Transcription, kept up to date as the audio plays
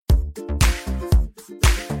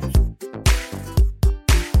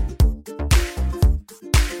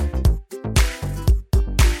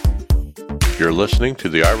You're listening to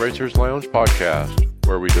the iRacers Lounge podcast,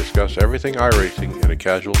 where we discuss everything iRacing in a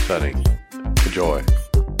casual setting. Enjoy.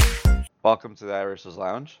 Welcome to the iRacers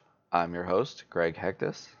Lounge. I'm your host, Greg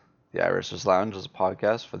Hectus. The iRacers Lounge is a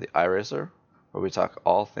podcast for the iRacer, where we talk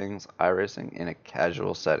all things iRacing in a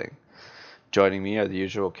casual setting. Joining me are the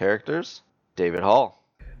usual characters, David Hall.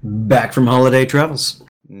 Back from holiday travels.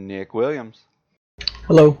 Nick Williams.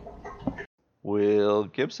 Hello. Will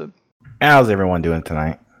Gibson. How's everyone doing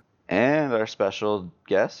tonight? And our special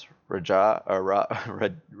guest, Rajah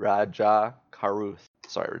Karuth.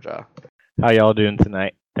 Sorry, Rajah. How y'all doing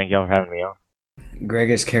tonight? Thank y'all for having me on. Greg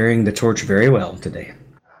is carrying the torch very well today.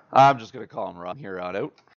 I'm just going to call him Ron here on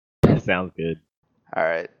out. Sounds good. All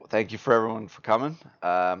right. Well, thank you for everyone for coming.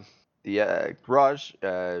 Raj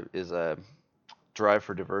is a Drive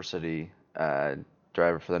for Diversity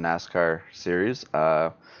driver for the NASCAR series.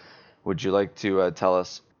 Would you like to tell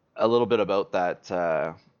us a little bit about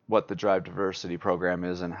that, what the Drive Diversity program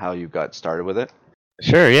is and how you got started with it?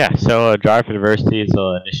 Sure, yeah. So Drive for Diversity is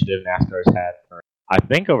an initiative NASCAR's had for, I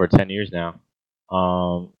think, over 10 years now.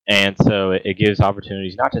 And so it gives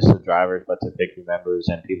opportunities not just to drivers, but to victory members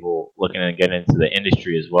and people looking to get into the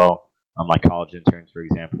industry as well, like college interns, for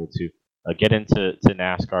example, to get into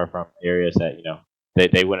NASCAR from areas that,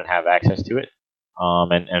 they wouldn't have access to it.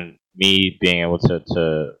 And me being able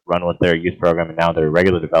to run with their youth program and now their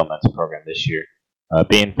regular developmental program this year,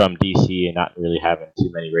 being from DC and not really having too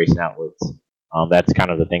many racing outlets, that's kind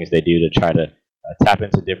of the things they do to try to tap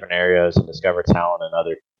into different areas and discover talent and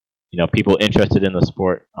other, people interested in the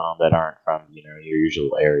sport that aren't from, your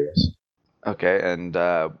usual areas. Okay, and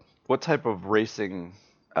what type of racing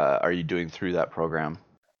are you doing through that program?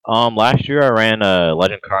 Last year I ran a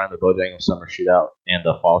legend car in the Bojangles Summer Shootout and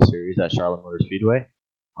the Fall Series at Charlotte Motor Speedway.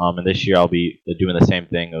 And this year I'll be doing the same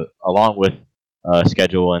thing along with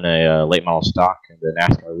schedule in a late model stock in the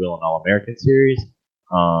NASCAR Wheel and All-American Series.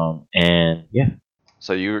 And yeah.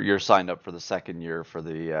 So you're signed up for the second year for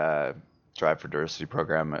the Drive for Diversity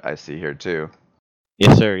program I see here too.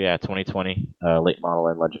 Yes, sir. Yeah, 2020 late model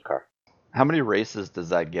and legend car. How many races does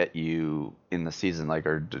that get you in the season,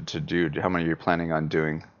 or to do? How many are you planning on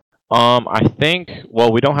doing? I think,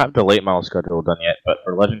 we don't have the late model schedule done yet, but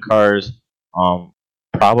for legend cars,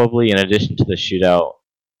 probably in addition to the shootout,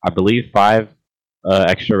 I believe 5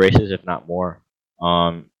 extra races, if not more,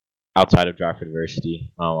 outside of Drive for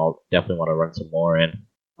Diversity. I'll definitely want to run some more. And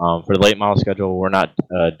for the late model schedule, we're not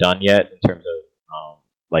done yet in terms of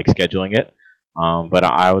scheduling it. But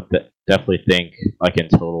I would definitely think in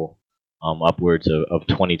total, upwards of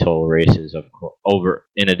 20 total races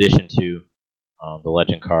in addition to the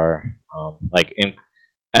legend car, in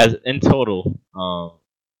total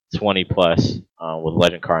 20 plus with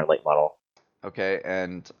legend car and late model. Okay,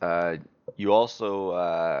 and you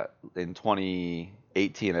also in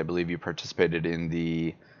 2018, I believe you participated in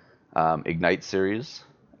the Ignite series,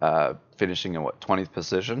 finishing in 20th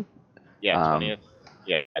position. Yeah, 20th.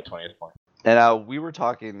 At 20th point. And we were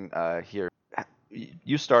talking here.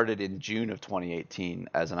 You started in June of 2018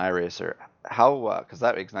 as an iRacer. How? Because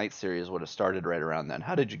that Ignite series would have started right around then.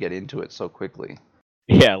 How did you get into it so quickly?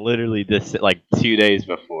 Yeah, literally this 2 days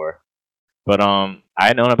before. But I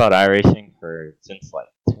had known about iRacing since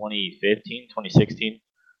 2015, 2016,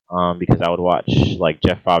 because I would watch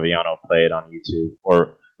Jeff Fabiano play it on YouTube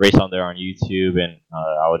or race on there on YouTube, and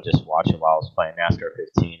I would just watch it while I was playing NASCAR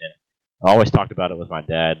 15, and I always talked about it with my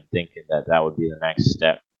dad, thinking that would be the next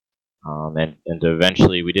step. And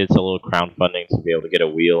eventually we did a little crowdfunding to be able to get a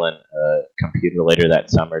wheel and a computer later that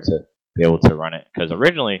summer to be able to run it. Because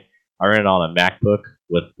originally I ran it on a MacBook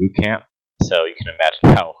with Boot Camp, so you can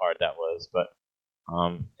imagine how hard that was. But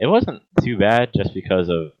it wasn't too bad just because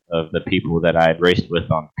of the people that I had raced with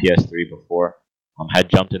on PS3 before had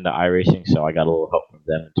jumped into iRacing, so I got a little help from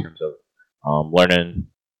them in terms of learning,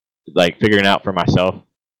 figuring out for myself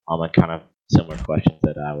and kind of similar questions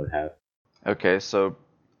that I would have. Okay, so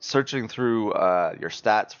searching through your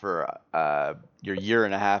stats for your year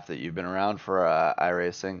and a half that you've been around for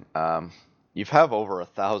iRacing, you've have over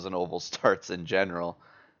 1,000 oval starts in general,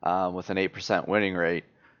 with an 8% winning rate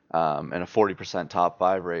and a 40% top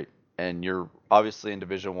 5 rate. And you're obviously in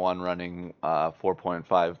Division 1 running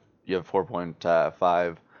 4.5. You have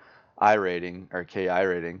 4.5 I rating or KI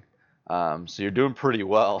rating. So you're doing pretty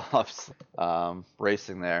well, obviously,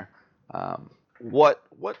 racing there. What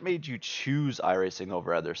made you choose iRacing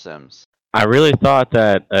over other sims? I really thought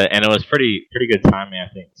that, and it was pretty good timing, I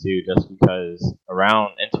think, too, just because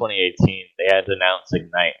around in 2018 they had announced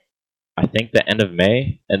Ignite, I think the end of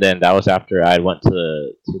May, and then that was after I went to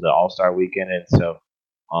the All-Star weekend, and so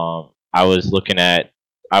I looked at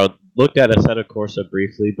Assetto Corsa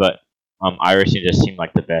briefly, but iRacing just seemed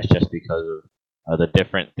like the best just because of the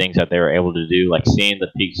different things that they were able to do. Like seeing the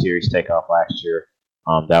Peak Series take off last year,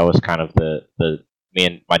 that was kind of the me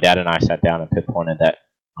and my dad and I sat down and pinpointed that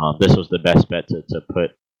this was the best bet to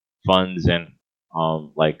put funds and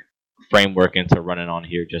like framework into running on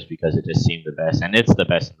here just because it just seemed the best, and it's the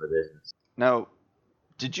best in the business. Now,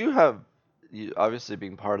 did you have, obviously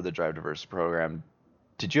being part of the Drive Diversity program,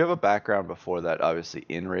 did you have a background before that, obviously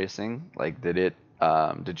in racing? Like, did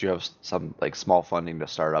you have some like small funding to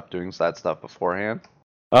start up doing that stuff beforehand?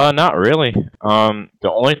 Not really. The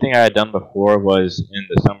only thing I had done before was in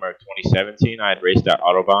the summer of 2017. I had raced at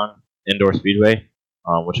Autobahn Indoor Speedway,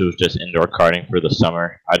 which was just indoor karting for the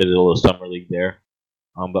summer. I did a little summer league there.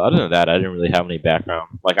 But other than that, I didn't really have any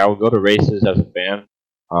background. Like I would go to races as a fan,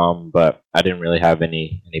 but I didn't really have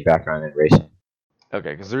any background in racing.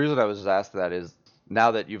 Okay, because the reason I was just asked that is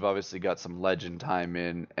now that you've obviously got some legend time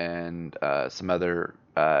in and some other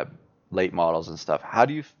late models and stuff, how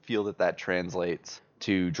do you feel that translates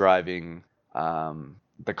to driving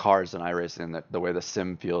the cars in iRacing and the way the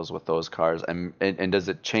sim feels with those cars? And does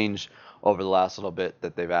it change over the last little bit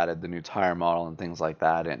that they've added the new tire model and things like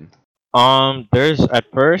that in? There's at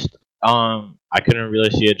first, I couldn't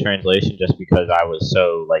really see a translation just because I was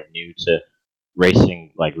so like new to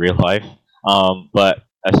racing, like real life. But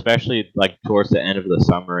especially like towards the end of the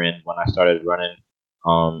summer and when I started running,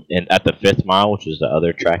 in at the 5th mile, which is the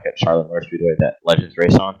other track at Charlotte Motor Speedway that Legends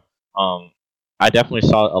race on, I definitely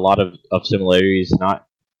saw a lot of similarities, not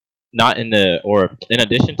in in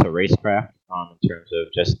addition to racecraft, in terms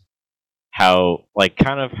of just how like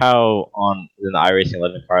kind of how on in the iRacing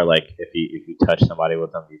Legend car, like if you touch somebody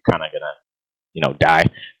with them, you're kind of gonna die.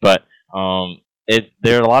 But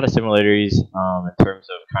there are a lot of similarities in terms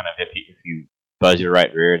of kind of if you buzz your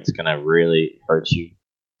right rear, it's gonna really hurt you.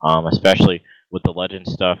 Especially with the Legend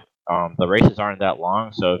stuff, the races aren't that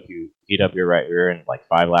long, so if you heat up your right rear and like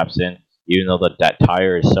 5 laps in, even though that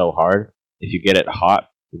tire is so hard, if you get it hot,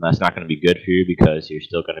 then that's not going to be good for you because you're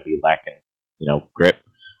still going to be lacking, grip.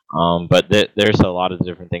 But there's a lot of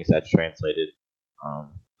different things that's translated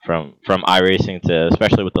from iRacing to,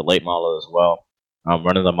 especially with the late model as well.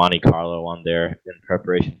 Running the Monte Carlo on there in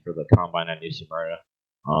preparation for the combine at New Smyrna.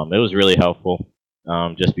 It was really helpful,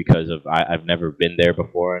 just because I've never been there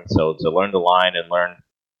before, and so to learn the line and learn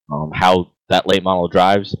how that late model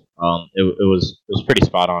drives, it was pretty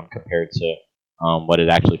spot on compared to what it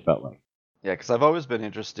actually felt like. Yeah, because I've always been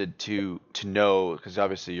interested to know, because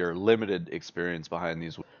obviously your limited experience behind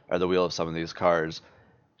these or the wheel of some of these cars,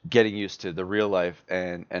 getting used to the real life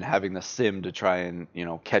and having the sim to try and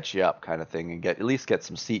catch you up kind of thing and at least get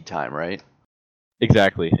some seat time, right?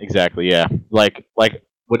 Exactly, yeah. Like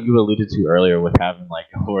what you alluded to earlier with having like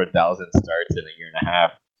over 1,000 starts in a year and a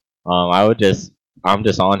half. I'm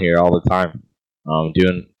just on here all the time,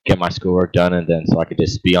 get my schoolwork done, and then so I could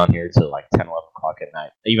just be on here till like 10, 11 o'clock at night,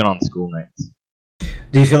 even on school nights.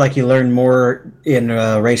 Do you feel like you learn more in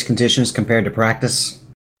race conditions compared to practice?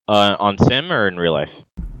 On sim or in real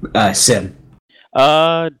life? Sim.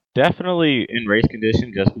 Definitely in race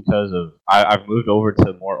condition, just because of I've moved over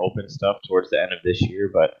to more open stuff towards the end of this year,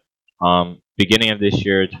 but beginning of this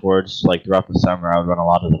year towards like throughout the summer, I would run a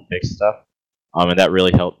lot of the fixed stuff, and that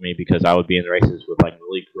really helped me because I would be in races with like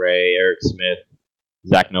Willie Gray, Eric Smith,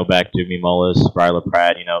 Zach Novak, Jimmy Mullis, Ryla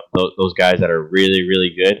Pratt, those guys that are really,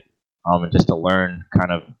 really good, and just to learn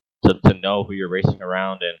kind of to know who you're racing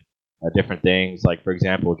around and different things. Like, for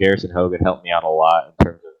example, Garrison Hogan helped me out a lot in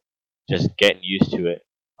terms of just getting used to it,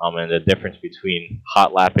 and the difference between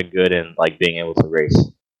hot lapping good and like being able to race.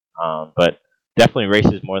 But definitely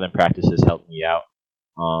races more than practices helped me out,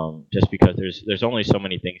 just because there's only so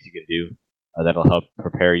many things you can do that'll help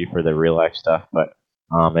prepare you for the real life stuff, but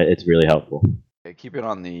it's really helpful. Okay, keeping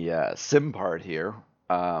on the sim part here,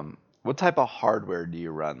 what type of hardware do you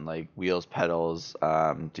run? Like wheels, pedals?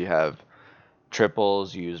 Do you have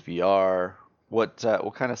triples? You use VR? What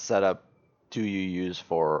kind of setup do you use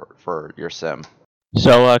for your sim?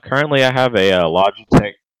 So currently I have a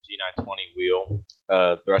Logitech G920 wheel,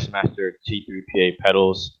 Thrustmaster T3PA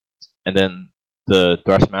pedals, and then the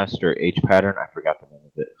Thrustmaster H pattern. I forgot the name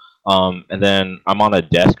of it. And then I'm on a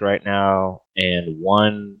desk right now,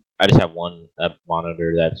 and I just have one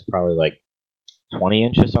monitor that's probably like 20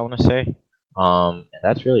 inches, I want to say. And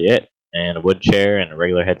that's really it. And a wood chair and a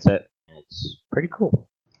regular headset. It's pretty cool.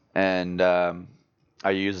 And are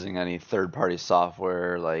you using any third-party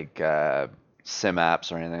software like sim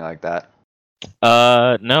apps or anything like that?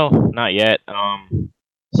 No, not yet.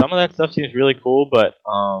 Some of that stuff seems really cool, but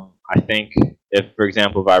I think for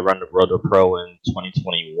example, if I run the Roto Pro in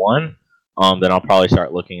 2021, then I'll probably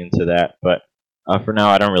start looking into that. But for now,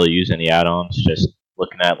 I don't really use any add-ons. Just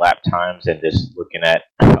looking at lap times and just looking at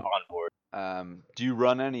onboard. Do you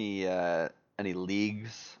run any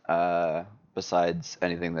leagues besides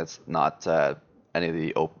anything that's not any of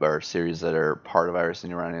the or series that are part of iRacing?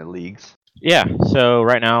 You run any leagues? Yeah, so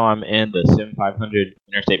right now I'm in the Sim 500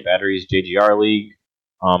 Interstate Batteries JGR League.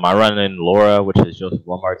 I run in Laura, which is Joseph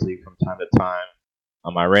Lombard's league from time to time.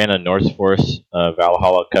 I ran a North Force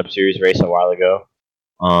Valhalla Cup Series race a while ago,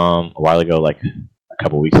 like a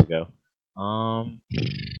couple weeks ago. And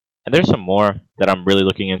there's some more that I'm really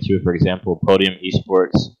looking into. For example, Podium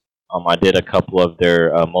Esports. I did a couple of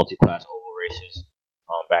their multi-class oval races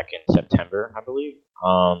back in September, I believe.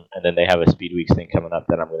 And then they have a Speed Weeks thing coming up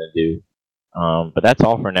that I'm going to do. But that's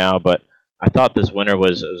all for now. But I thought this winter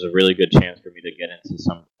was a really good chance for me to get into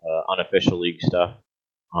some unofficial league stuff.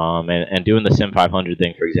 And doing the Sim 500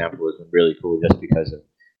 thing, for example, has been really cool just because of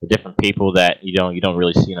the different people that you don't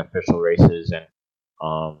really see in official races and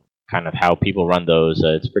kind of how people run those.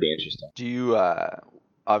 It's pretty interesting. Do you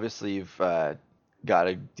obviously you've got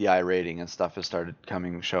a DI rating and stuff has started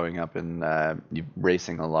showing up in you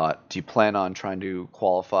racing a lot. Do you plan on trying to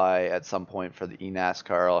qualify at some point for the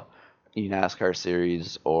eNASCAR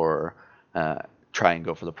series, or try and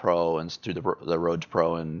go for the pro and do the Road to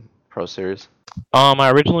Pro and Pro Series? I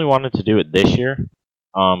originally wanted to do it this year,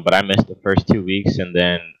 but I missed the first 2 weeks and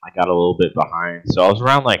then I got a little bit behind. So I was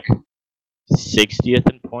around like 60th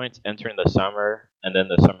in points entering the summer, and then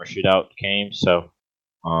the summer shootout came. So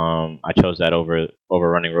I chose that over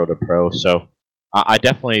running Road to Pro. So I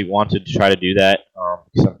definitely wanted to try to do that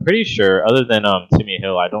because I'm pretty sure, other than Timmy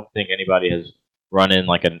Hill, I don't think anybody has run in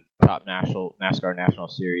like a top NASCAR National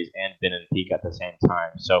Series and been in peak at the same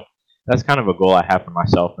time. So that's kind of a goal I have for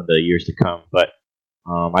myself in the years to come. But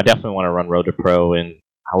I definitely want to run Road to Pro in,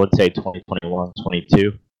 I would say, 2021,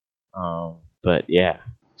 22. But yeah.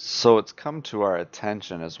 So it's come to our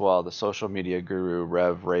attention as well. The social media guru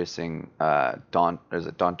Rev Racing,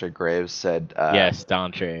 Dante Graves said, yes,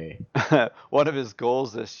 Dante. one of his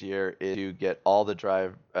goals this year is to get all the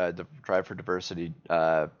Drive for Diversity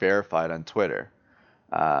verified on Twitter.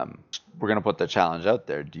 We're gonna put the challenge out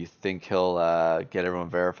there. Do you think he'll get everyone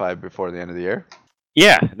verified before the end of the year?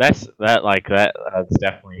 Yeah, that's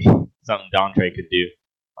definitely something Dante could do.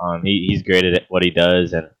 He's great at what he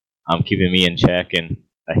does, and keeping me in check, and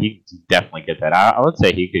he definitely get that. I would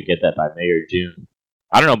say he could get that by May or June.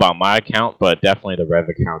 I don't know about my account, but definitely the Rev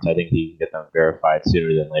accounts. I think he can get them verified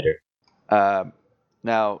sooner than later.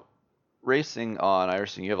 Now, racing on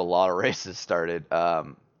iRacing, you have a lot of races started.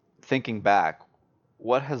 Thinking back,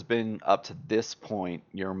 what has been up to this point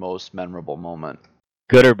your most memorable moment?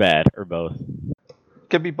 Good or bad, or both?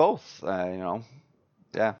 Could be both.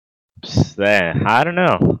 Yeah. I don't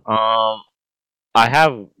know.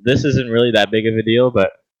 This isn't really that big of a deal,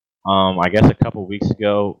 but I guess a couple weeks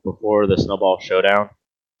ago, before the Snowball Showdown,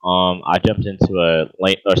 I jumped into a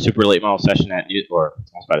super late model session at I was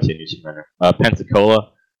about to say New Smyrna,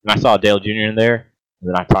 Pensacola, and I saw Dale Jr. in there, and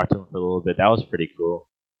then I talked to him for a little bit. That was pretty cool.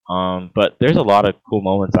 But there's a lot of cool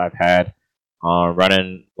moments I've had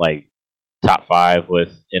running like top 5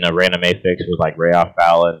 in a random A-Fix with like Ray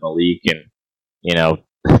Fowler and Malik, and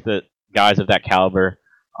the guys of that caliber.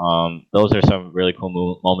 Those are some really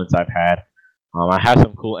cool moments I've had. I have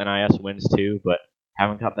some cool NIS wins too, but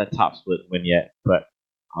haven't got that top split win yet. But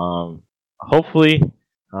hopefully,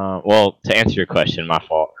 to answer your question, my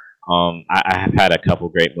fault. I have had a couple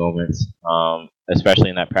great moments, especially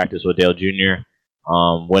in that practice with Dale Jr.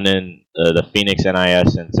 Winning the Phoenix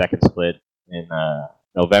NIS and second split in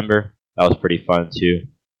November. That was pretty fun too.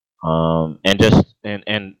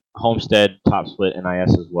 And Homestead top split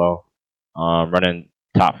NIS as well. Running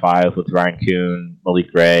top 5 with Ryan Kuhn, Malik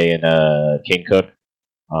Ray, and King Cook.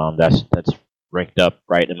 That's ranked up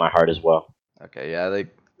right in my heart as well. Okay, yeah,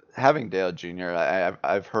 having Dale Jr.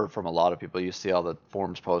 I've heard from a lot of people. You see all the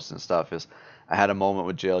forums posts and stuff. I had a moment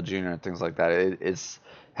with Dale Jr. and things like that. It's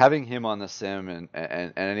having him on the sim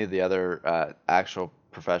and any of the other actual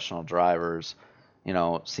professional drivers.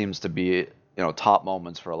 Seems to be top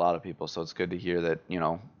moments for a lot of people. So it's good to hear that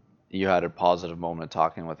you had a positive moment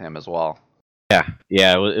talking with him as well.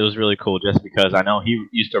 Yeah, it was really cool just because I know he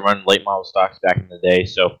used to run late model stocks back in the day.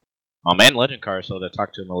 So, and legend cars. So to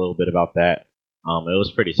talk to him a little bit about that, it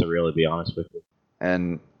was pretty surreal to be honest with you.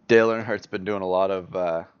 And Dale Earnhardt's been doing a lot of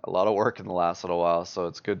work in the last little while. So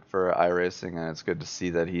it's good for iRacing, and it's good to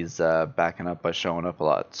see that he's backing up by showing up a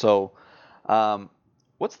lot. So,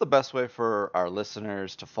 what's the best way for our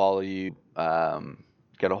listeners to follow you,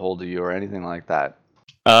 get a hold of you, or anything like that?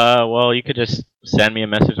 Well, you could just send me a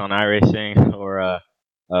message on iRacing, or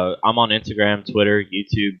I'm on Instagram, Twitter,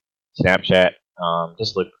 YouTube, Snapchat.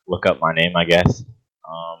 Just look up my name, I guess.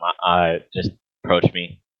 I just approach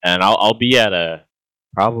me, and I'll be at a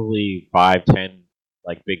probably 5, 10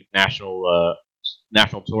 like big national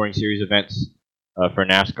touring series events for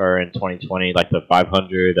NASCAR in 2020, like the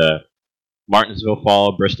 500, Martinsville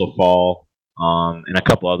Fall, Bristol Fall, and a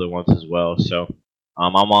couple other ones as well. So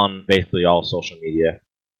I'm on basically all social media,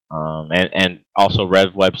 and also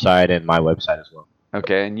Rev's website and my website as well.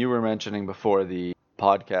 Okay, and you were mentioning before the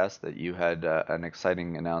podcast that you had an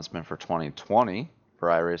exciting announcement for 2020 for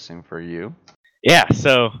iRacing for you. Yeah,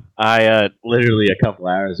 so I literally a couple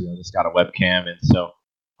hours ago just got a webcam, and so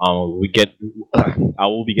I will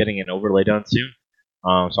be getting an overlay done soon.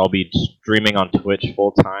 So I'll be streaming on Twitch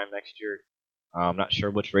full time next year. I'm not sure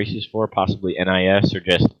which races for, possibly NIS or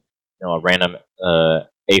just a random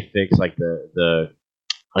A-Fix like the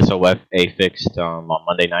SOF A-Fixed on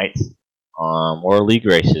Monday nights, or league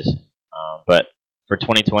races. But for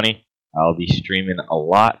 2020, I'll be streaming a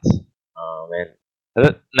lot,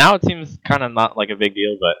 and now it seems kind of not like a big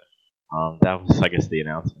deal, but that was, I guess, the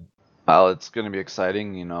announcement. Well, it's going to be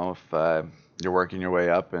exciting, if you're working your way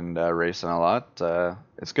up and racing a lot.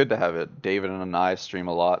 It's good to have it. David and I stream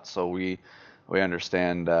a lot, so we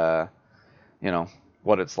understand,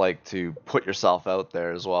 what it's like to put yourself out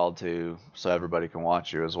there as well, so everybody can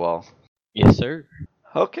watch you as well. Yes, sir.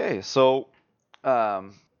 Okay, so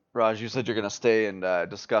Raj, you said you're going to stay and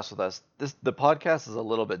discuss with us. The podcast is a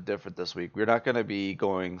little bit different this week. We're not going to be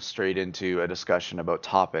going straight into a discussion about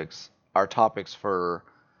topics. Our topics for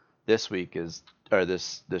this week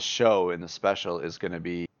this show and the special is going to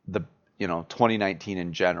be the 2019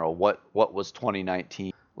 in general. What was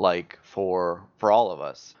 2019 like for all of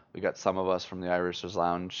us? We got some of us from the iRacers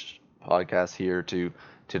Lounge podcast here to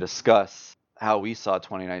discuss how we saw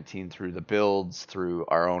 2019 through the builds, through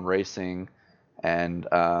our own racing, and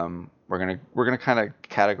we're gonna kind of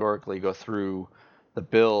categorically go through the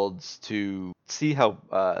builds to see how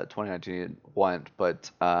 2019 went.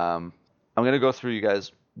 But I'm gonna go through you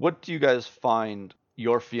guys. What do you guys find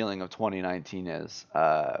your feeling of 2019 is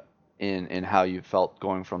in how you felt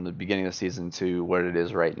going from the beginning of the season to what it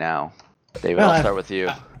is right now? David, I'll start with you.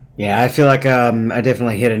 Yeah, I feel like I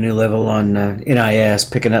definitely hit a new level on NIS,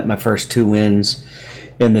 picking up my first 2 wins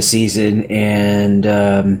in the season, and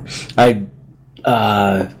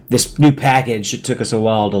this new package, it took us a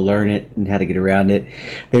while to learn it and how to get around it.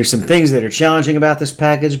 There's some things that are challenging about this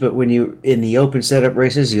package, but when you in the open setup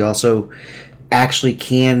races, you also actually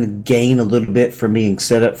can gain a little bit from being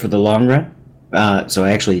set up for the long run. So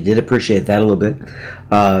I actually did appreciate that a little bit.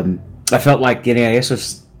 I felt like NIS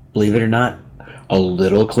was, believe it or not, a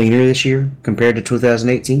little cleaner this year compared to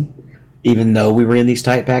 2018, even though we were in these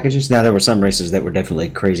tight packages. Now, there were some races that were definitely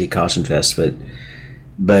crazy caution fest,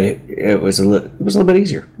 but it was a little bit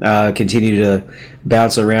easier. Continue to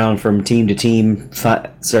bounce around from team to team,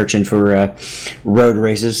 searching for road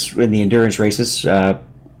races in the endurance races.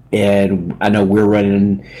 And I know we've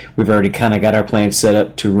already kind of got our plans set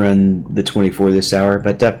up to run the 24 this hour.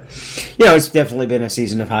 But, it's definitely been a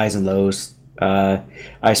season of highs and lows.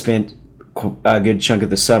 I spent a good chunk of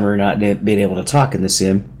the summer not being able to talk in the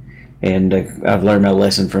sim, and I've learned my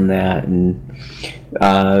lesson from that, and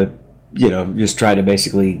just try to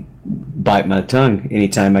basically bite my tongue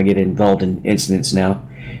anytime I get involved in incidents now.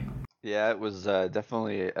 Yeah, it was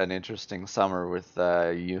definitely an interesting summer with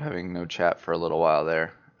you having no chat for a little while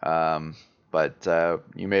there, but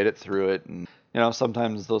you made it through it, and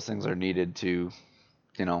sometimes those things are needed to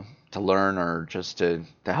learn, or just to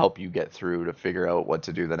help you get through, to figure out what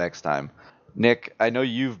to do the next time. Nick, I know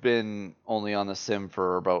you've been only on the sim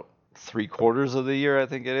for about 3/4 of the year, I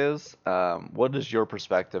think it is. What has your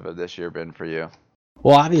perspective of this year been for you?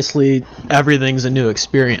 Well, obviously, everything's a new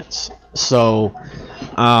experience. So,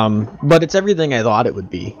 but it's everything I thought it would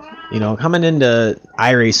be. Coming into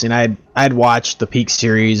iRacing, I'd watched the Peak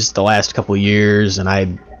Series the last couple of years, and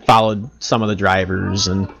I followed some of the drivers,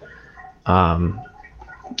 and I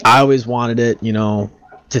always wanted it,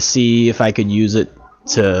 to see if I could use it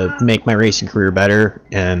to make my racing career better.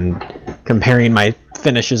 And comparing my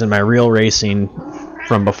finishes in my real racing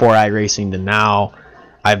from before iRacing to now,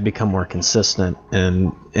 I've become more consistent,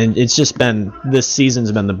 and it's just been, this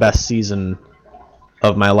season's been the best season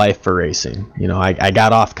of my life for racing. I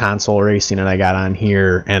got off console racing and I got on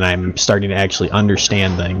here, and I'm starting to actually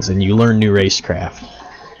understand things, and you learn new racecraft,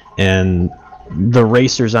 and the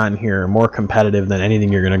racers on here are more competitive than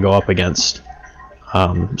anything you're going to go up against.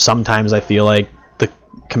 Sometimes I feel like the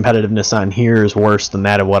competitiveness on here is worse than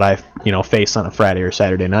that of what I face on a Friday or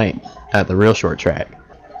Saturday night at the real short track.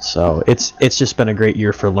 So it's just been a great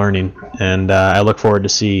year for learning, and I look forward to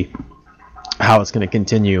see how it's going to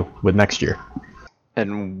continue with next year.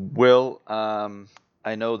 And Will,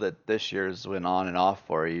 I know that this year's went on and off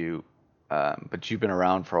for you. but you've been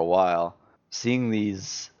around for a while. Seeing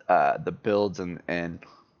these the builds and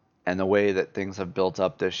the way that things have built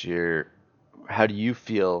up this year, how do you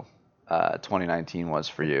feel 2019 was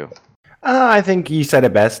for you? I think you said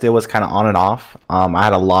it best. It was kind of on and off. I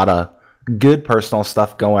had a lot of good personal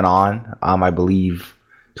stuff going on. I believe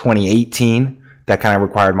 2018 that kind of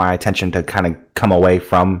required my attention to kind of come away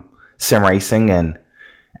from sim racing, and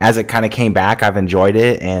as it kind of came back, I've enjoyed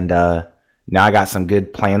it, and now I got some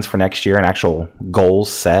good plans for next year and actual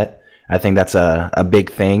goals set. I think that's a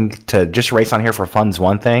big thing. To just race on here for fun's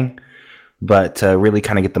one thing, but to really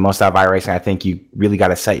kind of get the most out of iRacing, I think you really got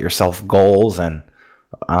to set yourself goals and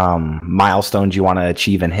milestones you want to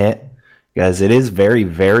achieve and hit, because it is very,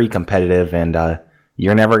 very competitive, and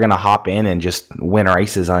you're never going to hop in and just win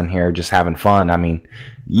races on here just having fun. I mean,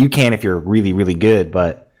 you can if you're really, really good,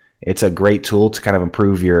 but it's a great tool to kind of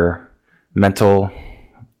improve your mental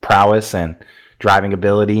prowess and driving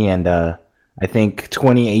ability. And I think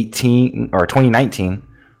 2018 or 2019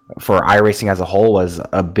 for iRacing as a whole was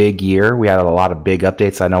a big year. We had a lot of big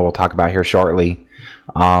updates I know we'll talk about here shortly.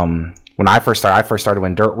 When I first started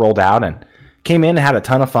when Dirt rolled out and came in and had a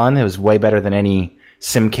ton of fun. It was way better than any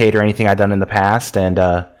Simcade or anything I'd done in the past. And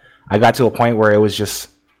I got to a point where it was just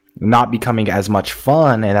not becoming as much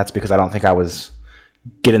fun. And that's because I don't think I was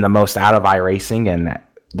getting the most out of iRacing and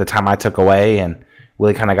the time I took away, and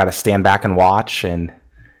really kind of got to stand back and watch and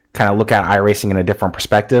kind of look at iRacing in a different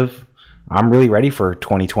perspective. I'm really ready for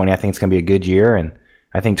 2020. I think it's going to be a good year. And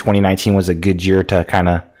I think 2019 was a good year to kind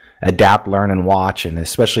of adapt, learn, and watch. And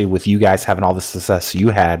especially with you guys having all the success you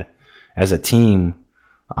had as a team,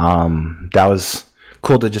 that was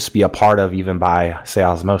cool to just be a part of, even by, say,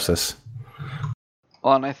 osmosis.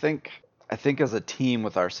 Well, and I think as a team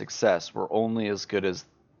with our success, we're only as good as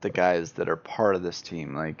the guys that are part of this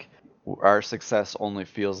team. Like, our success only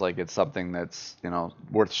feels like it's something that's,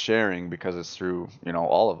 worth sharing because it's through,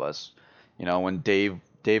 all of us. When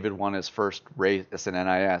David won his first race in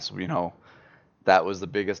NIS, that was the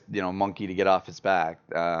biggest, monkey to get off his back.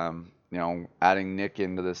 Adding Nick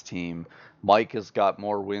into this team. Mike has got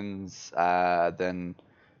more wins than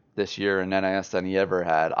this year in NIS than he ever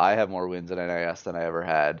had. I have more wins in NIS than I ever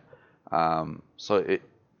had. I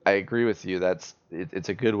agree with you. It's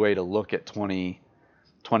a good way to look at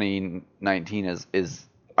 2019 is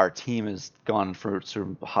our team has gone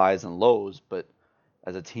through highs and lows, but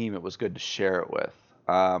as a team, it was good to share it with.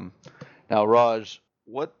 Now, Raj,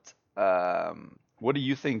 what do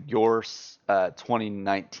you think your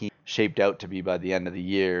 2019 shaped out to be by the end of the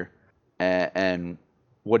year, and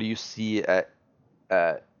what do you see as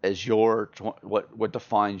what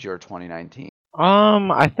defines your 2019?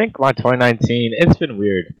 I think my 2019, it's been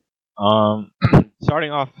weird.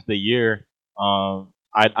 Starting off the year,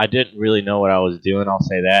 I didn't really know what I was doing. I'll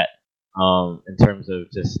say that. In terms of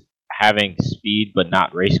just having speed but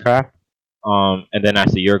not racecraft. And then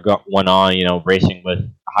as the year went on, racing with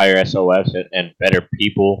higher SOS and better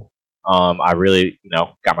people, I really,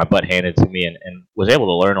 got my butt handed to me and was able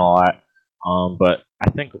to learn a lot. But I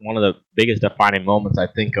think one of the biggest defining moments I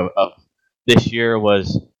think of this year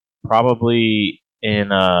was probably in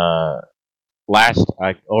the last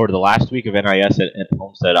week of NIS at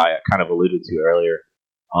Homestead. I kind of alluded to earlier.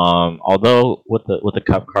 Although with the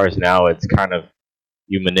Cup cars now, it's kind of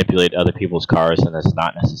you manipulate other people's cars, and it's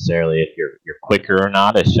not necessarily if you're quicker or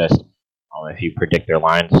not. It's just if you predict their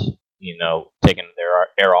lines, taking their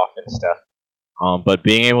air off and stuff. But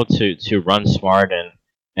being able to run smart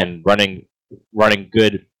and running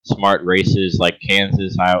good smart races like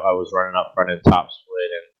Kansas, I was running up front in top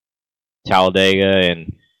split, and Talladega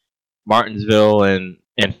and Martinsville and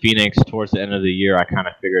Phoenix towards the end of the year. I kind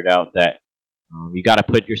of figured out that you got to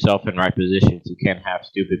put yourself in right positions. You can't have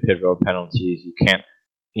stupid pit road penalties. You can't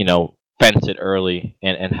fence it early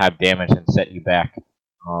and have damage and set you back.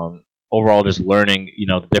 Overall, just learning,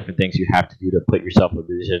 the different things you have to do to put yourself in a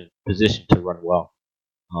position to run well.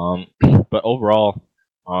 But overall,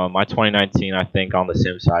 my 2019, I think, on the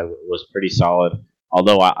sim side was pretty solid.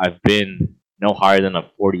 Although I've been no higher than a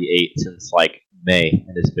 48 since like May,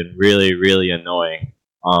 and it's been really, really annoying.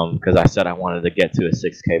 Because I said I wanted to get to a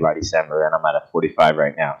 6K by December, and I'm at a 45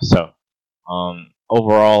 right now. So,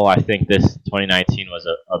 overall, I think this 2019 was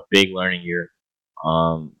a big learning year.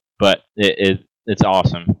 But it's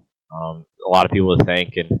awesome. A lot of people to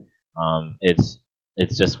thank, and it's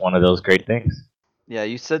just one of those great things. Yeah,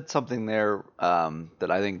 you said something there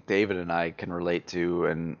that I think David and I can relate to,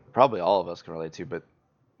 and probably all of us can relate to. But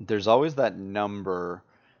there's always that number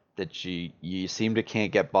that you seem to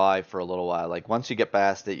can't get by for a little while. Like once you get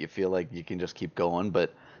past it, you feel like you can just keep going.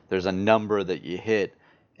 But there's a number that you hit,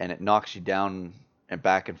 and it knocks you down and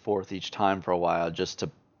back and forth each time for a while, just to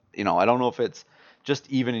I don't know if it's just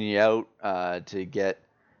evening you out to get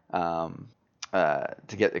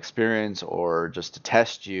experience or just to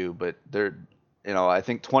test you, but I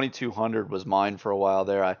think 2200 was mine for a while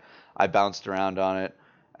there. I bounced around on it.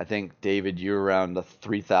 I think David, you're around the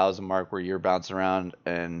 3000 mark where you're bouncing around,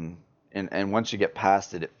 and once you get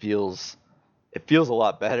past it, it feels a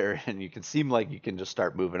lot better, and you can seem like you can just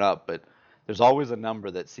start moving up, but there's always a number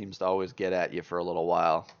that seems to always get at you for a little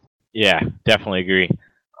while. Yeah, definitely agree.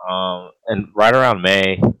 And right around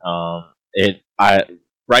May, I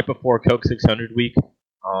right before Coke 600 week,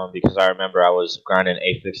 because I remember I was grinding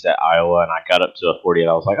AFIX at Iowa, and I got up to a 48.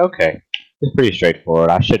 I was like, okay, it's pretty straightforward.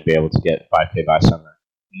 I should be able to get 5K by summer.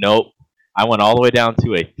 Nope. I went all the way down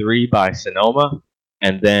to a 3 by Sonoma,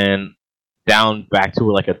 and then down back to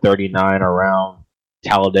like a 39 around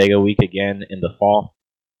Talladega week again in the fall.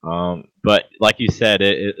 But like you said,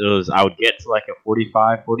 it was, I would get to like a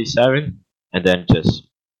 45, 47, and then just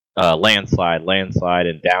landslide,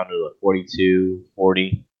 and down to a 42,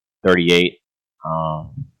 40, 38.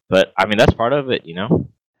 But I mean, that's part of it,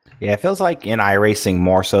 Yeah, it feels like in iRacing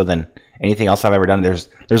more so than anything else I've ever done.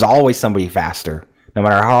 There's always somebody faster, no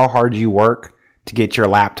matter how hard you work to get your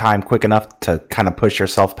lap time quick enough to kind of push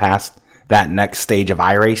yourself past that next stage of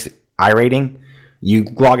iRating. You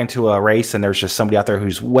log into a race and there's just somebody out there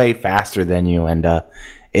who's way faster than you, and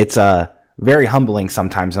it's very humbling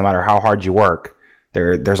sometimes. No matter how hard you work,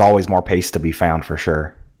 there's always more pace to be found for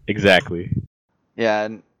sure. Exactly. Yeah,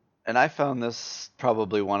 and I found this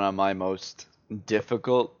probably one of my most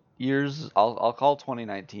difficult years. I'll call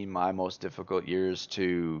 2019 my most difficult years.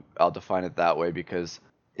 I'll define it that way because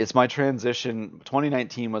it's my transition.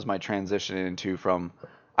 2019 was my transition from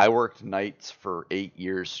I worked nights for 8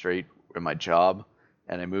 years straight in my job,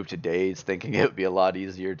 and I moved to days thinking it would be a lot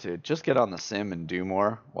easier to just get on the sim and do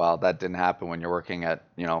more. Well, that didn't happen when you're working at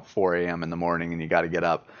 4 a.m. in the morning and you got to get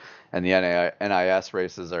up, and the NIS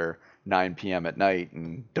races are 9 p.m. at night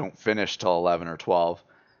and don't finish till 11 or 12,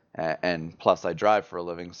 and plus I drive for a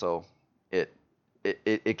living, so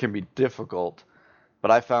it can be difficult.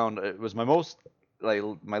 But I found it was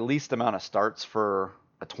my least amount of starts for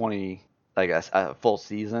a full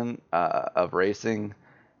season of racing.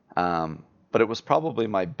 But it was probably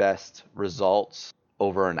my best results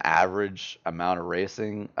over an average amount of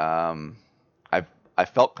racing. I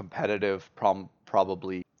felt competitive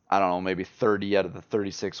probably, I don't know, maybe 30 out of the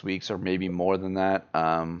 36 weeks or maybe more than that.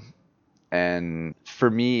 And for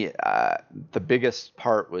me, the biggest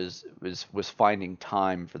part was finding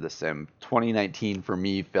time for the sim. 2019 for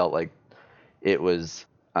me felt like it was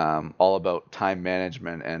all about time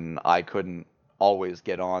management, and I couldn't always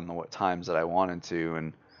get on the times that I wanted to,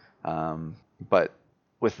 and but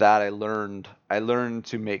with that, I learned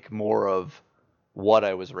to make more of what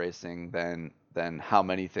I was racing than how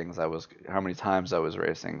many times I was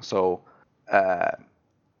racing. So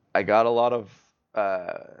I got a lot of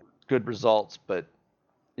good results, but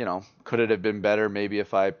could it have been better? Maybe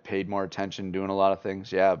if I paid more attention, doing a lot of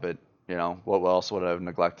things. Yeah, but what else would I have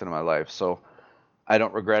neglected in my life? So I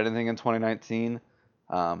don't regret anything in 2019.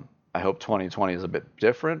 I hope 2020 is a bit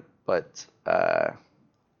different, but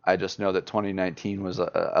I just know that 2019 was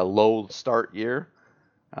a low start year,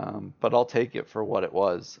 but I'll take it for what it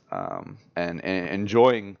was. And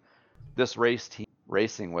enjoying this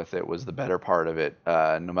racing with it was the better part of it,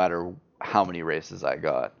 no matter how many races I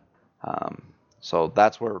got. So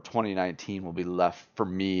that's where 2019 will be left for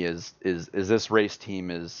me. Is this race team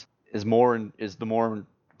is the more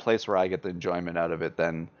place where I get the enjoyment out of it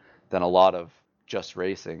than a lot of just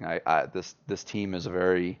racing. This team is a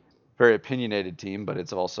very very opinionated team, but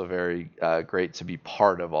it's also very great to be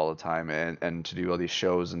part of all the time and to do all these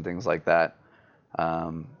shows and things like that.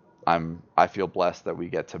 I feel blessed that we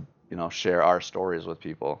get to share our stories with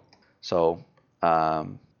people. So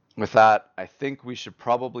with that, I think we should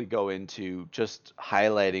probably go into just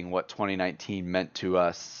highlighting what 2019 meant to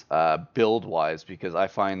us build wise, because I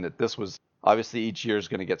find that this was obviously each year is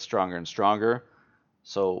going to get stronger and stronger.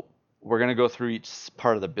 So we're going to go through each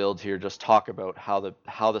part of the build here, just talk about how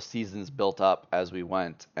the season's built up as we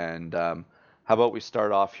went. And how about we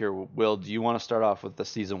start off here? Will, do you want to start off with the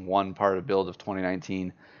season 1 part of build of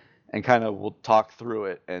 2019, and kind of we'll talk through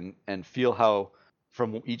it and feel how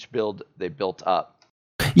from each build they built up?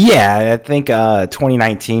 Yeah, I think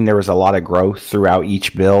 2019 there was a lot of growth throughout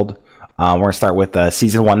each build. We're going to start with the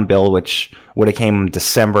season 1 build, which would have came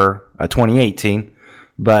December 2018.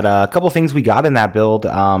 But a couple of things we got in that build,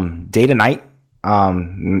 day to night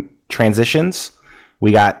transitions.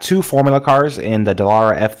 We got 2 Formula cars in the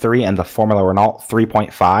Dallara F3 and the Formula Renault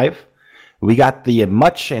 3.5. We got the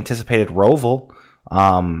much anticipated Roval.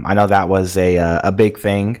 I know that was a big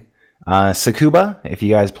thing Tsukuba, if you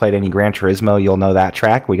guys played any Gran Turismo, you'll know that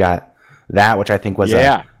track. We got that, which I think was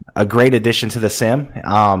a great addition to the sim.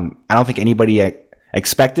 I don't think anybody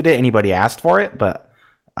expected it, anybody asked for it, but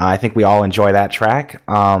I think we all enjoy that track.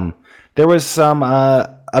 There was some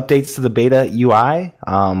updates to the beta UI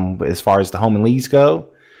as far as the home and leagues go.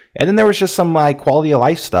 And then there was just some quality of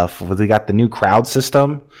life stuff. We got the new crowd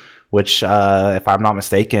system, which, if I'm not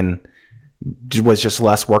mistaken, was just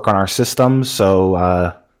less work on our systems,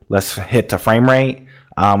 so less hit to frame rate.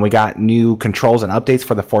 We got new controls and updates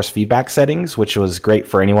for the force feedback settings, which was great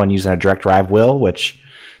for anyone using a direct drive wheel, which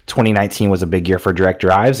 2019 was a big year for direct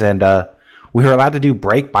drives. And we were allowed to do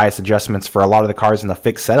brake bias adjustments for a lot of the cars in the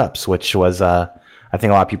fixed setups, which was, I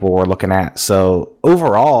think, a lot of people were looking at. So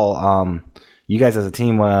overall, you guys as a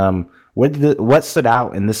team, what stood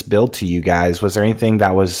out in this build to you guys? Was there anything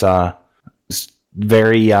that was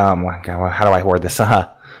very, how do I word this?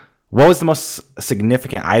 What was the most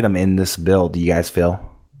significant item in this build, do you guys feel?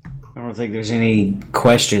 I don't think there's any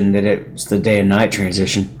question that it's the day and night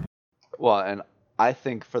transition. Well, and I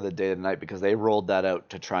think for the day and night, because they rolled that out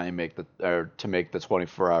to try and make the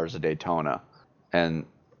 24 hours of Daytona, and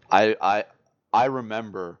I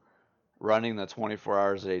remember running the 24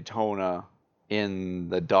 hours of Daytona in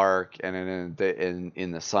the dark and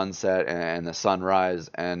in the sunset and the sunrise,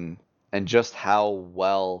 and just how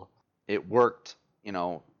well it worked.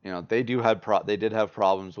 They did have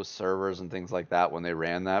problems with servers and things like that when they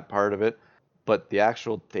ran that part of it, but the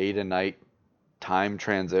actual day to night time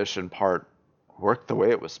transition part worked the way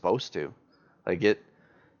it was supposed to. Like it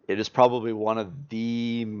is probably one of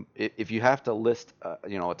the, if you have to list a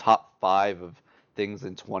top 5 of things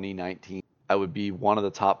in 2019, that would be one of the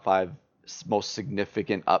top 5 most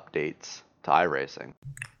significant updates to iRacing.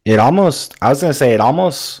 It almost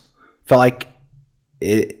felt like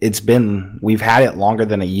we've had it longer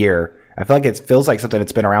than a year. I feel like it feels like something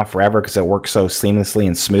that's been around forever because it works so seamlessly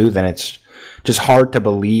and smooth, and it's just hard to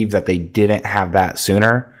believe that they didn't have that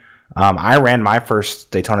sooner. I ran my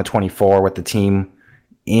first Daytona 24 with the team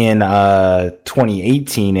in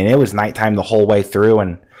 2018, and it was nighttime the whole way through,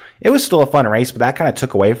 and it was still a fun race, but that kind of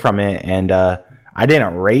took away from it, and I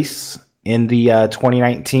didn't race in the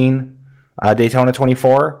 2019 Daytona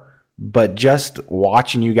 24, but just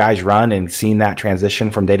watching you guys run and seeing that transition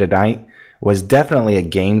from day to night was definitely a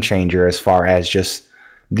game changer as far as just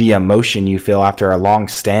the emotion you feel after a long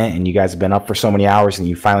stint, and you guys have been up for so many hours, and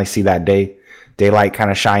you finally see that daylight kind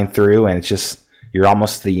of shine through, and it's just, you're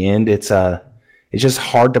almost to the end. It's just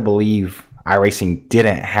hard to believe iRacing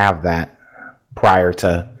didn't have that prior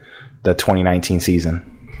to the 2019 season.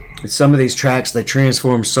 Some of these tracks, they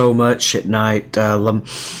transform so much at night. A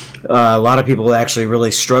lot of people actually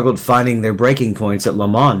really struggled finding their breaking points at Le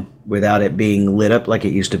Mans without it being lit up like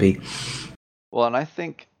it used to be. Well, and I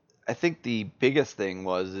think the biggest thing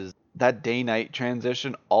is that day-night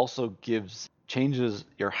transition also changes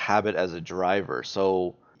your habit as a driver.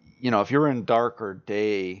 So, if you're in dark or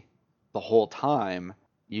day the whole time,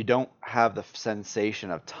 you don't have the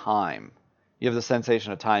sensation of time. You have the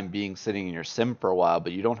sensation of time being sitting in your sim for a while,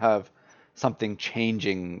 but you don't have something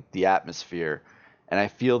changing the atmosphere. And I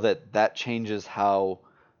feel that changes how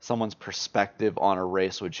someone's perspective on a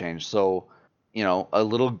race would change. So, a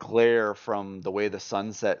little glare from the way the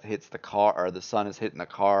sunset hits the car, or the sun is hitting the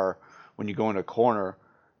car when you go into a corner,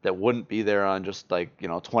 that wouldn't be there on just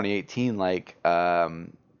 2018, like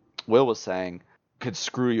Will was saying, could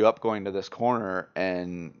screw you up going to this corner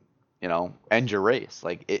and end your race.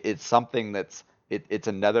 Like it's something it's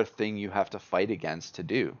another thing you have to fight against to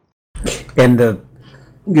do. And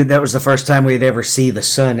that was the first time we'd ever see the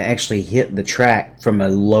sun actually hit the track from a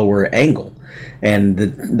lower angle, and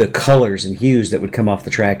the colors and hues that would come off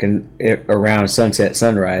the track and around sunset,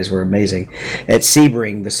 sunrise were amazing. At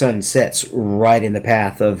Sebring, the sun sets right in the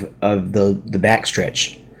path of the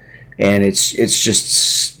backstretch, and it's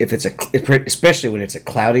just, especially when it's a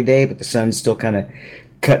cloudy day, but the sun's still kind of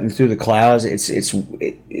cutting through the clouds. It's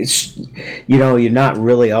you're not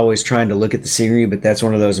really always trying to look at the scenery, but that's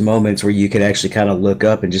one of those moments where you could actually kind of look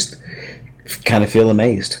up and just kind of feel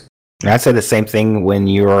amazed. I'd say the same thing when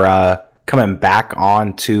you're coming back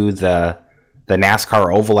onto the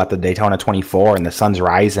NASCAR oval at the Daytona 24 and the sun's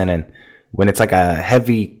rising, and when it's like a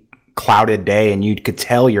heavy clouded day and you could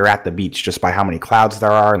tell you're at the beach just by how many clouds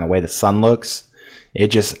there are and the way the sun looks, it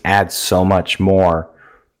just adds so much more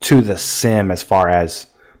to the sim as far as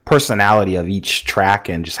personality of each track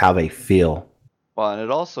and just how they feel. Well, and it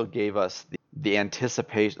also gave us the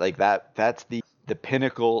anticipation, like that's the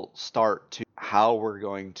pinnacle start to how we're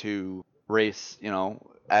going to race.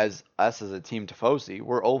 As us as a team Tifosi,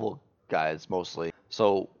 we're oval guys mostly,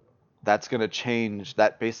 so that's going to change.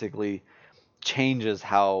 That basically changes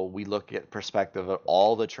how we look at perspective of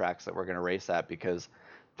all the tracks that we're going to race at, because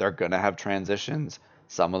they're going to have transitions.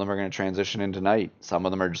 Some of them are going to transition into night. Some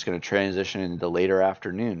of them are just going to transition into later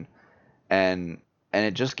afternoon. And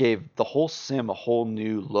it just gave the whole sim a whole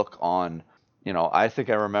new look on, I think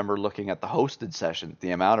I remember looking at the hosted session,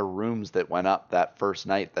 the amount of rooms that went up that first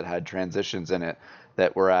night that had transitions in it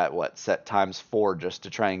that were at set times 4 just to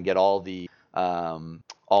try and get all the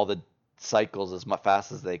cycles as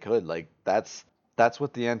fast as they could. Like that's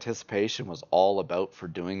what the anticipation was all about for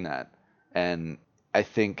doing that. And I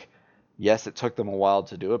think, yes, it took them a while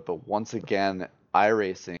to do it, but once again,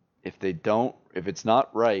 iRacing, if it's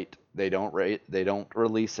not right, they don't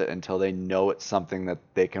release it until they know it's something that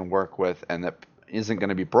they can work with and that isn't going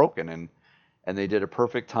to be broken. And they did a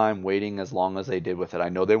perfect time waiting as long as they did with it. I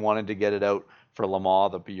know they wanted to get it out for Le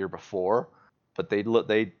Mans the year before, but they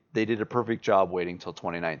did a perfect job waiting till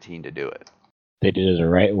 2019 to do it. They did it the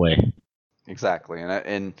right way. Exactly,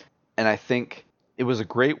 and I think it was a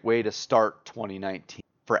great way to start 2019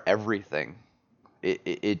 for everything.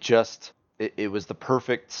 It was the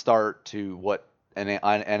perfect start to what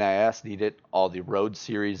NIS needed, all the road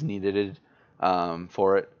series needed it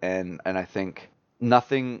for it, and I think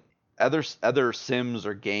nothing other sims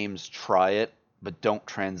or games try it, but don't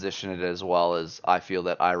transition it as well as I feel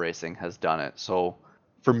that iRacing has done it. So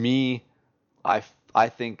for me, I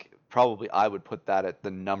think probably I would put that at the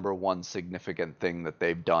number one significant thing that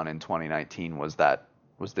they've done in 2019 was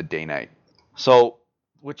the day night. So,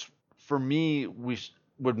 which for me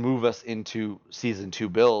would move us into season 2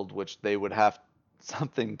 build, which they would have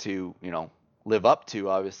something to live up to,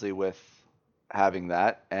 obviously, with having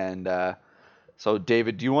that. And so,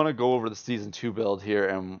 David, do you want to go over the season 2 build here,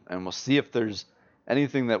 and we'll see if there's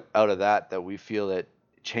anything that out of that we feel that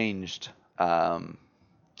changed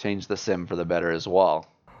the sim for the better as well.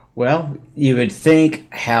 Well, you would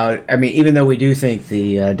think even though we do think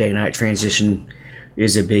the day-night transition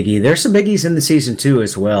is a biggie, there's some biggies in the season 2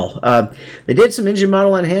 as well. They did some engine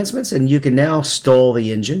model enhancements, and you can now stall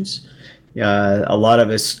the engines. A lot of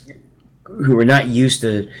us who were not used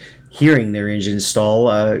to hearing their engines stall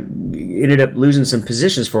ended up losing some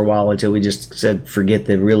positions for a while until we just said forget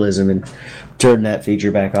the realism and turned that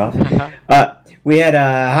feature back off. We had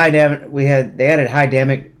they added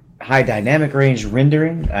high dynamic range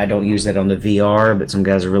rendering. I don't use that on the VR, but some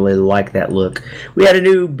guys really like that look. We had a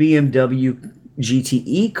new BMW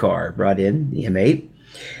GTE car brought in, the M8.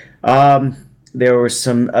 There were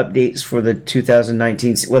some updates for the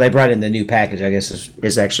 2019. Well, they brought in the new package, I guess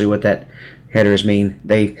is actually what that headers mean.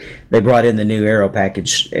 They brought in the new aero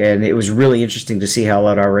package, and it was really interesting to see how a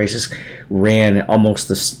lot of our races ran almost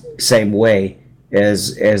the same way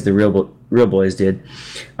as the real boys did.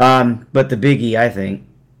 But the biggie, I think,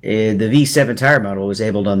 the V7 tire model was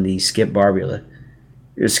enabled on the Skip Barber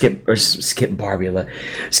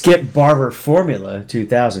Formula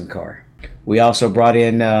 2000 car. We also brought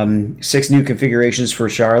in 6 new configurations for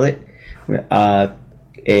Charlotte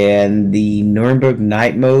and the Nürburgring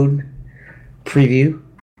night mode preview.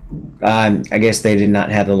 I guess they did not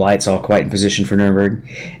have the lights all quite in position for Nürburgring,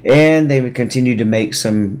 and they would continue to make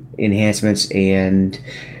some enhancements and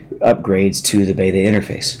upgrades to the beta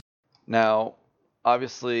interface. Now,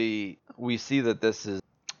 obviously, we see that this is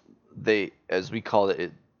as we call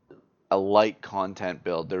it, a light content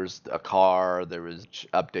build. There's a car, there was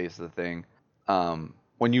updates to the thing.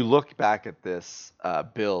 When you look back at this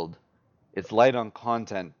build, it's light on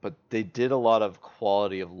content, but they did a lot of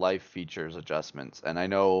quality of life features adjustments. And I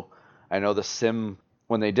know the sim,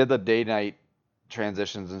 when they did the day-night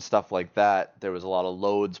transitions and stuff like that, there was a lot of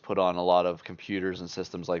loads put on a lot of computers and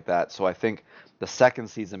systems like that. So I think the second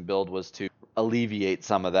season build was to alleviate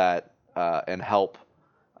some of that and help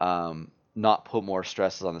not put more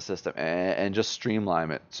stresses on the system and just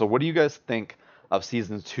streamline it. So what do you guys think of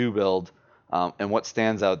season 2 build and what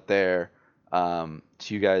stands out there to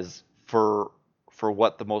you guys for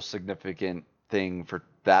what the most significant thing for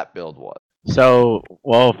that build was? So,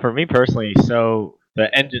 well, for me personally, so the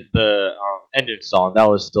engine stalling, that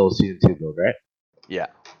was still season 2 build, right? Yeah.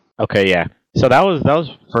 Okay, yeah. So that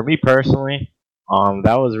was for me personally.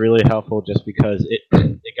 That was really helpful just because it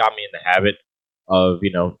got me in the habit of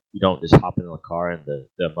you don't just hop into the car and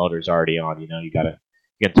the motor's already on. You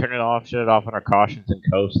can turn it off, shut it off on our cautions and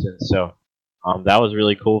coast. And so that was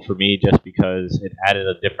really cool for me just because it added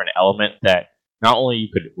a different element that not only you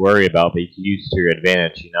could worry about, but you could use to your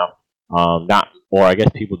advantage. I guess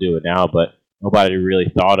people do it now, but nobody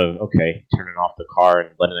really thought of turning off the car and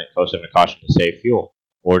letting it coast under caution to save fuel,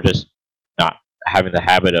 or just not having the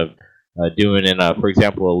habit of doing for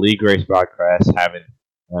example, a league race broadcast, having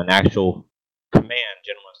an actual command,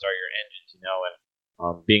 gentlemen, start your engines,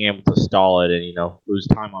 being able to stall it and lose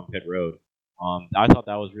time on pit road. I thought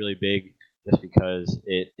that was really big just because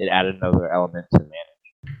it added another element to manage.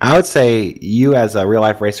 I would say you as a real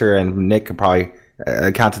life racer, and Nick could probably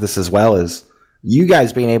account to this as well, is you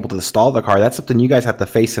guys being able to stall the car. That's something you guys have to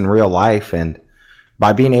face in real life, and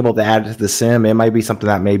by being able to add it to the sim, it might be something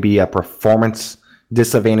that may be a performance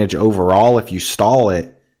disadvantage overall if you stall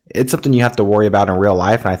it. It's something you have to worry about in real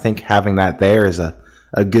life, and I think having that there is a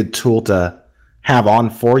good tool to have on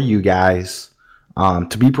for you guys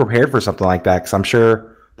to be prepared for something like that, because I'm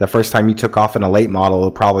sure the first time you took off in a late model,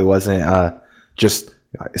 it probably wasn't just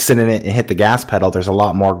sit in it and hit the gas pedal. There's a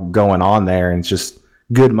lot more going on there, and it's just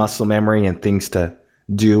good muscle memory and things to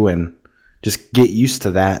do and just get used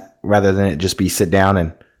to that rather than it just be sit down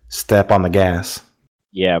and step on the gas.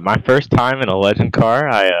 Yeah, my first time in a legend car,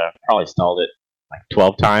 I probably stalled it like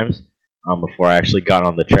 12 times before I actually got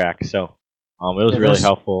on the track. So it was really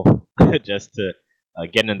helpful just to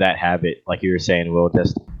get in that habit, like you were saying, Will.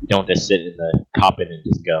 Just don't just sit in the cockpit and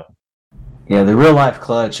just go. Yeah, the real life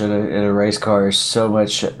clutch in a race car is so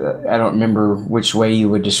much. I don't remember which way you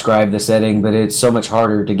would describe the setting, but it's so much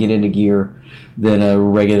harder to get into gear than a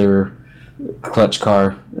regular clutch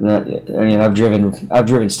car. I've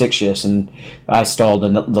driven stick shifts, and I stalled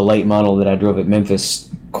the late model that I drove at Memphis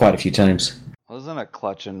quite a few times. Wasn't a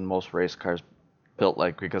clutch in most race cars built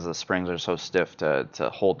like, because the springs are so stiff to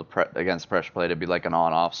hold against pressure plate? It'd be like an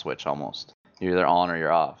on-off switch almost. You're either on or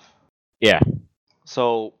you're off. Yeah.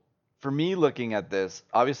 So for me, looking at this,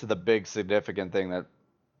 obviously the big significant thing that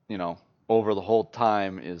over the whole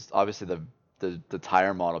time is obviously the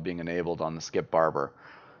tire model being enabled on the Skip Barber.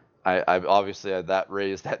 I've obviously had that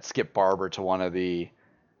raised that Skip Barber to one of the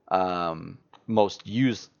most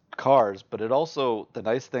used cars, but it also, the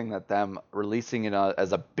nice thing that them releasing it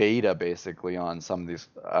as a beta basically on some of these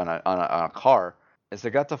on a car is they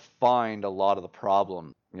got to find a lot of the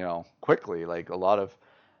problem quickly. Like a lot of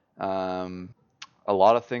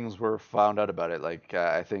things were found out about it. Like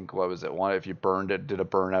I think, what was it, one, if you burned it, did a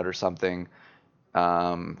burnout or something, if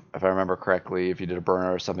I remember correctly, if you did a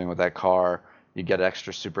burnout or something with that car, you get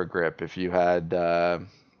extra super grip. If you had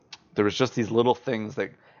there was just these little things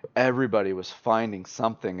that everybody was finding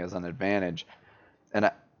something as an advantage,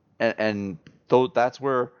 and though that's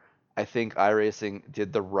where I think iRacing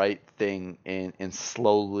did the right thing in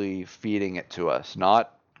slowly feeding it to us,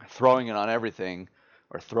 not throwing it on everything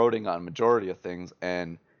or throwing on majority of things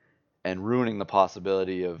and ruining the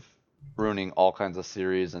possibility of ruining all kinds of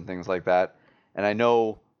series and things like that. And I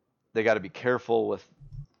know they got to be careful with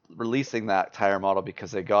releasing that tire model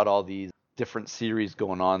because they got all these different series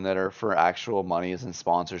going on that are for actual monies and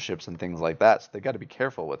sponsorships and things like that. So they got to be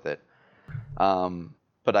careful with it.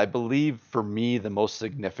 But I believe for me, the most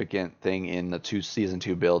significant thing in the season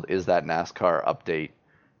 2 build is that NASCAR update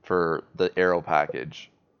for the aero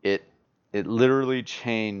package. It literally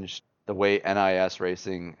changed the way NIS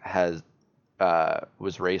racing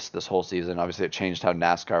was raced this whole season. Obviously, it changed how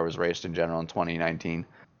NASCAR was raced in general in 2019.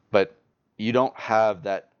 But you don't have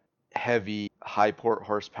that heavy, high port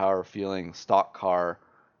horsepower feeling stock car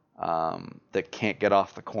that can't get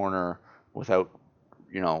off the corner without,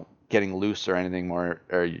 getting loose or anything more,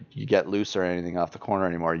 or you get loose or anything off the corner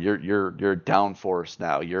anymore. You're downforce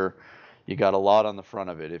now. You got a lot on the front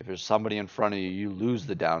of it. If there's somebody in front of you, you lose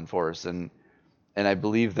the downforce. And I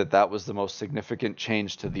believe that was the most significant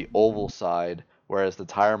change to the oval side, whereas the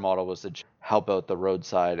tire model was to help out the road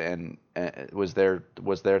side and it was their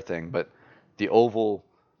thing. But the oval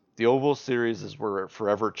series were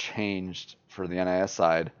forever changed for the NIS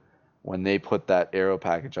side when they put that aero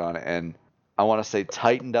package on it, and I want to say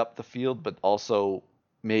tightened up the field, but also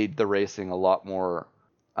made the racing a lot more.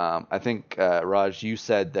 I think Raj, you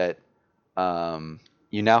said that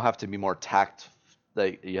you now have to be more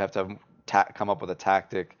like you have to come up with a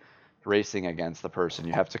tactic racing against the person.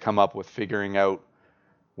 You have to come up with figuring out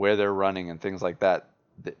where they're running and things like that.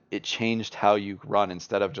 It changed how you run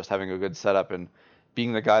instead of just having a good setup and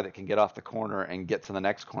being the guy that can get off the corner and get to the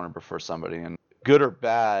next corner before somebody. And good or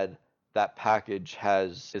bad, that package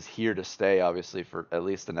is here to stay, obviously, for at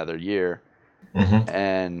least another year. Mm-hmm.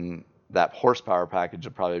 And that horsepower package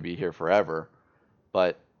will probably be here forever.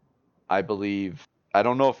 But I believe, I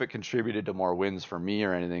don't know if it contributed to more wins for me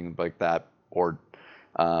or anything like that, or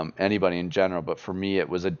anybody in general, but for me it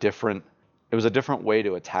was a different way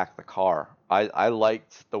to attack the car. I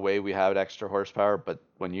liked the way we had extra horsepower, but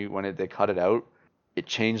when they cut it out, it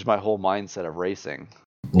changed my whole mindset of racing.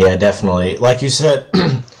 Yeah, definitely. Like you said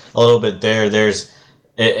a little bit there,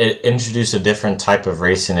 it introduced a different type of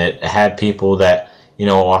racing. It had people that,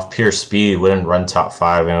 off pure speed wouldn't run top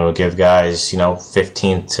five, and it would give guys,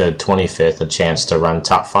 15th to 25th a chance to run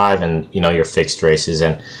top five and, your fixed races.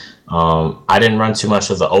 And I didn't run too much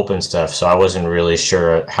of the open stuff, so I wasn't really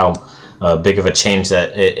sure how big of a change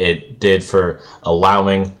that it did for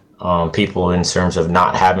allowing people in terms of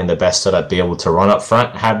not having the best setup be able to run up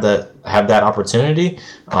front, have that opportunity.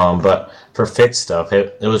 But for fixed stuff,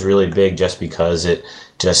 it was really big just because it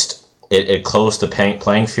closed the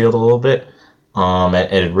playing field a little bit.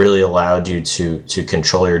 It really allowed you to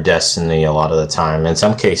control your destiny a lot of the time. In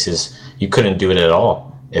some cases, you couldn't do it at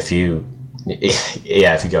all if you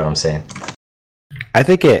get what I'm saying. I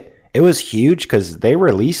think it was huge because they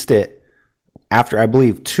released it after, I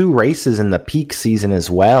believe, 2 races in the peak season as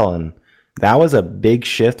well, and that was a big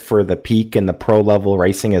shift for the peak and the pro level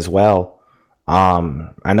racing as well.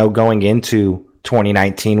 I know going into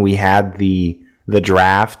 2019, we had the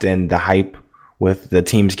draft and the hype with the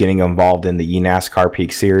teams getting involved in the eNASCAR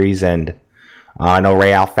Peak Series, and I know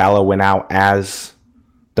Ray Alfalo went out as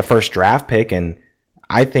the first draft pick, and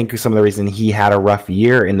I think some of the reason he had a rough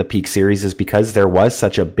year in the Peak Series is because there was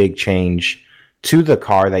such a big change to the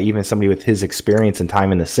car that even somebody with his experience and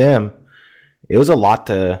time in the sim, it was a lot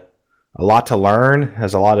to learn. It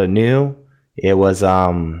was a lot of new. It was,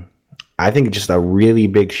 I think, just a really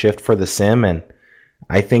big shift for the sim, and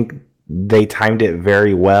I think they timed it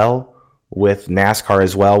very well with NASCAR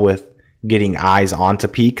as well, with getting eyes onto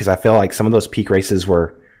peak, because I feel like some of those peak races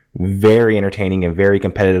were very entertaining and very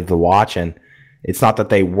competitive to watch. And it's not that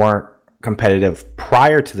they weren't competitive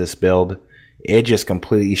prior to this build, it just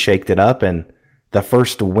completely shaked it up. And the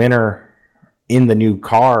first winner in the new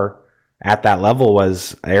car at that level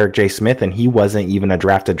was Eric J. Smith, and he wasn't even a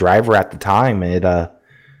drafted driver at the time. It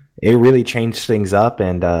really changed things up,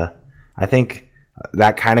 and I think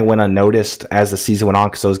that kind of went unnoticed as the season went on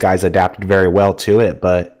because those guys adapted very well to it.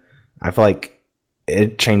 But I feel like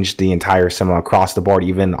it changed the entire sim across the board,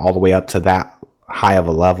 even all the way up to that high of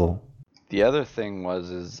a level. The other thing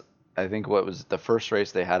is I think what was the first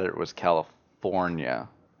race they had, it was California.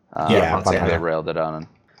 Yeah, I think they railed it on.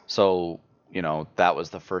 So, that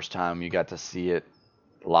was the first time you got to see it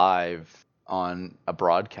live on a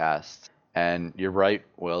broadcast. And you're right,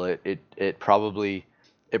 Will. It probably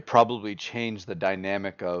changed the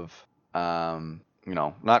dynamic of,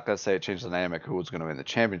 not gonna say it changed the dynamic of who was going to win the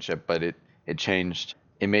championship, but it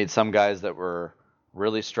made some guys that were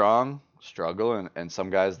really strong struggle, and some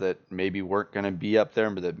guys that maybe weren't going to be up there,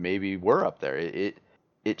 but that maybe were up there.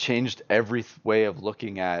 It changed every way of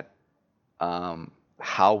looking at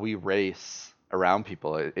how we race around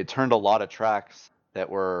people. It turned a lot of tracks that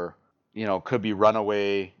were, could be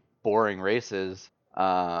runaway boring races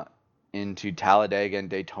into Talladega and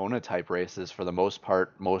Daytona type races for the most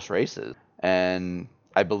part, most races. And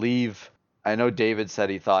I know David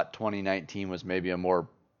said he thought 2019 was maybe a more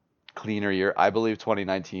cleaner year. I believe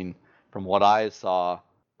 2019, from what I saw,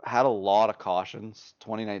 had a lot of cautions.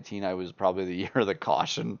 2019, I was probably the year of the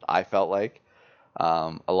caution, I felt like.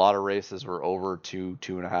 A lot of races were over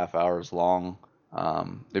 2.5 hours long.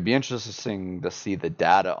 It'd be interesting to see the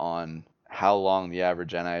data on how long the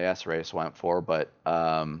average NIS race went for, but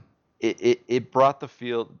it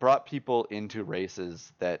brought people into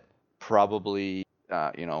races that probably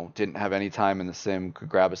didn't have any time in the sim, could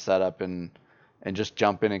grab a setup and just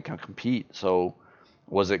jump in and compete. So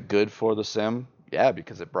was it good for the sim? Yeah,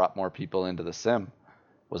 because it brought more people into the sim.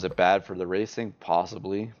 Was it bad for the racing?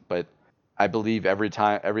 Possibly, but I believe every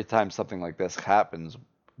time something like this happens,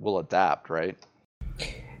 we'll adapt, right?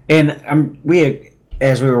 And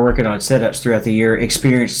as we were working on setups throughout the year,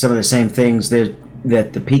 experienced some of the same things that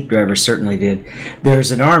the peak drivers certainly did.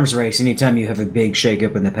 There's an arms race anytime you have a big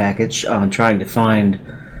shakeup in the package on trying to find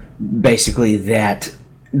basically that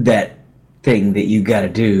thing that you got to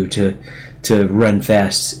do to run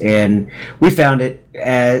fast. And we found it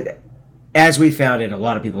as we found it. A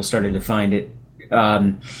lot of people started to find it,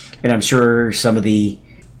 and I'm sure some of the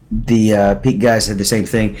peak guys had the same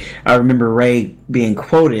thing. I remember Ray being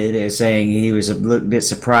quoted as saying he was a little bit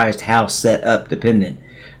surprised how set up dependent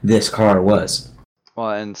this car was.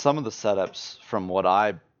 Well, and some of the setups, from what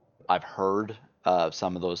I've heard,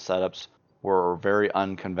 some of those setups were very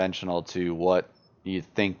unconventional to what you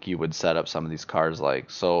think you would set up some of these cars like.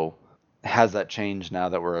 So has that changed now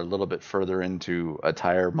that we're a little bit further into a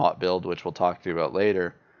tire mot build, which we'll talk to you about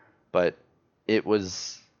later? But it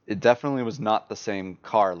definitely was not the same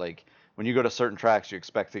car. Like when you go to certain tracks, you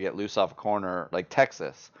expect to get loose off a corner, like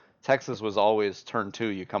Texas. Texas was always turn 2,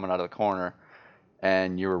 you coming out of the corner,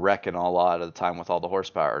 and you were wrecking a lot of the time with all the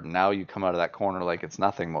horsepower. Now you come out of that corner like it's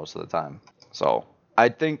nothing most of the time. So I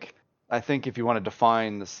think if you want to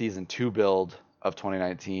define the season 2 build of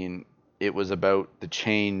 2019, it was about the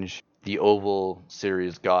change the oval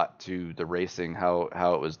series got to the racing, how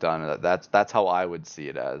it was done. That's how I would see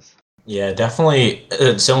it as. Yeah, definitely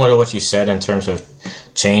similar to what you said in terms of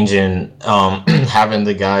changing, having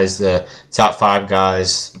the top 5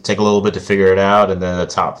 guys take a little bit to figure it out, and then the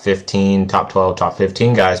top 15, top 12, top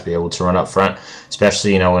 15 guys be able to run up front,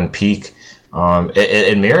 especially, in peak.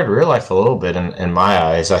 It mirrored real life a little bit in my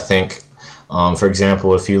eyes. I think, for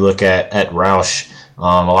example, if you look at Roush, a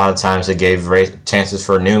lot of times it gave chances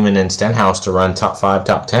for Newman and Stenhouse to run top 5,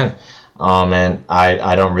 top 10. And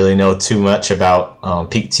I don't really know too much about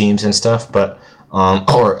peak teams and stuff, but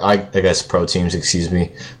or I guess pro teams, excuse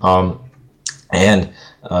me. And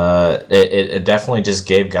it definitely just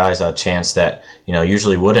gave guys a chance that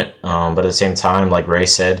usually wouldn't. But at the same time, like Ray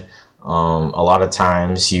said, a lot of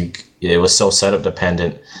times it was so setup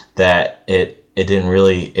dependent that it didn't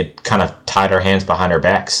really, it kind of tied our hands behind our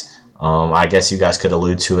backs. I guess you guys could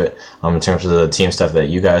allude to it in terms of the team stuff that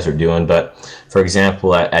you guys are doing. But for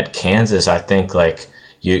example, at Kansas, I think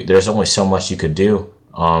there's only so much you could do.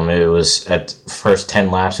 It was at first 10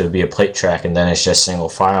 laps, it would be a plate track, and then it's just single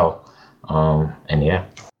file. And yeah.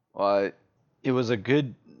 Well, it was a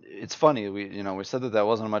good. It's funny, we said that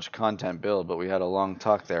wasn't a much content build, but we had a long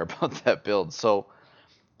talk there about that build. So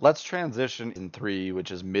let's transition in 3, which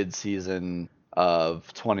is mid-season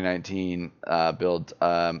of 2019 build.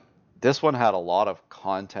 This one had a lot of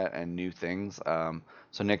content and new things.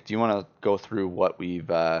 So Nick, do you want to go through what we've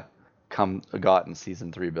got in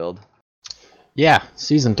season 3 build? Yeah,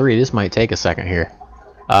 season 3. This might take a second here.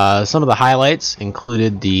 Some of the highlights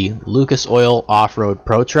included the Lucas Oil Off-Road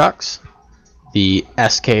Pro Trucks, the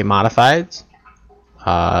SK Modifieds,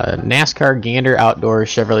 NASCAR Gander Outdoor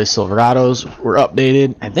Chevrolet Silverados were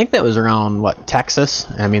updated. I think that was around, Texas?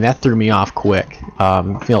 I mean, that threw me off quick.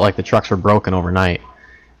 Feel like the trucks were broken overnight.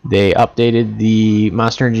 They updated the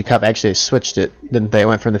Monster Energy Cup. Actually, they switched it, didn't they? It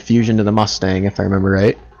went from the Fusion to the Mustang, if I remember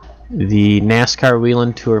right. The NASCAR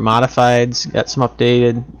Whelen Tour Modifieds got some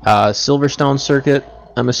updated. Silverstone Circuit,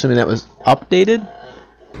 I'm assuming that was updated?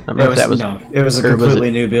 It was a completely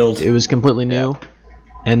new build. It was completely new. Yeah.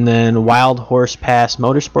 And then Wild Horse Pass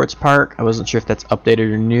Motorsports Park. I wasn't sure if that's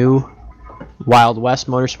updated or new. Wild West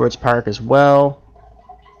Motorsports Park as well.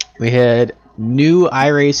 We had new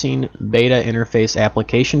iRacing beta interface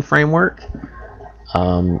application framework.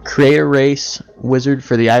 Create a race wizard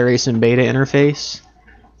for the iRacing beta interface.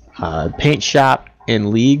 Paint shop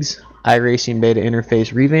and leagues iRacing beta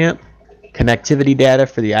interface revamp. Connectivity data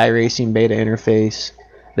for the iRacing beta interface.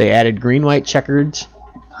 They added green-white checkers.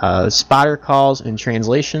 Spotter calls and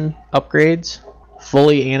translation upgrades.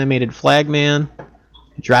 Fully animated flagman.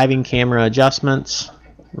 Driving camera adjustments.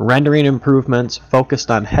 Rendering improvements focused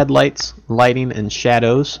on headlights, lighting, and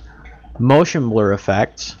shadows, motion blur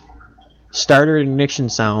effects, starter ignition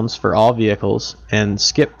sounds for all vehicles, and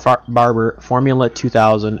Skip Barber Formula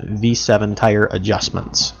 2000 V7 tire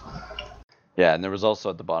adjustments. Yeah, and there was also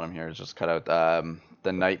at the bottom here, just cut out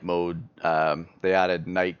the night mode. They added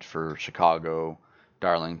night for Chicago,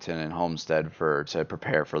 Darlington, and Homestead to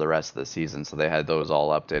prepare for the rest of the season, so they had those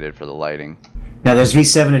all updated for the lighting. Now, those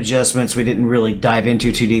V7 adjustments we didn't really dive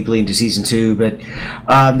into too deeply into Season 2, but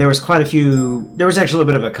there was quite a few... There was actually a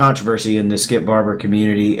little bit of a controversy in the Skip Barber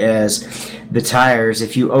community as the tires,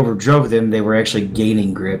 if you overdrove them, they were actually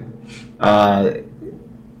gaining grip.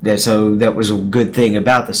 So that was a good thing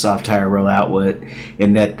about the soft tire rollout,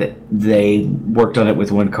 in that they worked on it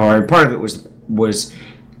with one car. And part of it was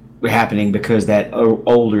happening because that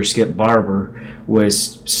older Skip Barber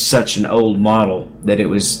was such an old model that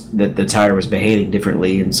the tire was behaving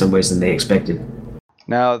differently in some ways than they expected.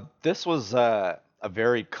 Now, this was a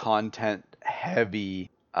very content-heavy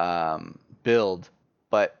build,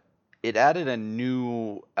 but it added a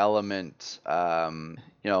new element.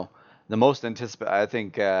 The most anticipated. I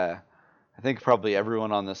think probably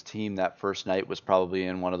everyone on this team that first night was probably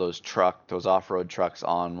in one of those off-road trucks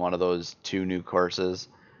on one of those 2 new courses.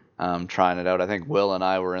 Trying it out. I think Will and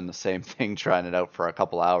I were in the same thing, trying it out for a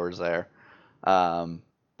couple hours there.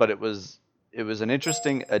 But it was an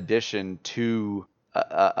interesting addition to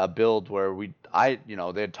a build where they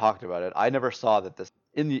had talked about it. I never saw that this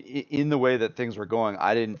in the way that things were going.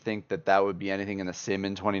 I didn't think that would be anything in the sim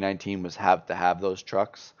in 2019 was have to have those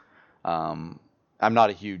trucks. I'm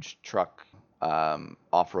not a huge truck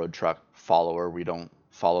off-road truck follower. We don't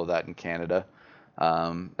follow that in Canada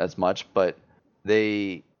as much, but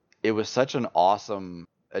it was such an awesome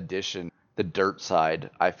addition. The dirt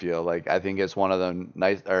side, I think it's one of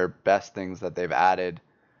the best things that they've added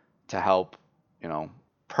to help,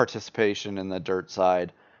 participation in the dirt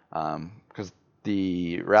side. Because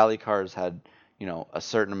the rally cars had, a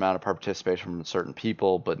certain amount of participation from certain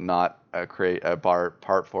people, but not create a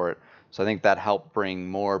part for it. So I think that helped bring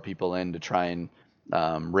more people in to try and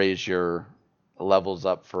raise your levels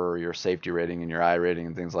up for your safety rating and your I rating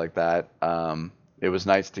and things like that. It was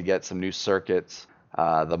nice to get some new circuits.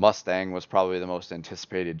 The Mustang was probably the most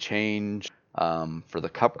anticipated change for the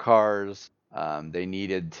Cup cars. They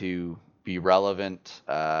needed to be relevant,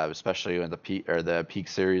 especially in the Peak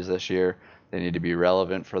Series this year. They need to be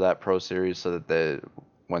relevant for that Pro Series so that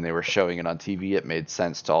when they were showing it on TV, it made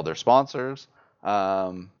sense to all their sponsors.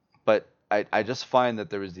 But I just find that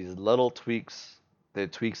there was these little tweaks, the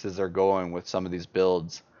tweaks as they're going with some of these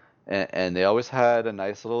builds, and they always had a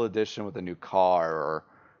nice little addition with a new car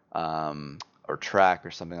or track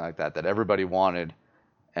or something like that everybody wanted,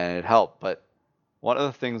 and it helped. But one of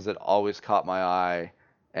the things that always caught my eye,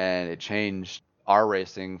 and it changed our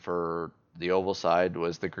racing for the oval side,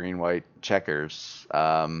 was the green-white checkers.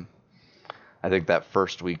 I think that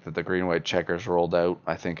first week that the green-white checkers rolled out,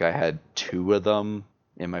 I think I had 2 of them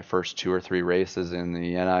in my first 2 or 3 races in the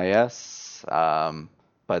NIS.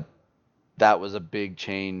 But that was a big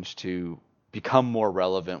change to become more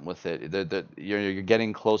relevant with it. You're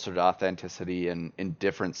getting closer to authenticity in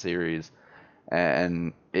different series,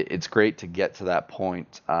 and it's great to get to that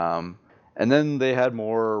point. And then they had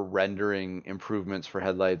more rendering improvements for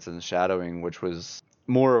headlights and shadowing, which was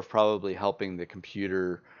more of probably helping the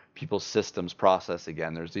computer people's systems process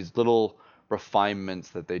again. There's these little refinements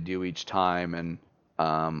that they do each time, and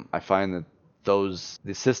I find that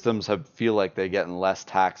the systems feel like they're getting less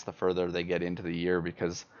taxed the further they get into the year,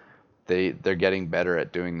 because they're getting better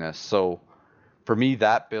at doing this. So for me,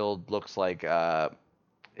 that build looks like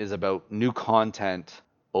is about new content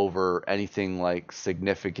over anything like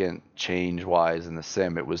significant change wise in the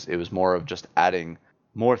sim. It was more of just adding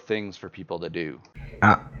more things for people to do.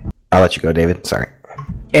 I'll let you go, David. Sorry.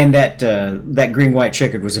 And that green white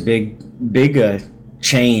checkered was a big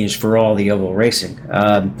change for all the oval racing.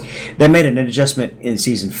 They made an adjustment in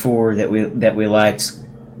season 4 that we liked.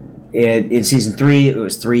 In season 3, it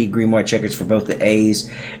was 3 green white checkers for both the A's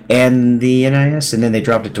and the NIS, and then they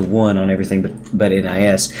dropped it to 1 on everything but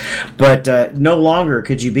NIS. But no longer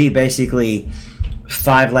could you be basically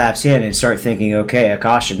 5 laps in and start thinking, okay, a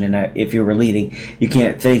caution, and if you were leading, you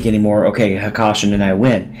can't think anymore, okay, a caution and I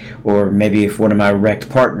win. Or maybe if one of my wrecked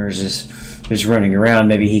partners is running around,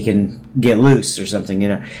 maybe he can get loose or something.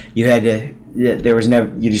 You had to.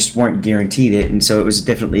 You just weren't guaranteed it, and so it was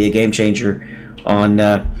definitely a game changer on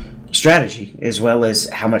strategy, as well as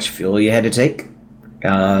how much fuel you had to take.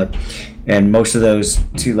 And most of those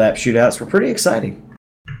 2-lap shootouts were pretty exciting.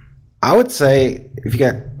 I would say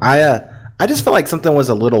I just felt like something was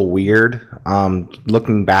a little weird.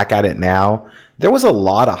 Looking back at it now, there was a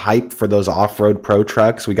lot of hype for those off-road pro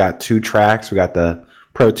trucks. We got 2 tracks. We got the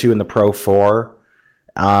Pro 2 and the Pro 4.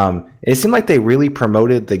 It seemed like they really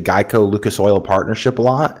promoted the Geico Lucas Oil partnership a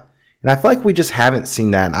lot, and I feel like we just haven't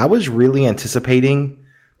seen that. And I was really anticipating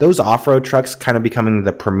those off-road trucks kind of becoming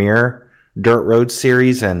the premier dirt road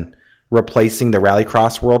series and replacing the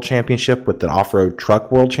Rallycross World Championship with the Off-Road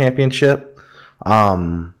Truck World Championship.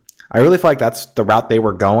 I really feel like that's the route they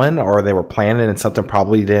were going, or they were planning, and something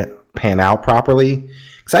probably didn't pan out properly.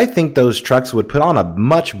 Because I think those trucks would put on a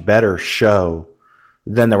much better show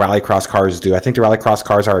than the Rallycross cars do. I think the Rallycross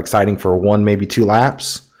cars are exciting for 1, maybe 2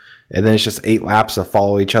 laps, and then it's just 8 laps to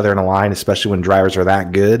follow each other in a line, especially when drivers are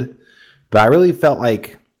that good. But I really felt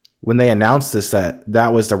like when they announced this,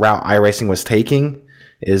 that was the route iRacing was taking,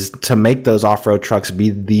 is to make those off-road trucks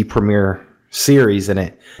be the premier series, and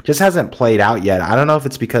it just hasn't played out yet. I don't know if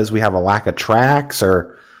it's because we have a lack of tracks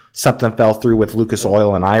or something fell through with Lucas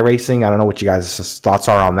Oil and iRacing. I don't know what you guys' thoughts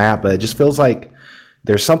are on that, but it just feels like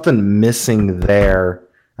there's something missing there.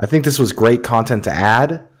 I think this was great content to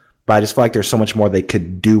add, but I just feel like there's so much more they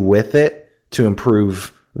could do with it to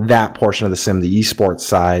improve that portion of the sim, the esports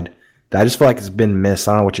side. I just feel like it's been missed.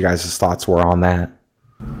 I don't know what you guys' thoughts were on that.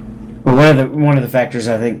 Well, one of the factors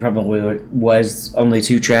I think probably was only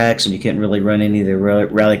 2 tracks, and you couldn't really run any of the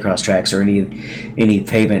rallycross tracks or any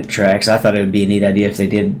pavement tracks. I thought it would be a neat idea if they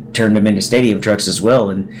did turn them into stadium trucks as well,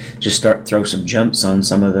 and just throw some jumps on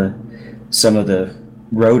some of the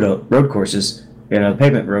road courses,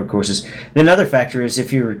 pavement road courses. Then another factor is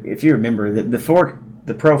if you remember that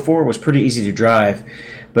the Pro 4 was pretty easy to drive,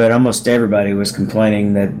 but almost everybody was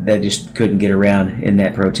complaining that they just couldn't get around in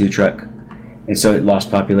that Pro 2 truck. And so it lost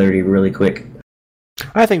popularity really quick.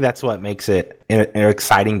 I think that's what makes it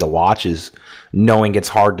exciting to watch, is knowing it's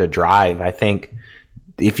hard to drive. I think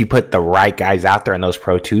if you put the right guys out there in those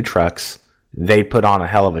Pro 2 trucks, they put on a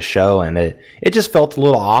hell of a show, and it just felt a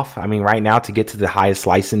little off. I mean, right now, to get to the highest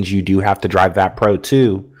license, you do have to drive that Pro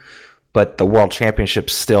 2. but the World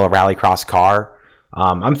Championship's still a rallycross car.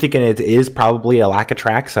 I'm thinking it is probably a lack of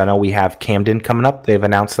tracks. I know we have Camden coming up. They've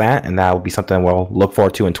announced that, and that will be something we'll look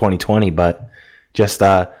forward to in 2020. But just,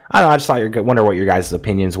 I don't know. I just wonder what your guys'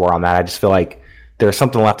 opinions were on that. I just feel like there's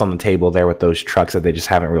something left on the table there with those trucks that they just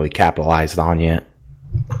haven't really capitalized on yet.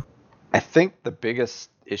 I think the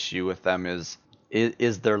biggest issue with them is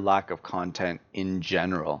their lack of content in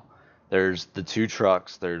general. There's the 2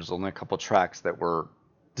 trucks. There's only a couple tracks that were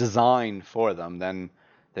designed for them. Then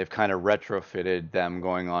they've kind of retrofitted them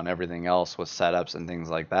going on everything else with setups and things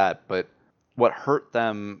like that. But what hurt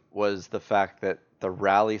them was the fact that the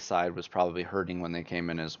rally side was probably hurting when they came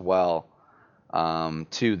in as well.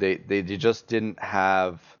 Too, they just didn't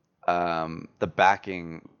have the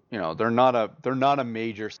backing. You know, they're not a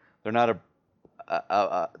major. They're not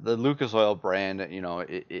the Lucas Oil brand. You know,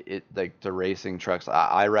 it like the racing trucks.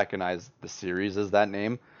 I recognize the series as that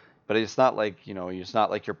name, but it's not like, you know, it's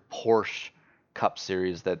not like your Porsche Cup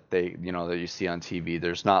Series that that you see on TV.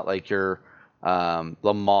 There's not like your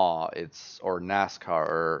Le Mans, or NASCAR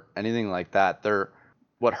or anything like that.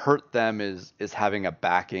 What hurt them is having a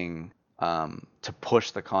backing to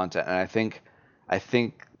push the content, and I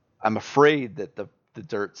think I'm afraid that the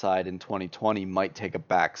dirt side in 2020 might take a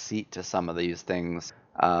back seat to some of these things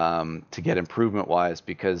to get improvement wise,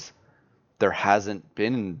 because there hasn't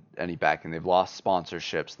been any backing. They've lost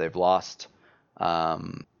sponsorships. They've lost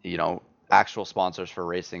actual sponsors for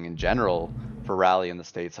racing in general. For rally in the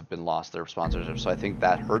States have been lost their sponsorships. So I think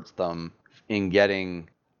that hurts them in getting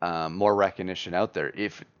more recognition out there.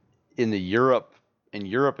 If in Europe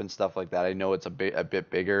and stuff like that, I know it's a bit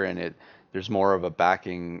bigger and there's more of a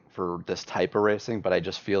backing for this type of racing, but I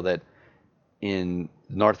just feel that in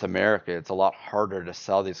North America, it's a lot harder to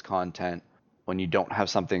sell this content when you don't have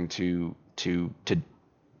something to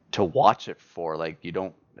watch it for. Like you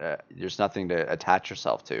don't, there's nothing to attach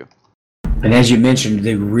yourself to. And as you mentioned,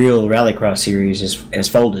 the real Rallycross series has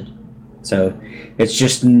folded. So it's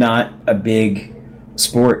just not a big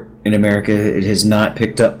sport in America. It has not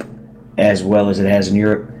picked up as well as it has in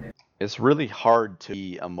Europe. It's really hard to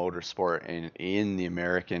be a motorsport in the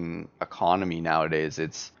American economy nowadays.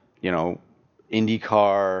 It's,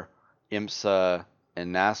 IndyCar, IMSA,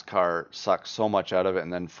 and NASCAR suck so much out of it.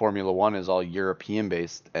 And then Formula One is all European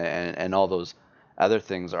based, and all those other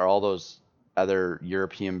things are all those other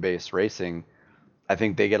European based racing. I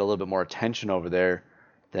think they get a little bit more attention over there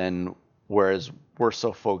than, whereas we're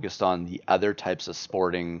so focused on the other types of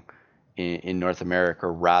sporting in North America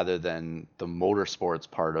rather than the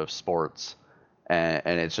motorsports part of sports.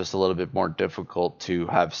 And it's just a little bit more difficult to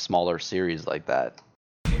have smaller series like that.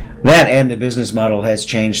 That and the business model has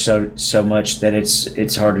changed so much that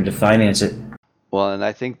it's harder to finance it. Well, and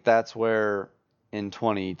I think that's where in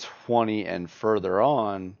 2020 and further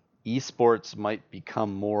on, esports might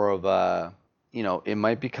become more of a, it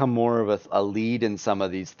might become more of a lead in some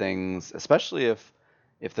of these things, especially if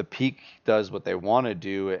the peak does what they want to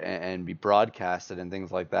do and be broadcasted and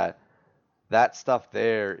things like that. That stuff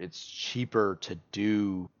there, it's cheaper to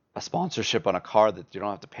do a sponsorship on a car that you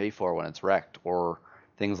don't have to pay for when it's wrecked or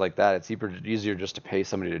things like that. It's easier just to pay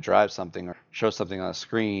somebody to drive something or show something on a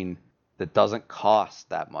screen that doesn't cost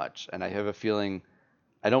that much. And I have a feeling,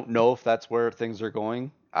 I don't know if that's where things are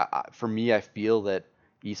going. For me, I feel that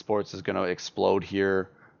esports is going to explode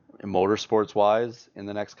here, motorsports wise, in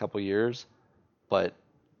the next couple of years. But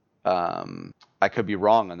I could be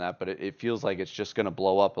wrong on that, but it feels like it's just going to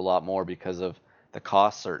blow up a lot more because of the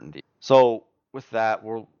cost certainty. So with that,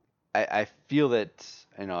 I feel that,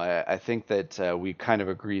 I think that we kind of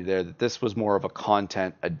agree there that this was more of a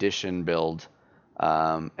content addition build,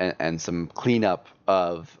 and some cleanup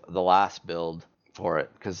of the last build for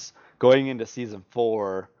it. Because going into season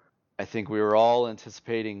 4, I think we were all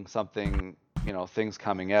anticipating something, things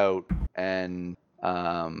coming out and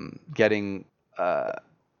getting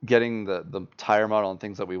the tire model and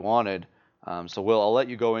things that we wanted. So I'll let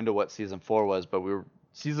you go into what season 4 was, but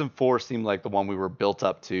season 4 seemed like the one we were built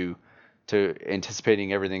up to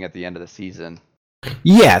anticipating everything at the end of the season.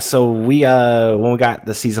 Yeah, so when we got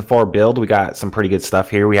the season 4 build, we got some pretty good stuff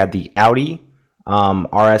here. We had the Audi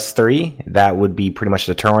RS3. That would be pretty much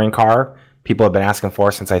the touring car people have been asking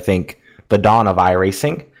for since, I think, the dawn of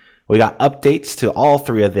iRacing. We got updates to all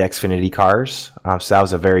 3 of the Xfinity cars, so that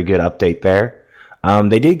was a very good update there.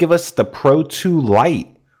 They did give us the Pro 2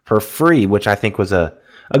 Lite for free, which I think was a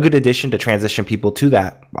good addition to transition people to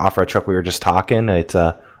that off-road truck we were just talking. It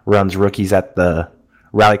runs rookies at the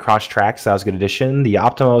Rallycross tracks. That was a good addition. The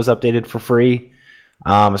Optima was updated for free.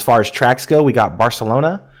 As far as tracks go, we got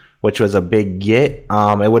Barcelona, which was a big get.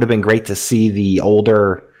 It would have been great to see the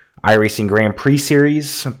older iRacing Grand Prix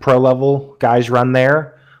Series pro level guys run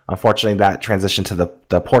there. Unfortunately, that transitioned to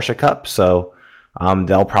the Porsche Cup, so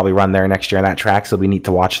they'll probably run there next year on that track, so it'll be neat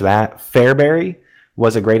to watch that. Fairbury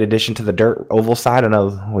was a great addition to the dirt oval side. I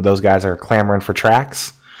know those guys are clamoring for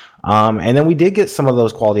tracks. And then we did get some of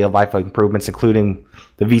those quality of life improvements, including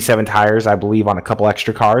the V7 tires, I believe, on a couple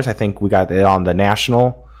extra cars. I think we got it on the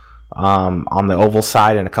National, on the oval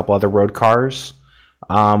side, and a couple other road cars.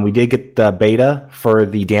 We did get the beta for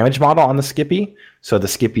the damage model on the Skippy. So the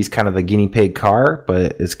Skippy's kind of the guinea pig car,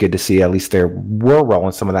 but it's good to see at least we're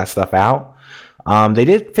rolling some of that stuff out. They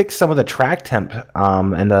did fix some of the track temp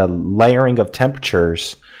and the layering of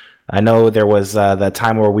temperatures. I know there was the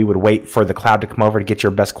time where we would wait for the cloud to come over to get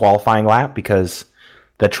your best qualifying lap because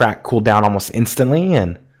the track cooled down almost instantly.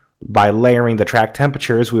 And by layering the track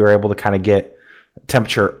temperatures, we were able to kind of get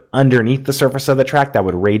temperature underneath the surface of the track that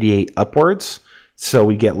would radiate upwards. So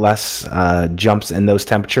we get less jumps in those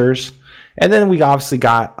temperatures. And then we obviously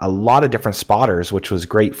got a lot of different spotters, which was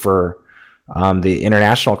great for the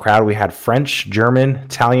international crowd. We had French, German,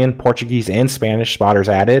 Italian, Portuguese, and Spanish spotters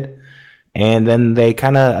added. And then they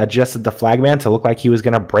kind of adjusted the flagman to look like he was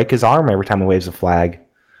going to break his arm every time he waves a flag.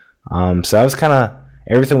 So that was kind of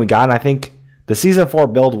everything we got. And I think the Season 4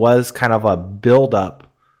 build was kind of a build-up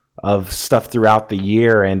of stuff throughout the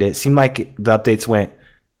year. And it seemed like the updates went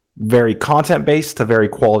very content-based to very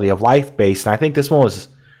quality-of-life-based. And I think this one was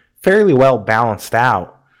fairly well balanced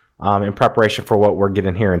out in preparation for what we're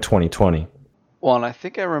getting here in 2020. Well, and I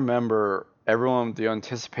think I remember the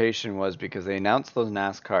anticipation was because they announced those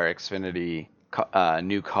NASCAR Xfinity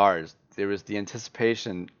new cars. There was the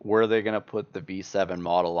anticipation, were they going to put the V7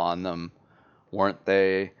 model on them? Weren't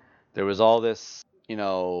they? There was all this,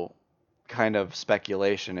 kind of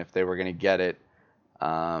speculation if they were going to get it,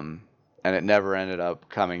 and it never ended up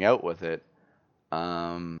coming out with it.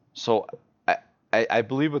 So I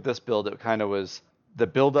believe with this build, it kind of was the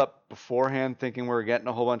build up beforehand, thinking we were getting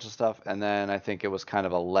a whole bunch of stuff, and then I think it was kind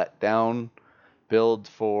of a letdown build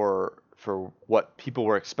for what people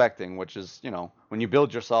were expecting, which is, when you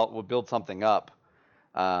build something up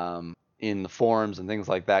in the forums and things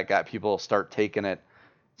like that, got people start taking it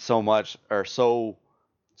so much or so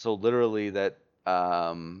literally that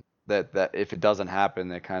that if it doesn't happen,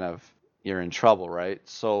 that kind of you're in trouble, right?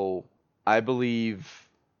 So I believe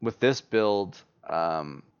with this build,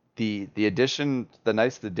 the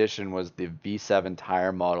nicest addition was the V7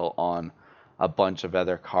 tire model on a bunch of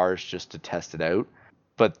other cars just to test it out.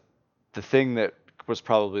 But the thing that was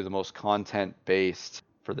probably the most content based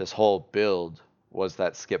for this whole build was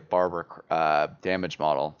that Skip Barber damage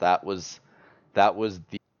model. That was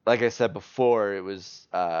the, like I said before, it was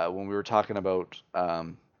when we were talking about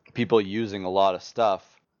people using a lot of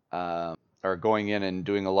stuff or going in and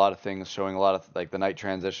doing a lot of things, showing a lot of like the night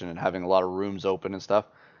transition and having a lot of rooms open and stuff.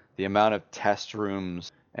 The amount of test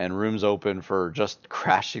rooms and rooms open for just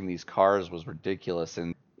crashing these cars was ridiculous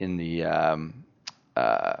in the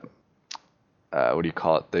what do you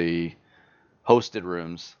call it, the hosted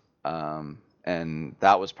rooms, and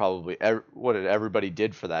that was probably what everybody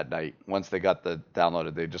did for that night. Once they got the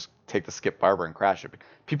downloaded, they just take the Skip Barber and crash it.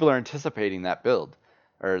 People are anticipating that build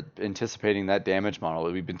or anticipating that damage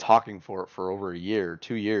model. We've been talking for it for over a year,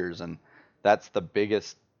 2 years, and that's the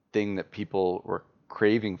biggest thing that people were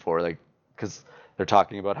craving for, like, because they're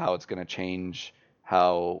talking about how it's going to change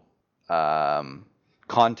how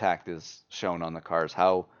contact is shown on the cars,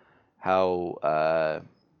 how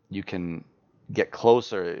you can get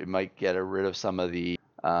closer. It might get rid of some of the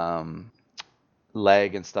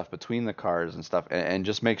lag and stuff between the cars and stuff, and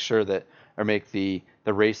just make sure that, or make the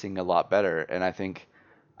racing a lot better. And I think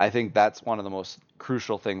that's one of the most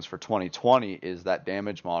crucial things for 2020 is that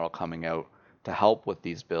damage model coming out to help with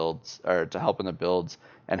these builds, or to help in the builds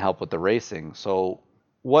and help with the racing. So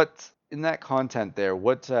what, in that content there,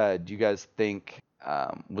 what do you guys think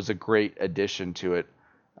was a great addition to it,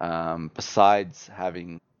 besides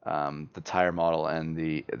having the tire model and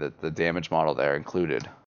the damage model there included?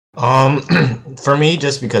 For me,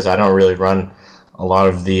 just because I don't really run a lot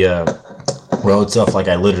of the road stuff, like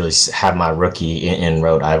I literally have my rookie in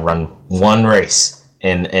road. I run one race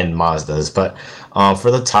in Mazdas, but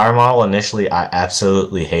for the tire model, initially I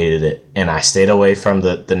absolutely hated it, and I stayed away from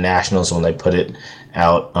the Nationals when they put it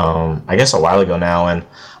out, I guess a while ago now, and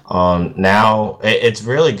now it's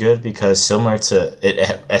really good because similar to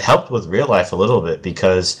it helped with real life a little bit,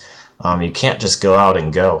 because you can't just go out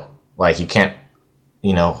and go, like you can't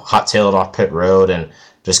hot tail it off pit road and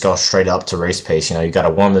just go straight up to race pace. You got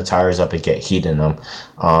to warm the tires up and get heat in them.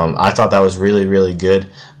 I thought that was really, really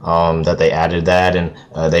good that they added that, and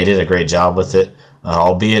they did a great job with it.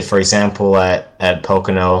 Albeit, for example, at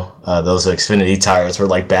Pocono, those Xfinity tires were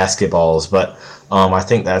like basketballs, but I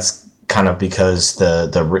think that's kind of because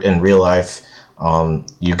in real life,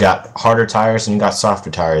 you got harder tires and you got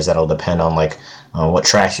softer tires. That'll depend on like what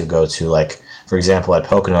tracks you go to. Like for example, at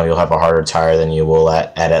Pocono, you'll have a harder tire than you will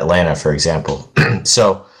at Atlanta, for example.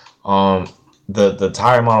 So the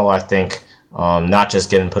tire model, I think, not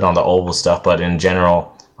just getting put on the oval stuff, but in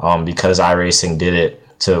general, because iRacing did it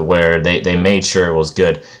to where they made sure it was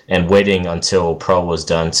good, and waiting until Pro was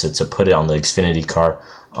done to put it on the Xfinity car.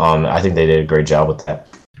 I think they did a great job with that.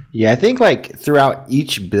 Yeah, I think like throughout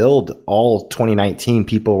each build, all 2019,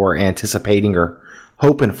 people were anticipating or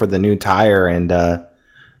hoping for the new tire, and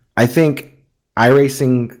I think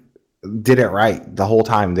iRacing did it right the whole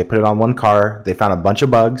time. They put it on one car. They found a bunch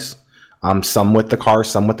of bugs, some with the car,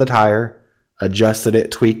 some with the tire, adjusted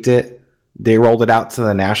it, tweaked it. They rolled it out to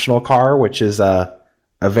the national car, which is a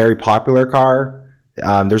very popular car.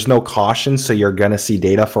 There's no caution, so you're going to see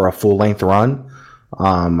data for a full length run.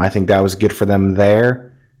 I think that was good for them there.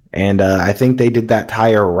 And I think they did that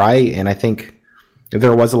tire right. And I think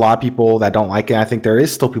there was a lot of people that don't like it. I think there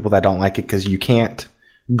is still people that don't like it because you can't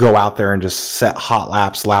go out there and just set hot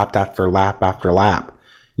laps, lap after lap after lap.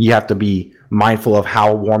 You have to be mindful of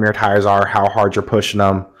how warm your tires are, how hard you're pushing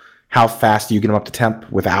them, how fast you get them up to temp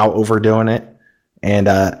without overdoing it. And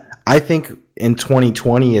I think in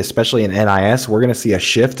 2020, especially in NIS, we're going to see a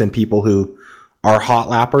shift in people who are hot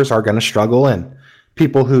lappers are going to struggle, and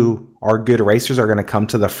people who are good racers are going to come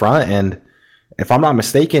to the front. And if I'm not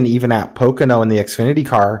mistaken, even at Pocono in the Xfinity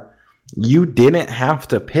car, you didn't have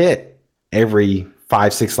to pit every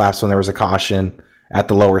 5-6 laps when there was a caution at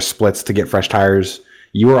the lower splits to get fresh tires.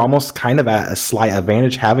 You were almost kind of at a slight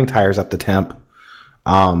advantage having tires up to temp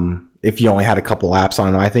if you only had a couple laps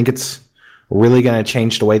on them. I think it's really going to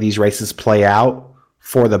change the way these races play out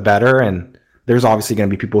for the better. And there's obviously going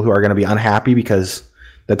to be people who are going to be unhappy because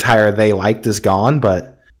the tire they liked is gone.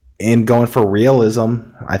 But in going for realism,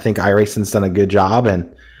 I think iRacing's done a good job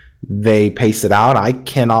and they pace it out. I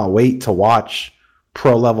cannot wait to watch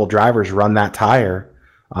pro level drivers run that tire.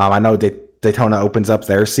 I know Daytona opens up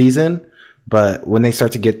their season, but when they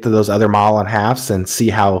start to get to those other mile and halves and see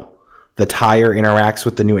how the tire interacts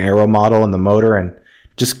with the new aero model and the motor and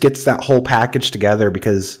just gets that whole package together,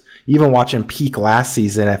 because even watching Peak last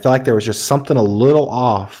season, I feel like there was just something a little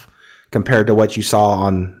off compared to what you saw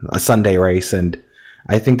on a Sunday race. And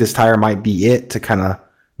I think this tire might be it to kind of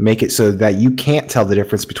make it so that you can't tell the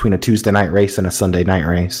difference between a Tuesday night race and a Sunday night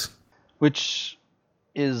race. Which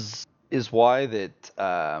is why that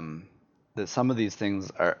that some of these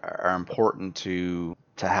things are important to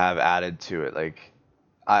have added to it. Like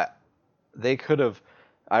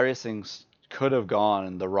iRacing could have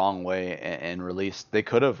gone the wrong way and released. They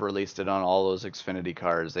could have released it on all those Xfinity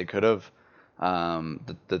cars. They could have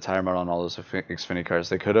the tire model on all those Xfinity cars.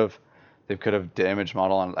 They could have damage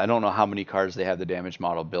model on. I don't know how many cars they have the damage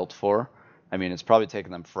model built for. I mean, it's probably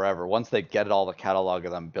taken them forever. Once they get all the catalog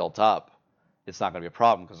of them built up, it's not going to be a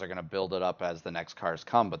problem because they're going to build it up as the next cars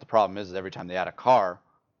come. But the problem is every time they add a car,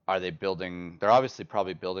 they're obviously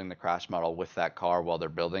probably building the crash model with that car while they're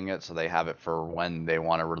building it, so they have it for when they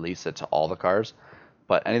want to release it to all the cars.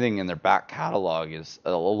 But anything in their back catalog is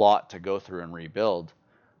a lot to go through and rebuild.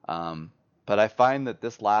 But I find that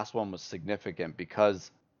this last one was significant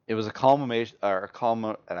because it was it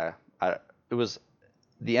was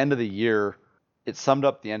the end of the year. It summed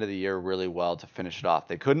up the end of the year really well to finish it off.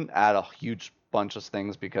 They couldn't add a huge bunch of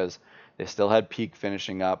things because they still had Peak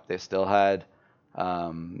finishing up. They still had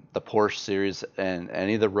the Porsche series and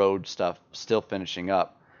any of the road stuff still finishing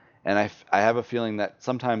up. And I have a feeling that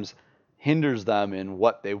sometimes hinders them in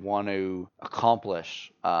what they want to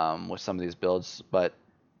accomplish with some of these builds. But,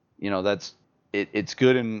 it's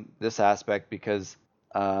good in this aspect because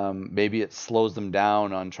maybe it slows them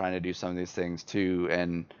down on trying to do some of these things too.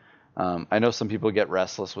 And I know some people get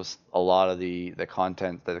restless with a lot of the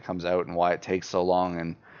content that comes out and why it takes so long.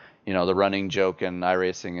 And, the running joke in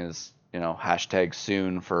iRacing is, hashtag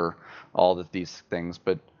soon for all of these things.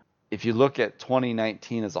 But if you look at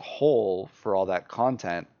 2019 as a whole for all that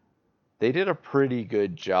content, they did a pretty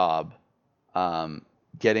good job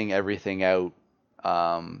getting everything out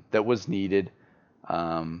that was needed.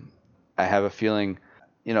 I have a feeling,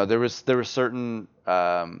 there were certain,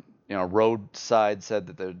 road side said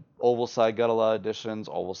that the oval side got a lot of additions.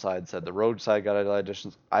 Oval side said the road side got a lot of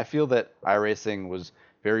additions. I feel that iRacing was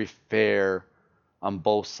very fair on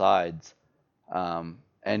both sides. And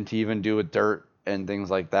to even do with dirt and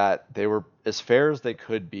things like that, they were as fair as they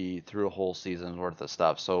could be through a whole season's worth of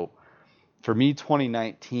stuff. So for me,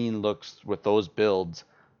 2019 with those builds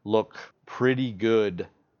look pretty good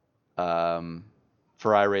for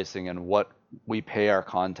iRacing and what we pay our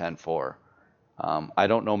content for. I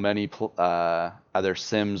don't know many other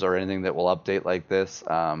sims or anything that will update like this.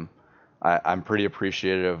 I'm pretty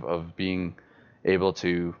appreciative of being able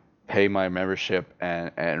to pay my membership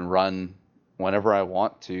and run whenever I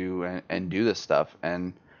want to and do this stuff.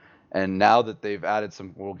 And now that they've added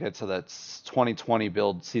some, we'll get to that 2020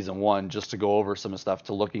 build season 1 just to go over some stuff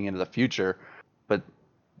to looking into the future. But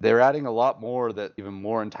they're adding a lot more that even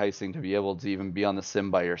more enticing to be able to even be on the sim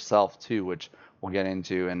by yourself too, which we'll get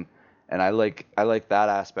into. And I like that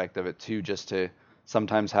aspect of it too, just to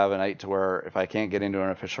sometimes have a night to where if I can't get into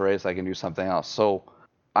an official race, I can do something else. So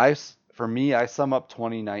for me, I sum up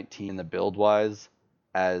 2019 the build wise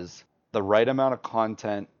as the right amount of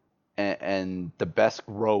content and the best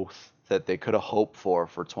growth that they could have hoped for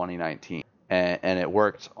 2019. And it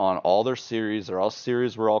worked on all their series. Their all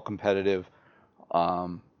series were all competitive.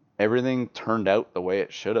 Everything turned out the way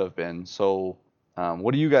it should have been. So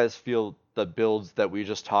what do you guys feel the builds that we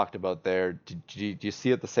just talked about there? Do you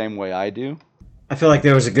see it the same way I do? I feel like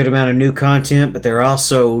there was a good amount of new content, but they're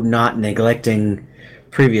also not neglecting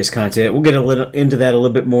previous content. We'll get a little into that a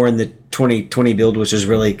little bit more in the 2020 build, which is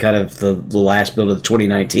really kind of the last build of the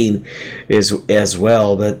 2019 as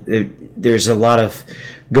well. But there's a lot of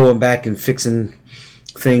going back and fixing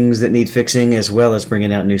things that need fixing, as well as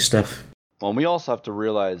bringing out new stuff. Well, and we also have to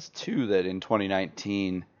realize too that in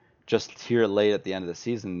 2019, just here late at the end of the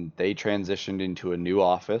season, they transitioned into a new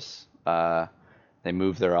office. They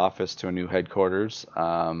moved their office to a new headquarters.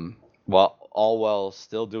 While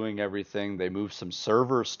still doing everything, they moved some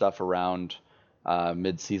server stuff around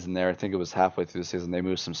mid-season there. I think it was halfway through the season. They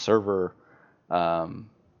moved some server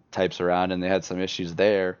types around, and they had some issues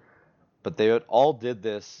there. But they all did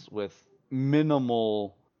this with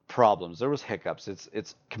minimal problems. There was hiccups.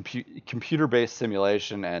 It's computer-based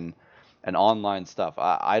simulation and online stuff.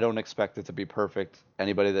 I don't expect it to be perfect.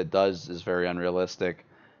 Anybody that does is very unrealistic.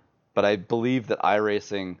 But I believe that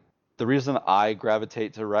iRacing, the reason I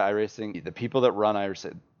gravitate to iRacing, the people that run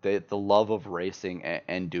iRacing, the love of racing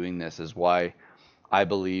and doing this is why I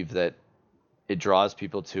believe that it draws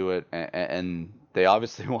people to it. And they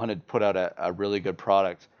obviously want to put out a really good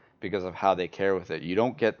product because of how they care with it. You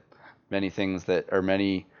don't get many things that are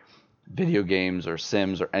many video games or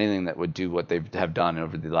sims or anything that would do what they have done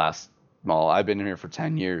over the last, well, I've been here for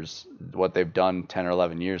 10 years, what they've done 10 or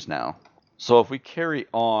 11 years now. So if we carry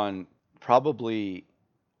on, probably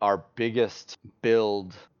our biggest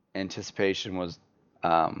build anticipation was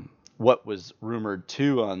what was rumored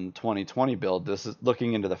too on 2020 build. This is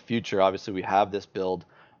looking into the future. Obviously, we have this build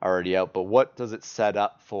already out, but what does it set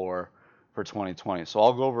up for 2020? So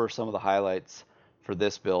I'll go over some of the highlights for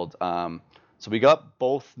this build. So we got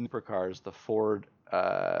both supercars, the Ford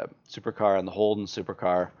supercar and the Holden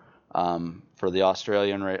supercar for the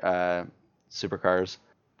Australian supercars.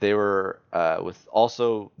 They were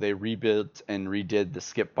they rebuilt and redid the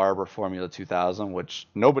Skip Barber Formula 2000, which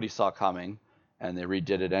nobody saw coming, and they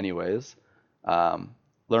redid it anyways.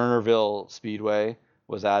 Lernerville Speedway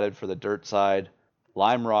was added for the dirt side.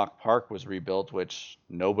 Lime Rock Park was rebuilt, which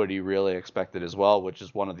nobody really expected as well, which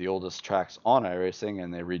is one of the oldest tracks on iRacing,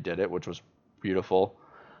 and they redid it, which was beautiful.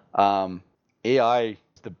 AI is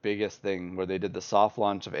the biggest thing, where they did the soft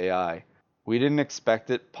launch of AI. We didn't expect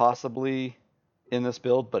it possibly in this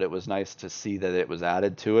build, but it was nice to see that it was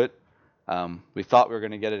added to it. We thought we were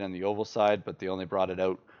going to get it on the oval side, but they only brought it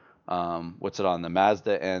out. What's it on? The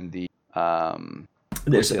Mazda and the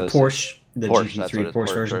there's a Porsche, the Porsche, GT3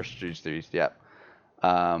 Porsche version. GT3, yeah.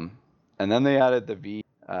 And then they added the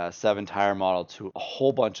V7 tire model to a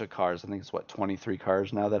whole bunch of cars. I think it's 23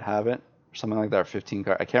 cars now that have it, or something like that, or 15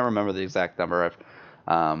 cars. I can't remember the exact number.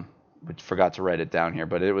 I forgot to write it down here,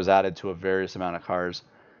 but it was added to a various amount of cars.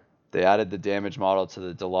 They added the damage model to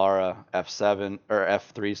the Dallara F7 or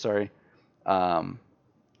F3, sorry. And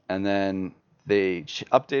then they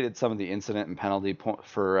updated some of the incident and penalty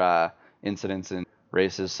for incidents in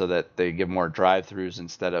races so that they give more drive-throughs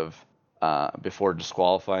instead of before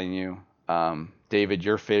disqualifying you. David,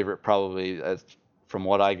 your favorite probably, from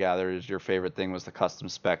what I gather, is your favorite thing was the custom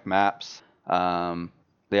spec maps.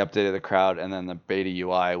 They updated the crowd, and then the beta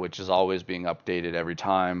UI, which is always being updated every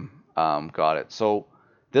time, got it. So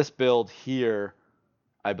this build here,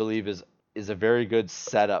 I believe, is a very good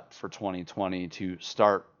setup for 2020 to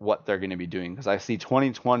start what they're going to be doing. Because I see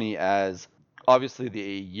 2020 as obviously the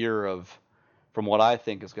year of, from what I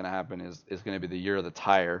think is going to happen, is going to be the year of the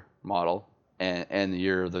tire model and the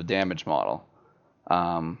year of the damage model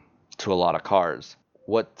to a lot of cars.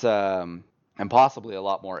 And possibly a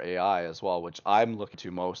lot more AI as well, which I'm looking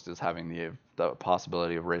to most is having the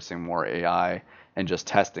possibility of racing more AI and just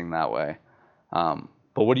testing that way.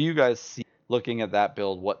 But what do you guys see looking at that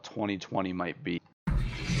build, what 2020 might be?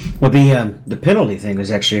 Well, the penalty thing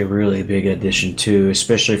was actually a really big addition too,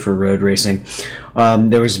 especially for road racing.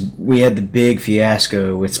 We had the big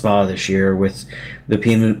fiasco with Spa this year with the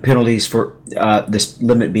penalties for this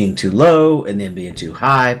limit being too low and then being too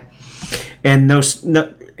high, and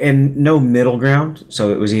no middle ground.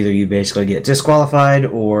 So it was either you basically get disqualified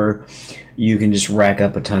or you can just rack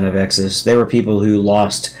up a ton of X's. There were people who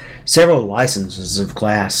lost several licenses of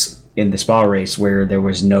class in the Spa race where there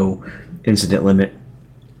was no incident limit.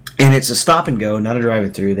 And it's a stop and go, not a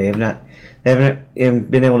drive through. They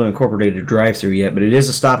haven't been able to incorporate a drive through yet, but it is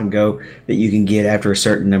a stop and go that you can get after a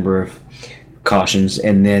certain number of cautions,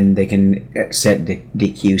 and then they can set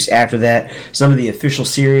DQs after that. Some of the official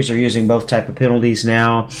series are using both type of penalties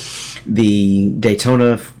now. The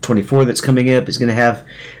Daytona 24 that's coming up is going to have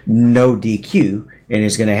no DQ and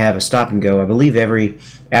is going to have a stop and go, I believe,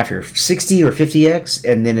 after 60 or 50x,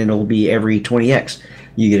 and then it'll be every 20x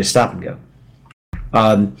you get a stop and go.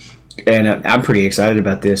 And I'm pretty excited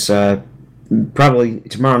about this. Probably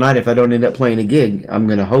tomorrow night, if I don't end up playing a gig, I'm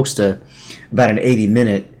going to host about an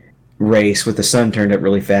 80-minute race with the sun turned up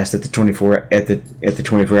really fast at the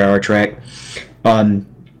 24-hour track.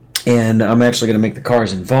 And I'm actually going to make the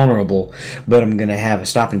cars invulnerable, but I'm going to have a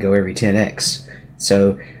stop and go every 10x.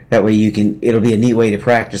 So that way it'll be a neat way to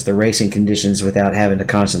practice the racing conditions without having to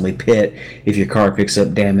constantly pit if your car picks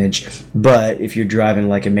up damage. But if you're driving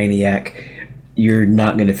like a maniac, you're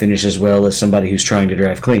not going to finish as well as somebody who's trying to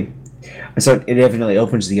drive clean. So it definitely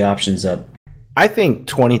opens the options up. I think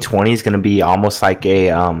 2020 is going to be almost like a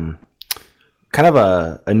kind of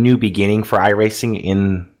a new beginning for iRacing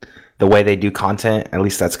in the way they do content. At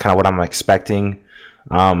least that's kind of what I'm expecting.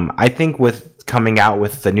 I think with coming out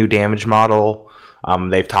with the new damage model,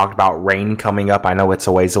 they've talked about rain coming up. I know it's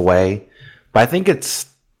a ways away, but I think it's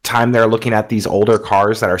time they're looking at these older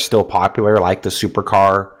cars that are still popular, like the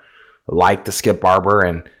supercar, like the Skip Barber,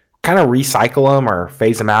 and kind of recycle them or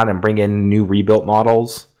phase them out and bring in new rebuilt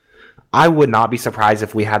models. I would not be surprised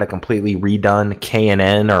if we had a completely redone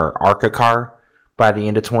K&N or ARCA car by the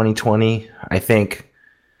end of 2020. I think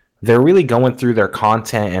they're really going through their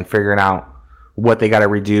content and figuring out what they got to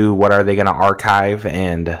redo, what are they going to archive,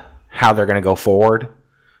 and how they're going to go forward.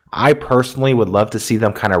 I personally would love to see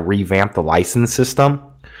them kind of revamp the license system.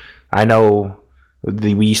 I know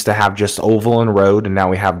we used to have just oval and road, and now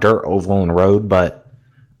we have dirt, oval, and road, but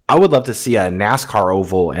I would love to see a NASCAR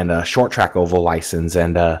oval and a short track oval license,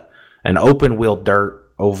 and an open wheel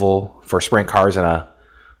dirt oval for sprint cars, and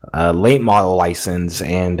a late model license.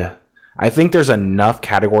 And I think there's enough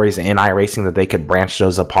categories in iRacing that they could branch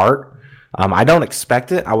those apart. I don't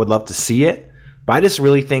expect it. I would love to see it, but I just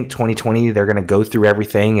really think 2020 they're going to go through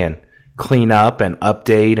everything and clean up and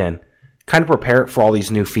update and kind of prepare it for all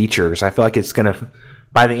these new features. I feel like it's going to,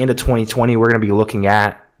 by the end of 2020, we're going to be looking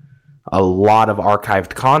at a lot of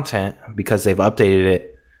archived content because they've updated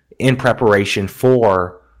it in preparation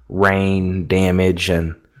for rain damage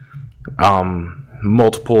and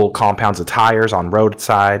multiple compounds of tires on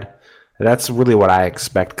roadside. That's really what I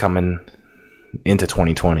expect coming into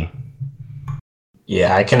 2020.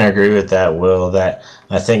 Yeah, I can agree with that, Will. That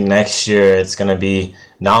I think next year it's going to be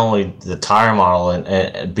not only the tire model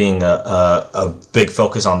and being a big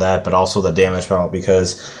focus on that, but also the damage model,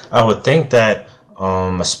 because I would think that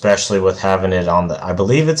especially with having it on I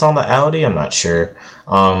believe it's on the Audi, I'm not sure,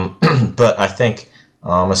 but I think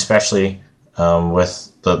especially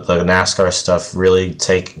with the NASCAR stuff, really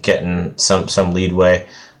getting some leadway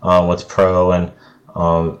with Pro and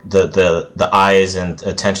the eyes and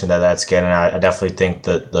attention that's getting. I definitely think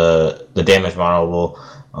that the damage model will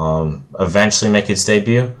eventually make its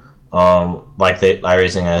debut, like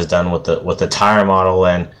iRacing has done with the tire model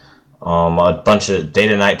and a bunch of day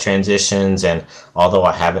to night transitions. And although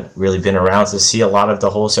I haven't really been around to see a lot of the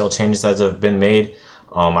wholesale changes that have been made,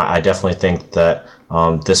 I definitely think that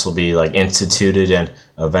this will be like instituted and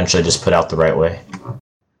eventually just put out the right way.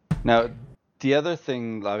 Now, the other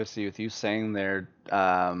thing, obviously, with you saying there,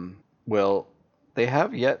 Will, they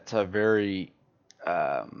have yet to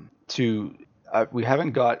we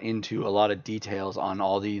haven't got into a lot of details on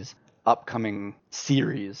all these upcoming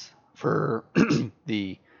series for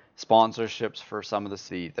the sponsorships for some of the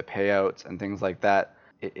payouts and things like that.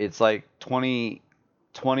 It's like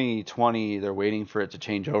 2020, they're waiting for it to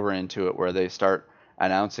change over into it where they start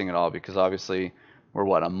announcing it all, because obviously we're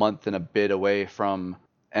a month and a bit away from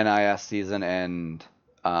NIS season, and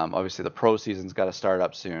obviously the pro season's got to start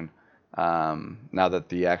up soon. Now that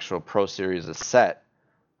the actual pro series is set,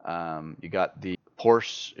 you got the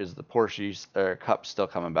Porsche. Is the Porsche Cup still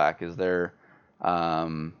coming back? Is there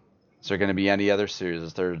going to be any other series?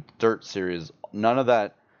 Is there dirt series? None of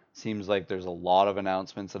that seems like there's a lot of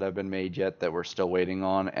announcements that have been made yet that we're still waiting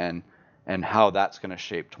on, and how that's going to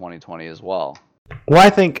shape 2020 as well. Well, I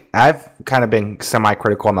think I've kind of been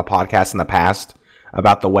semi-critical on the podcast in the past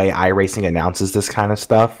about the way iRacing announces this kind of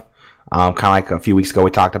stuff. Kind of like a few weeks ago,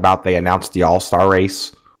 we talked about they announced the All-Star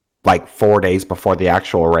race like 4 days before the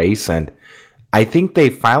actual race, and I think they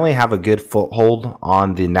finally have a good foothold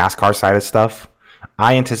on the NASCAR side of stuff.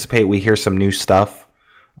 I anticipate we hear some new stuff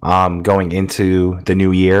going into the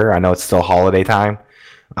new year. I know it's still holiday time.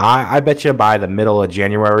 I bet you by the middle of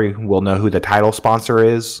January, we'll know who the title sponsor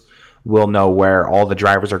is. We'll know where all the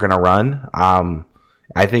drivers are going to run.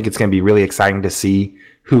 I think it's going to be really exciting to see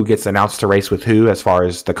who gets announced to race with who as far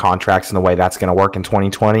as the contracts and the way that's going to work in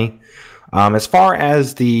 2020. As far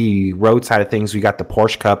as the road side of things, we got the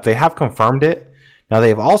Porsche Cup. They have confirmed it. Now,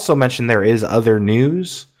 they've also mentioned there is other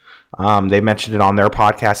news. They mentioned it on their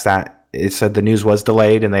podcast that it said the news was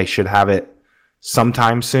delayed and they should have it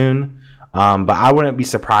sometime soon. But I wouldn't be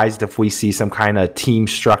surprised if we see some kind of team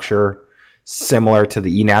structure similar to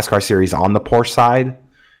the eNASCAR series on the Porsche side.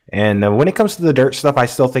 And when it comes to the dirt stuff, I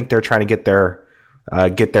still think they're trying to get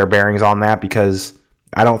their bearings on that, because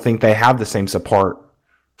I don't think they have the same support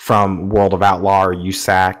from World of Outlaw or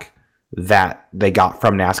USAC that they got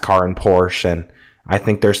from NASCAR and Porsche. And I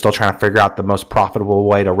think they're still trying to figure out the most profitable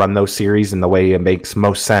way to run those series and the way it makes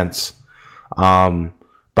most sense. But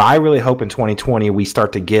I really hope in 2020 we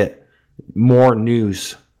start to get more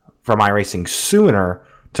news from iRacing sooner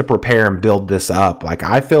to prepare and build this up. Like,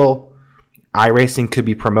 I feel iRacing could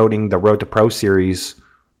be promoting the Road to Pro series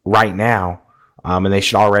right now, and they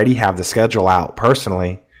should already have the schedule out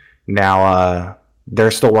personally. Now,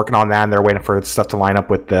 they're still working on that, and they're waiting for stuff to line up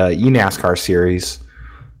with the eNASCAR series.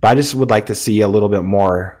 But I just would like to see a little bit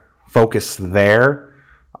more focus there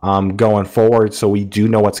going forward, so we do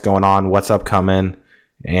know what's going on, what's upcoming,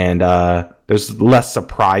 and there's less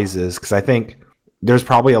surprises, because I think there's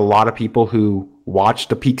probably a lot of people who watched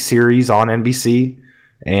the Peak series on NBC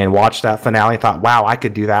and watched that finale and thought, wow, I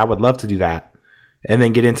could do that. I would love to do that. And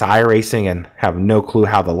then get into iRacing and have no clue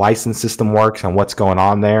how the license system works and what's going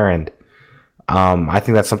on there. And I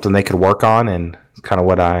think that's something they could work on, and it's kind of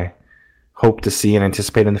what I hope to see and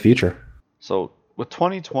anticipate in the future. So with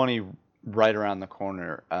 2020 right around the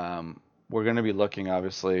corner, we're going to be looking,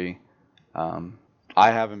 obviously,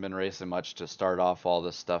 I haven't been racing much to start off all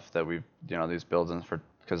this stuff that we've, these buildings for,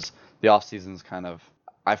 because the off season's kind of,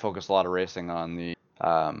 I focus a lot of racing on the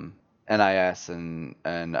NIS, and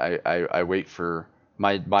I wait for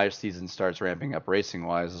my season starts ramping up racing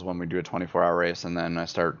wise is when we do a 24-hour race, and then I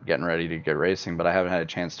start getting ready to get racing, but I haven't had a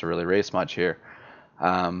chance to really race much here.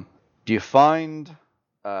 Do you find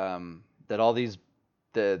that all these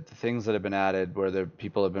the things that have been added, where the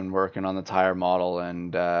people have been working on the tire model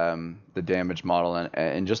and the damage model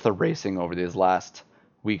and just the racing over these last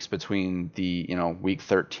weeks between the week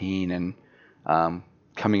 13 and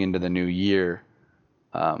coming into the new year,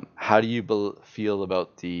 how do you feel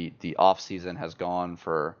about the off season has gone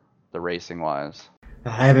for the racing wise?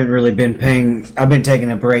 I haven't really been I've been taking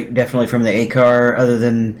a break definitely from the A-Car, other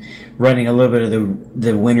than running a little bit of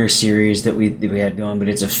the winter series that we had going, but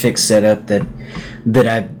it's a fixed setup that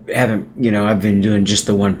I haven't, I've been doing just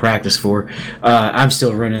the one practice for. I'm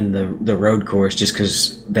still running the road course just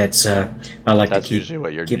because that's I like that's to keep, usually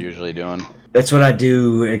what you're usually doing. That's what I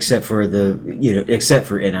do, except for except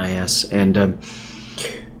for NIS, and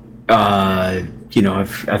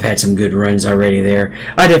I've had some good runs already there.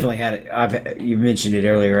 I definitely you mentioned it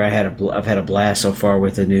earlier. I've had a blast so far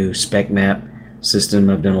with the new spec map system.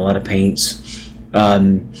 I've done a lot of paints.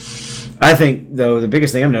 I think though the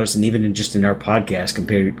biggest thing I'm noticing, even in our podcast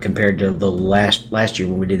compared to the last year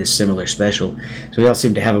when we did a similar special, so we all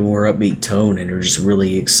seem to have a more upbeat tone and are just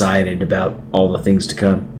really excited about all the things to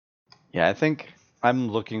come. Yeah, I think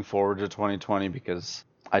I'm looking forward to 2020 because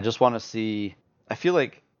I just want to see. I feel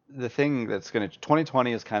like the thing that's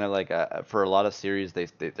 2020 is kind of like for a lot of series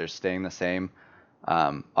they're staying the same.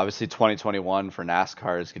 Obviously 2021 for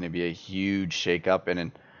NASCAR is going to be a huge shakeup,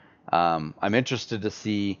 and I'm interested to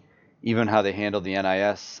see even how they handle the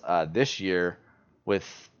NIS this year,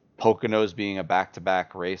 with Poconos being a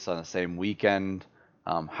back-to-back race on the same weekend,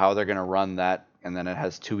 how they're going to run that, and then it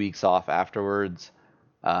has 2 weeks off afterwards,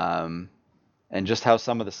 and just how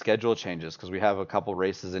some of the schedule changes, because we have a couple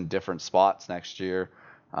races in different spots next year.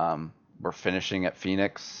 We're finishing at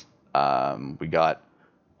Phoenix. We got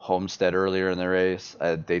Homestead earlier in the race.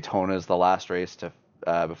 Daytona is the last race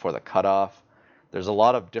before the cutoff. There's a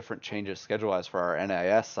lot of different changes schedule-wise for our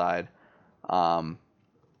NIS side. And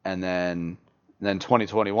then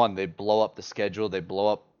 2021, they blow up the schedule.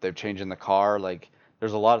 They're changing the car. Like,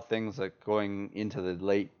 there's a lot of things that going into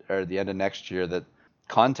the end of next year that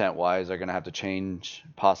content-wise are going to have to change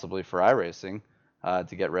possibly for iRacing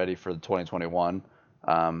to get ready for the 2021.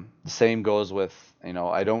 The same goes with,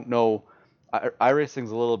 I don't know.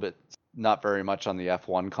 iRacing's a little bit not very much on the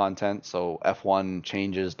F1 content, so F1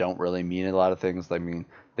 changes don't really mean a lot of things. I mean,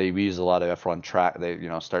 they use a lot of F1 track. They,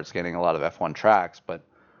 start scanning a lot of F1 tracks, but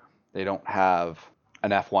they don't have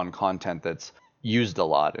an F1 content that's used a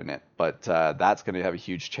lot in it. But that's going to have a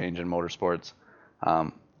huge change in motorsports.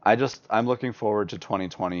 I'm looking forward to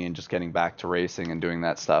 2020 and just getting back to racing and doing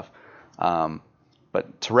that stuff.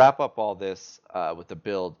 But to wrap up all this with the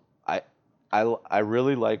build, I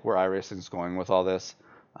really like where iRacing's going with all this.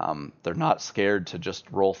 They're not scared to just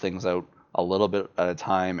roll things out a little bit at a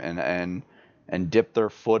time and dip their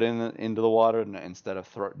foot into the water instead of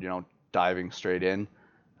diving straight in.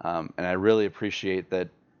 And I really appreciate that.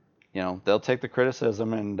 They'll take the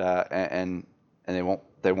criticism and they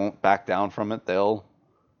won't back down from it. They'll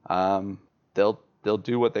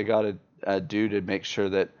do what they got to do to make sure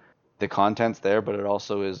that the content's there, but it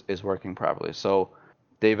also is working properly. So,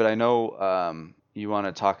 David, I know you want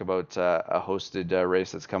to talk about a hosted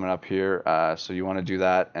race that's coming up here. So you want to do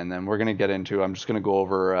that, and then we're going to get into. I'm just going to go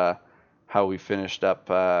over how we finished up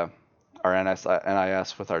our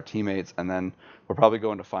NIS with our teammates, and then we'll probably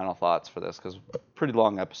go into final thoughts for this because pretty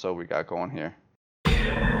long episode we got going here.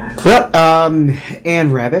 Well,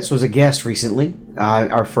 Ann Rabbits was a guest recently,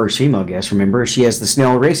 our first female guest, remember. She has the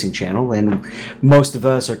Snell Racing channel, and most of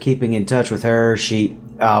us are keeping in touch with her. She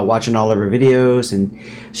watching all of her videos, and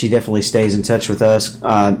she definitely stays in touch with us,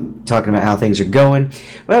 talking about how things are going.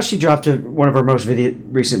 Well, she dropped one of our most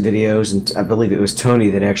recent videos, and I believe it was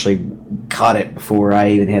Tony that actually caught it before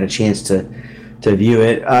I even had a chance to view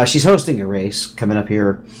it. She's hosting a race coming up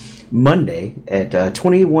here Monday at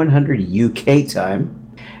 2100 UK time.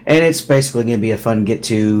 And it's basically going to be a fun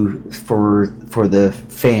get-to for the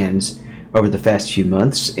fans over the past few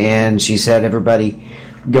months. And she's had everybody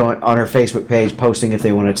going on her Facebook page posting if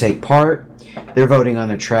they want to take part. They're voting on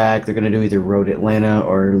the track. They're going to do either Road Atlanta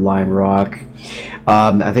or Lime Rock.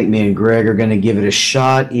 I think me and Greg are going to give it a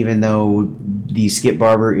shot, even though the Skip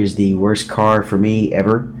Barber is the worst car for me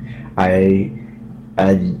ever. I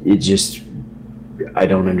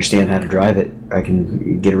don't understand how to drive it. I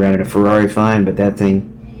can get around in a Ferrari fine, but that thing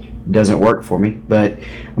doesn't work for me. But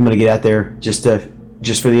I'm going to get out there just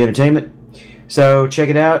for the entertainment. So check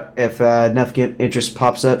it out. If enough interest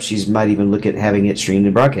pops up, she might even look at having it streamed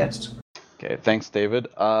and broadcast. Okay, thanks, David.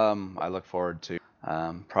 I look forward to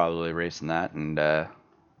probably racing that and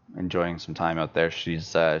enjoying some time out there.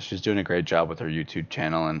 She's doing a great job with her YouTube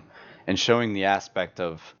channel and showing the aspect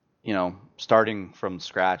of starting from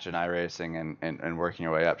scratch in iRacing and working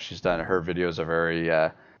your way up. Her videos are very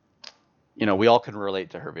we all can relate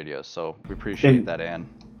to her videos, so we appreciate that, Ann.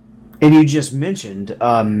 And you just mentioned,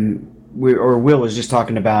 Will was just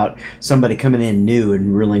talking about somebody coming in new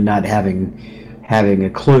and really not having a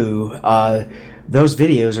clue. Those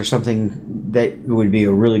videos are something that would be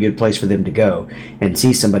a really good place for them to go and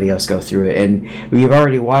see somebody else go through it. And we've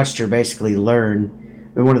already watched her basically learn.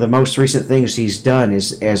 One of the most recent things she's done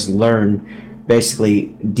is learn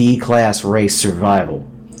basically D-class race survival.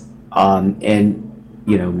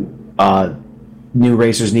 New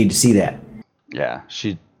racers need to see that. Yeah,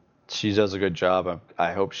 she does a good job.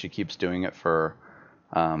 I hope she keeps doing it for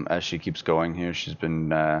as she keeps going here. She's been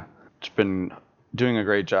doing a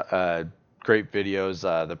great job, great videos.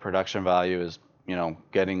 The production value is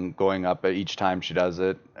going up each time she does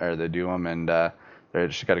it or they do them, and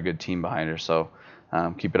she's got a good team behind her. So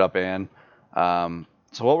keep it up, Ann.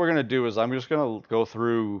 So what we're gonna do is I'm just gonna go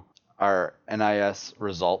through our NIS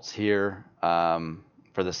results here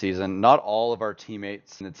for the season. Not all of our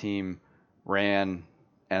teammates in the team ran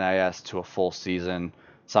NIS to a full season.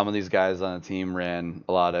 Some of these guys on the team ran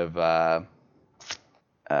a lot of a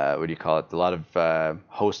lot of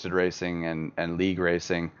hosted racing and league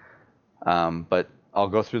racing. But I'll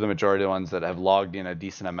go through the majority of the ones that have logged in a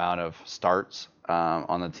decent amount of starts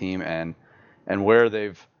on the team and where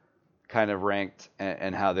they've kind of ranked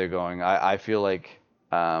and how they're going. I feel like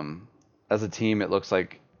as a team, it looks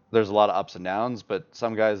like there's a lot of ups and downs, but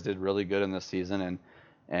some guys did really good in this season,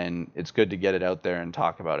 and it's good to get it out there and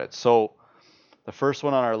talk about it. So the first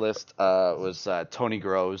one on our list was Tony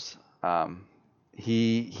Groves.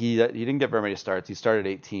 He didn't get very many starts. He started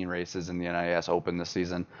 18 races in the NIS Open this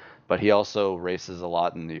season, but he also races a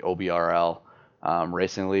lot in the OBRL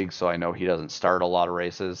racing league, so I know he doesn't start a lot of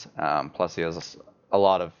races. Plus, he has a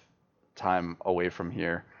lot of time away from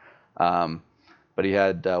here. But he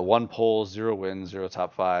had 1 pole, 0 wins, 0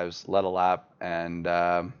 top fives, led a lap, and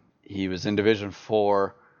he was in Division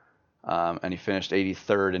 4, and he finished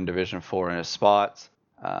 83rd in Division 4 in his spots.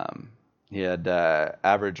 He had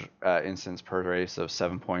average incidents per race of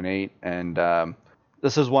 7.8, and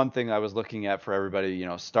this is one thing I was looking at for everybody. You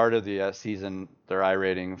know, start of the season, their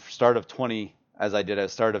iRating, start of 20, as I did at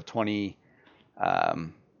start of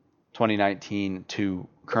 2019 to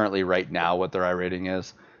currently right now what their iRating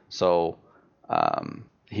is. So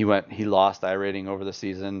he lost iRating over the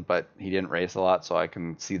season, but he didn't race a lot, so I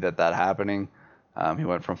can see that happening. He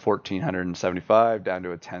went from 1475 down to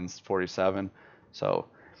a 1047. So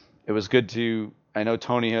it was good to. I know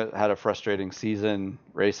Tony had a frustrating season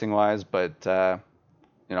racing wise, but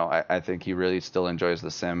you know, I think he really still enjoys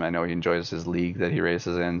the sim. I know he enjoys his league that he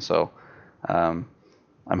races in. So I'm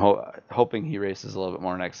hoping he races a little bit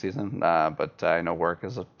more next season. But I know work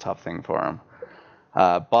is a tough thing for him.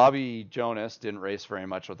 Bobby Jonas didn't race very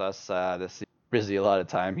much with us this season. Busy a lot of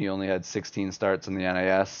time. He only had 16 starts in the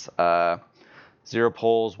NIS. 0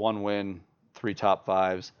 poles, 1 win, 3 top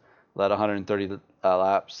 5s, led 130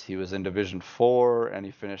 laps. He was in Division 4, and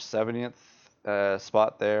he finished 70th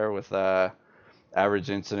spot there with average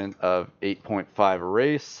incident of 8.5 a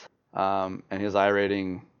race. And his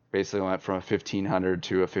iRating basically went from a 1500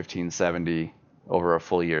 to a 1570 over a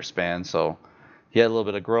full year span. So he had a little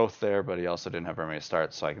bit of growth there, but he also didn't have very many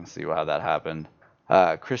starts, so I can see how that happened.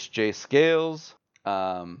 Chris J. Scales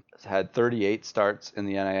had 38 starts in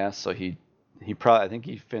the NIS, so he probably, I think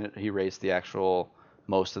he raced the actual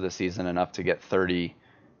most of the season, enough to get 30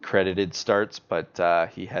 credited starts, but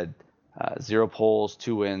he had 0 poles,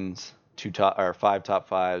 2 wins, 5 top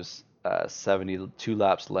 5s, 72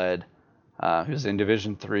 laps led. He was in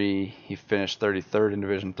Division 3. He finished 33rd in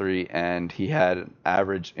Division 3, and he had an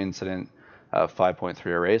average incident of 5.3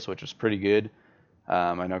 a race, which was pretty good.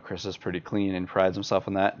 I know Chris is pretty clean and prides himself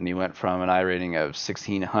on that, and he went from an iRating of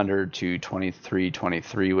 1600 to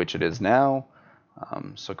 2323, which it is now.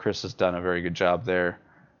 So Chris has done a very good job there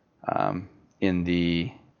in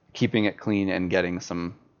the keeping it clean and getting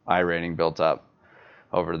some iRating built up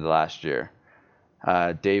over the last year.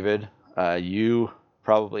 David, you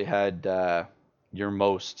probably had your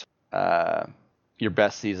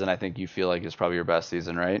best season. I think you feel like is probably your best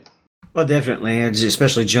season, right? Well, definitely,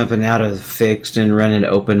 especially jumping out of fixed and running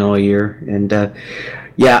open all year. And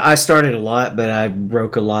yeah, I started a lot, but I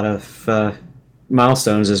broke a lot of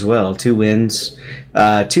milestones as well. 2 wins,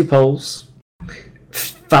 2 poles,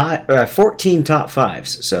 14 top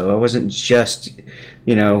 5s. So I wasn't just,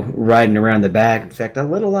 riding around the back. In fact, I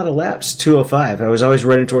led a lot of laps, 205. I was always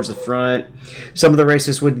running towards the front. Some of the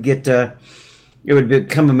races would get... it would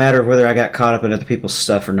become a matter of whether I got caught up in other people's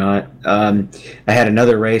stuff or not. I had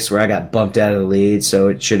another race where I got bumped out of the lead, so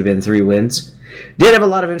it should have been 3 wins. Did have a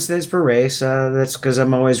lot of incidents per race. That's because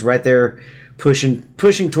I'm always right there pushing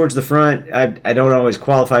towards the front. I don't always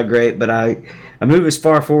qualify great, but I move as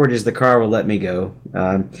far forward as the car will let me go.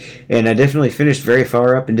 And I definitely finished very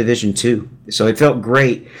far up in Division 2. So it felt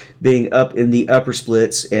great being up in the upper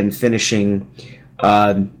splits and finishing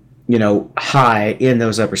high in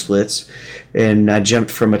those upper splits. And I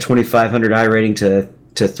jumped from a 2,500 iRating to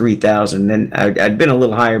 3,000. And I'd been a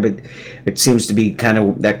little higher, but it seems to be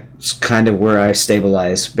that's kind of where I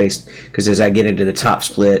stabilize, because as I get into the top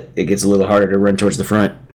split, it gets a little harder to run towards the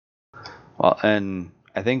front. Well, and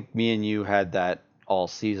I think me and you had that all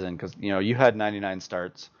season, because you had 99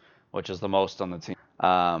 starts, which is the most on the team.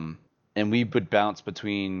 And we would bounce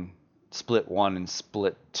between split 1 and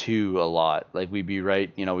split 2 a lot. Like we'd be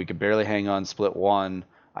right, we could barely hang on split 1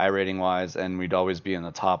 iRating wise, and we'd always be in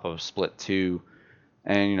the top of split 2.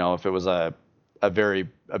 And if it was a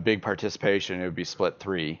big participation, it would be split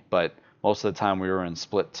 3. But most of the time we were in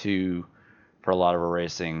split 2 for a lot of our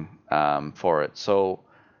racing for it. So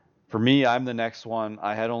for me, I'm the next one.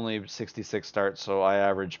 I had only 66 starts, so I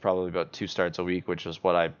averaged probably about 2 starts a week, which is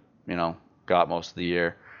what I got most of the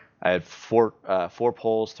year. I had 4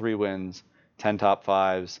 poles, 3 wins, 10 top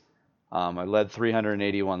 5s. I led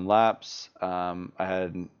 381 laps. I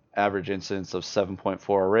had an average incidence of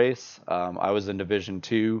 7.4 a race. I was in Division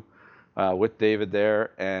 2 with David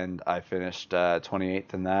there, and I finished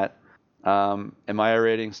 28th in that. And my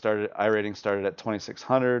iRating started at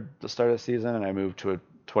 2,600 the start of the season, and I moved to a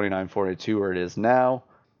 2,942 where it is now.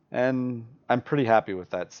 And I'm pretty happy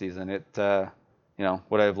with that season. It,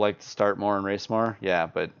 would I have liked to start more and race more? Yeah,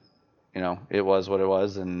 but it was what it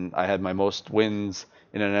was, and I had my most wins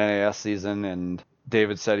in an NAS season, and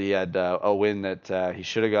David said he had a win that he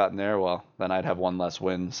should have gotten there. Well, then I'd have 1 less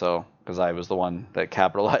win, so because I was the one that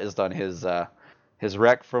capitalized on his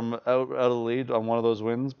wreck from out of the lead on one of those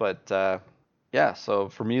wins. But yeah, so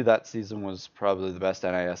for me, that season was probably the best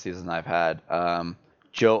NAS season I've had.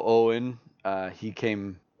 Joe Owen,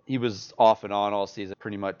 he was off and on all season,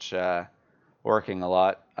 pretty much working a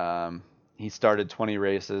lot. He started 20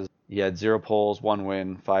 races. He had 0 poles, 1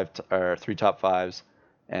 win, 3 top fives,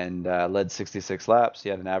 and led 66 laps. He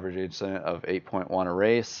had an average incident of 8.1 a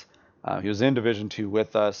race. He was in Division 2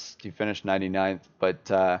 with us. He finished 99th. But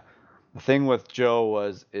the thing with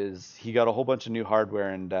Joe is he got a whole bunch of new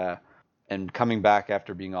hardware, and coming back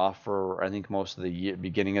after being off for I think most of the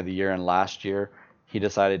beginning of the year and last year, he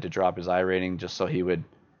decided to drop his iRating just so he would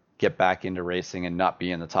get back into racing and not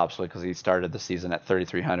be in the top split, because he started the season at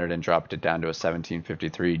 3,300 and dropped it down to a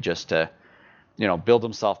 1753 just to, build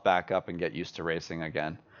himself back up and get used to racing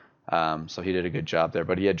again. So he did a good job there,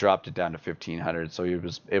 but he had dropped it down to 1,500, so he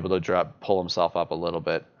was able to pull himself up a little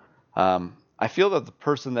bit. I feel that the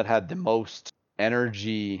person that had the most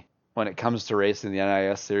energy when it comes to racing the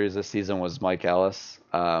NIS series this season was Mike Ellis.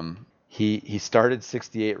 He started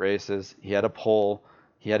 68 races. He had a pole.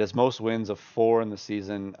 He had his most wins of 4 in the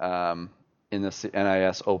season in the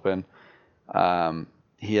NIS Open.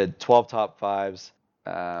 He had 12 top fives.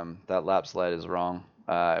 That laps led is wrong.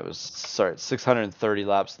 It was 630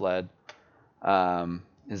 laps led.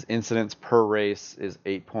 His incidents per race is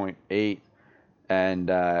 8.8,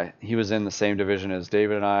 and he was in the same division as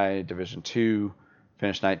David and I, Division 2,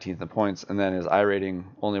 finished 19th in points, and then his iRating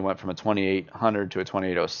only went from a 2,800 to a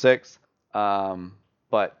 2,806.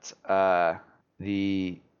 But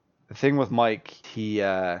the thing with Mike, he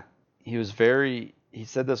said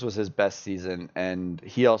this was his best season, and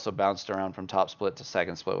he also bounced around from top split to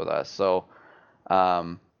second split with us. So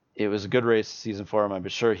it was a good race season for him. I'm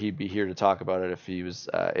sure he'd be here to talk about it if he was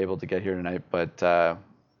able to get here tonight. But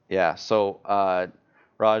yeah, so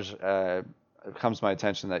Raj, it comes to my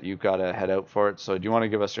attention that you've got to head out for it. So do you want to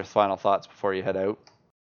give us your final thoughts before you head out?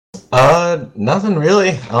 Nothing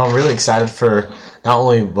really. I'm really excited for not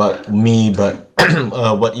only what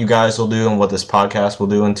what you guys will do and what this podcast will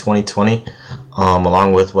do in 2020,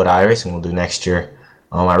 along with what iRacing will do next year.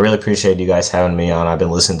 I really appreciate you guys having me on. I've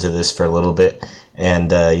been listening to this for a little bit,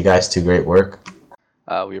 and you guys do great work.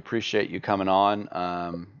 We appreciate you coming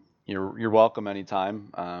on. You're welcome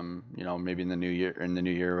anytime. Maybe in the new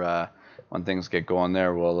year, when things get going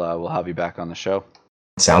there, we'll have you back on the show.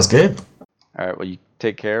 Sounds good. All right. Well, you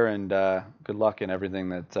take care, and good luck in everything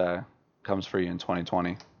that comes for you in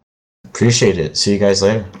 2020. Appreciate it. See you guys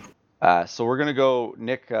later. So we're gonna go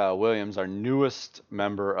Nick Williams, our newest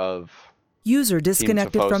member of User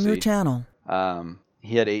disconnected from your channel.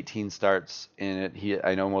 He had 18 starts in it.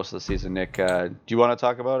 I know most of the season. Nick, do you want to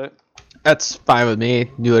talk about it? That's fine with me.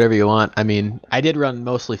 Do whatever you want. I mean, I did run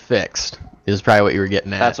mostly fixed. Is probably what you were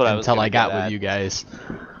getting at. That's what I was until I got get at. with you guys.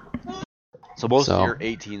 So most of your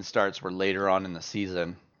 18 starts were later on in the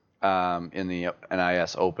season, in the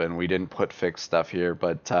NIS Open. We didn't put fixed stuff here,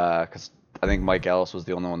 but because I think Mike Ellis was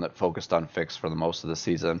the only one that focused on fixed for the most of the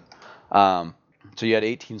season. So you had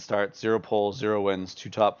 18 starts, 0 poles, 0 wins, 2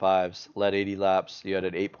 top fives, led 80 laps. You had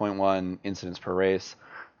an 8.1 incidents per race.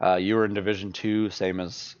 You were in Division 2, same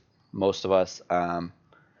as most of us, and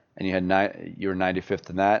you were 95th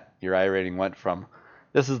in that. Your iRating went from,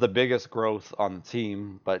 this is the biggest growth on the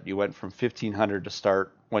team, but you went from 1,500 to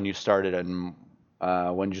start when you started in,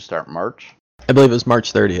 when did you start, March? I believe it was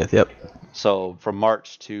March 30th, yep. So from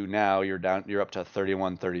March to now, you're up to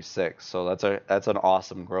 3136. So that's an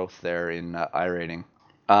awesome growth there in iRating.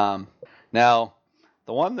 Now,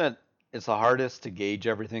 the one that is the hardest to gauge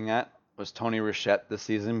everything at was Tony Richette this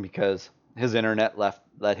season, because his internet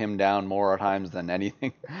let him down more times than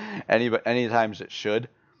anything, any times it should.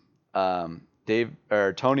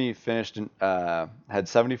 Tony finished had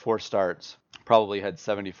 74 starts. Probably had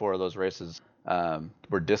 74 of those races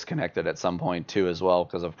were disconnected at some point too, as well,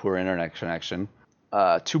 because of poor internet connection.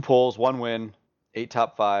 2 poles, 1 win, 8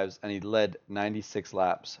 top fives, and he led 96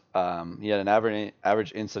 laps. He had an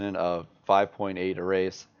average incident of 5.8 a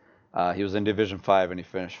race. He was in Division 5 and he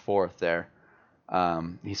finished 4th there.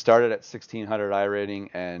 He started at 1600 iRating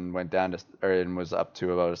and went down to, and was up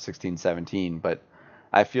to about a 1617. But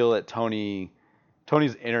I feel that Tony's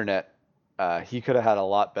internet, he could have had a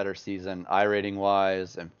lot better season iRating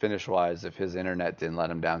wise and finish wise if his internet didn't let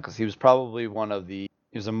him down, because he was probably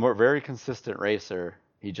he was a very consistent racer.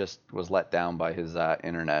 He just was let down by his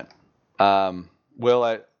internet. Will,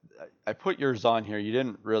 I put yours on here. You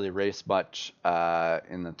didn't really race much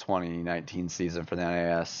in the 2019 season for the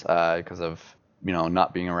NIS because of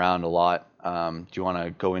not being around a lot. Do you want to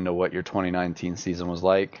go into what your 2019 season was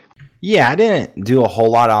like? Yeah, I didn't do a whole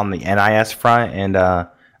lot on the NIS front, and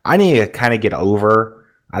I need to kind of get over.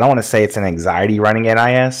 I don't want to say it's an anxiety running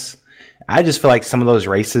NIS. I just feel like some of those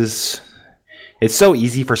races, it's so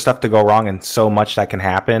easy for stuff to go wrong and so much that can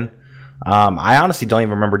happen. I honestly don't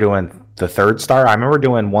even remember doing the 3rd star. I remember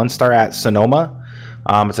doing 1 star at Sonoma.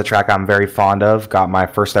 It's a track I'm very fond of. Got my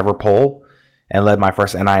first ever pole. and led my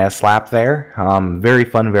first NIS lap there. Very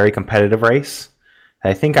fun, very competitive race.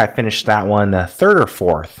 I think I finished that one third or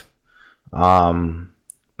fourth. But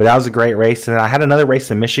that was a great race. And I had another race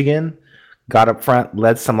in Michigan. Got up front,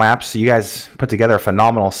 led some laps. So you guys put together a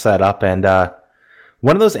phenomenal setup. And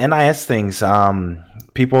one of those NIS things,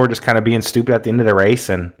 people were just kind of being stupid at the end of the race.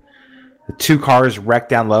 And the 2 cars wrecked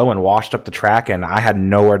down low and washed up the track. And I had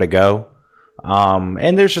nowhere to go. And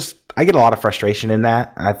I get a lot of frustration in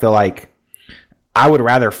that. I feel like I would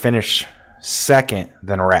rather finish second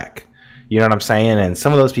than wreck. You know what I'm saying? And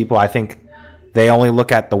some of those people, I think they only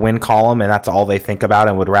look at the win column and that's all they think about,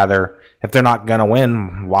 and would rather, if they're not going to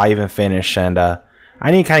win, why even finish? And I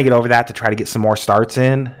need to kind of get over that to try to get some more starts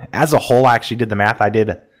in. As a whole, I actually did the math. I did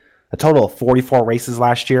a total of 44 races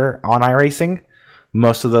last year on iRacing.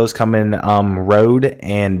 Most of those come in road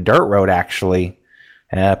and dirt road, actually.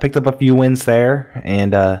 Picked up a few wins there,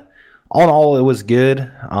 and all in all, it was good.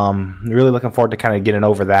 Really looking forward to kind of getting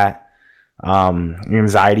over that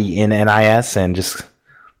anxiety in NIS and just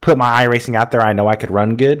put my iRacing out there. I know I could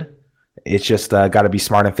run good. It's just got to be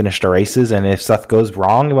smart and finish the races. And if stuff goes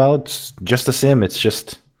wrong, well, it's just a sim. I'm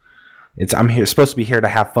supposed to be here to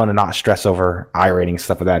have fun and not stress over iRating,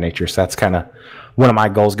 stuff of that nature. So that's kind of one of my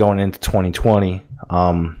goals going into 2020.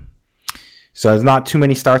 So there's not too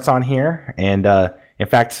many starts on here. And in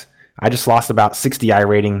fact, I just lost about 60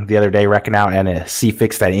 iRating the other day, wrecking out and a C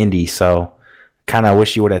fixed at Indy. So kind of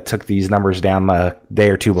wish you would have took these numbers down a day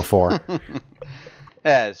or two before.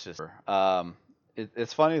 Yeah, it's just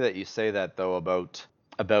it's funny that you say that though about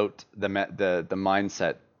the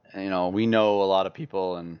mindset. We know a lot of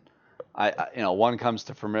people, and I one comes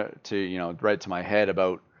to right to my head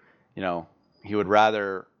about he would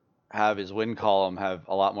rather have his win column have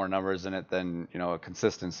a lot more numbers in it than a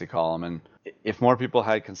consistency column. And if more people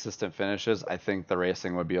had consistent finishes, I think the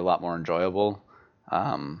racing would be a lot more enjoyable.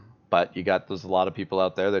 But there's a lot of people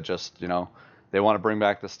out there that just they want to bring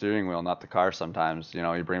back the steering wheel, not the car. Sometimes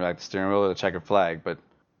you bring back the steering wheel with a checkered flag, but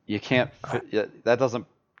you can't. That doesn't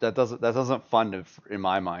fund in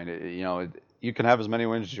my mind. You can have as many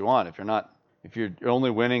wins as you want. If you're only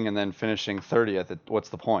winning and then finishing 30th, what's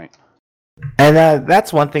the point? And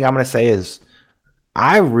that's one thing I'm going to say is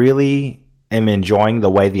I really am enjoying the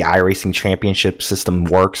way the iRacing championship system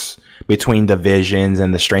works between divisions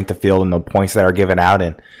and the strength of field and the points that are given out.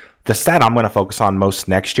 And the stat I'm going to focus on most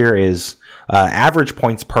next year is average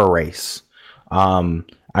points per race.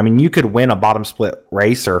 You could win a bottom split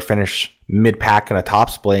race or finish mid-pack in a top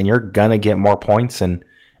split, and you're going to get more points in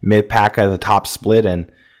mid-pack of the top split. And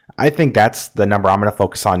I think that's the number I'm going to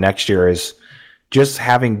focus on next year is just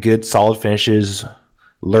having good, solid finishes,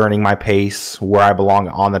 learning my pace, where I belong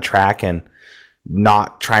on the track, and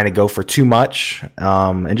not trying to go for too much,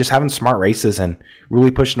 and just having smart races and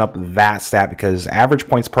really pushing up that stat, because average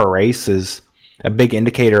points per race is a big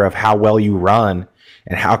indicator of how well you run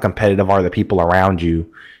and how competitive are the people around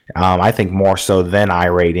you. I think more so than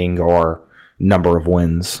iRating or number of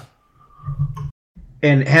wins.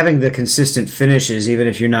 And having the consistent finishes, even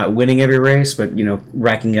if you're not winning every race, but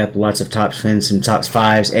racking up lots of top spins, some top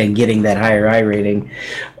fives, and getting that higher iRating,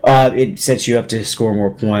 it sets you up to score more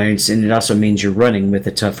points, and it also means you're running with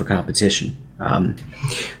a tougher competition.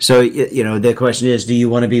 So the question is, do you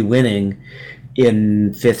want to be winning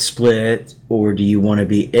in fifth split, or do you want to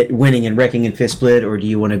be winning and wrecking in fifth split, or do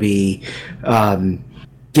you want to be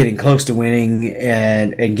getting close to winning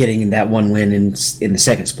and getting that one win in the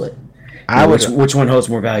second split? Which one holds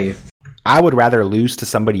more value? I would rather lose to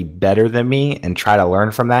somebody better than me and try to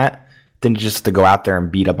learn from that than just to go out there and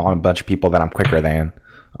beat up on a bunch of people that I'm quicker than.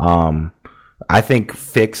 I think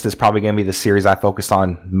Fixed is probably going to be the series I focus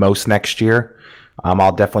on most next year.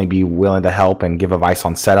 I'll definitely be willing to help and give advice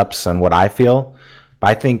on setups and what I feel.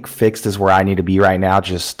 But I think Fixed is where I need to be right now,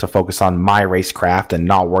 just to focus on my racecraft and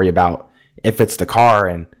not worry about if it's the car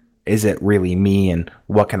and is it really me and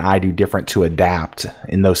what can I do different to adapt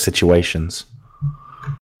in those situations.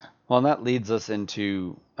 Well, and that leads us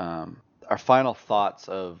into our final thoughts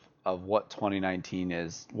of what 2019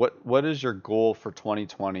 is. What is your goal for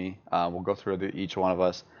 2020? We'll go through each one of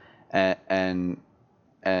us, and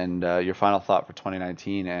your final thought for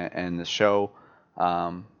 2019 and the show.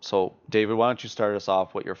 So, David, why don't you start us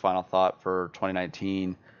off what your final thought for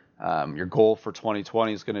 2019, your goal for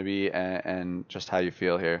 2020 is going to be, and just how you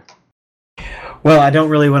feel here. Well, I don't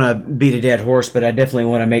really want to beat a dead horse, but I definitely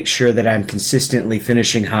want to make sure that I'm consistently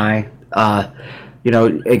finishing high,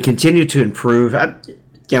 and continue to improve.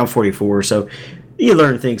 I'm 44, so you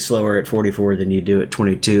learn things slower at 44 than you do at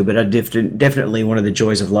 22. But definitely one of the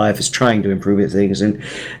joys of life is trying to improve at things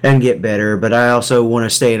and get better. But I also want to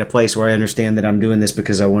stay in a place where I understand that I'm doing this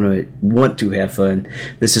because I want to have fun.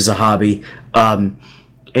 This is a hobby.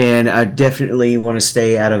 And I definitely want to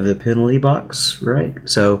stay out of the penalty box, right?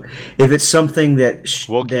 So if it's something that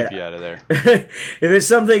we'll keep you out of there. If it's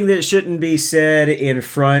something that shouldn't be said in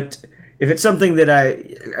front, if it's something that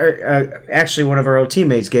actually one of our old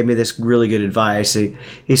teammates gave me this really good advice.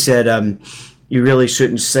 He said, you really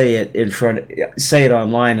shouldn't say it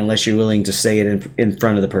online unless you're willing to say it in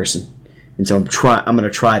front of the person. And so I'm going to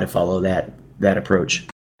try to follow that approach.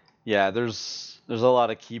 Yeah, there's a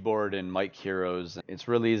lot of keyboard and mic heroes. It's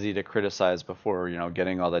really easy to criticize before,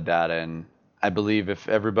 getting all the data. And I believe if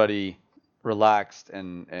everybody relaxed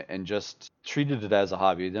and just treated it as a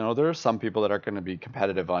hobby, there are some people that are going to be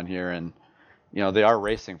competitive on here, and they are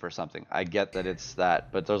racing for something. I get that it's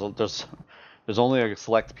that, but there's only a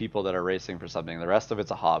select people that are racing for something. The rest of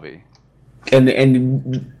it's a hobby.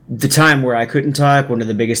 And the time where I couldn't talk, one of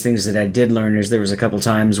the biggest things that I did learn is there was a couple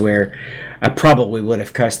times where I probably would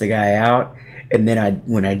have cussed the guy out. And then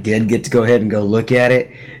when I did get to go ahead and go look at it,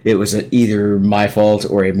 it was either my fault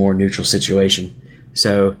or a more neutral situation.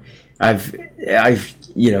 So you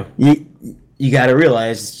got to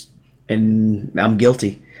realize, and I'm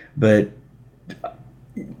guilty, but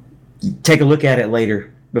take a look at it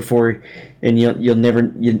later before, and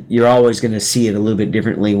you're always going to see it a little bit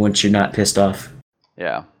differently once you're not pissed off.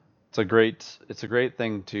 Yeah, it's a great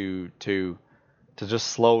thing to just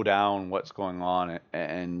slow down what's going on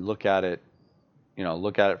and look at it.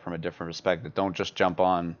 Look at it from a different perspective. Don't just jump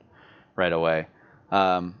on right away.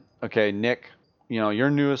 Okay, Nick,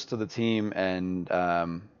 you're newest to the team, and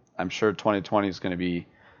I'm sure 2020 is going to be.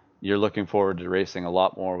 You're looking forward to racing a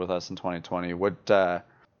lot more with us in 2020.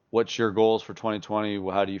 What's your goals for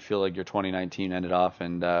 2020? How do you feel like your 2019 ended off,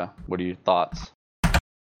 and what are your thoughts?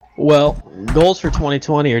 Well, goals for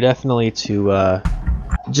 2020 are definitely to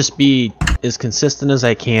just be as consistent as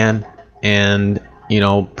I can, and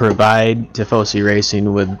provide Tifosi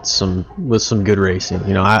Racing with some good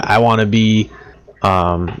racing. I want to be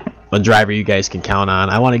a driver you guys can count on.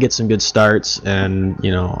 I want to get some good starts, and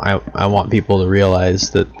I want people to realize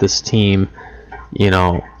that this team,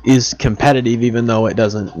 is competitive, even though it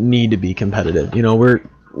doesn't need to be competitive.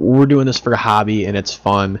 We're doing this for a hobby and it's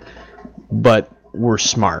fun, but we're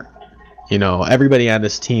smart. Everybody on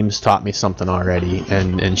this team's taught me something already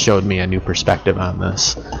and showed me a new perspective on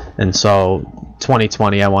this. And so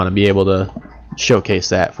 2020, I want to be able to showcase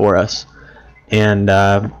that for us. And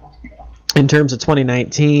in terms of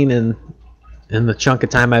 2019 and the chunk of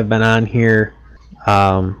time I've been on here,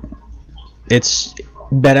 it's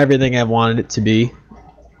been everything I've wanted it to be.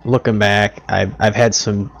 Looking back, I've had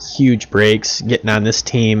some huge breaks getting on this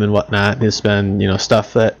team and whatnot. It's been,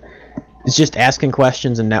 stuff that it's just asking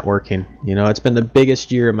questions and networking. It's been the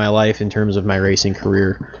biggest year of my life in terms of my racing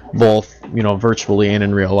career, both, virtually and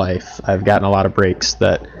in real life. I've gotten a lot of breaks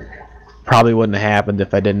that probably wouldn't have happened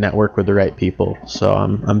if I didn't network with the right people. So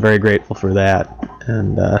I'm very grateful for that.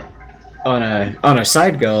 And on a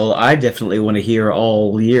side goal, I definitely want to hear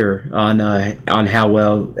all year on how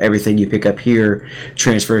well everything you pick up here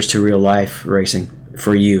transfers to real life racing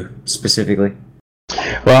for you specifically.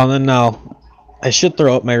 Well, then I should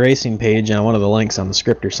throw up my racing page on one of the links on the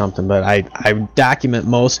script or something, but I document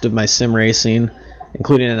most of my sim racing,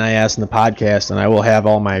 including NIS and the podcast, and I will have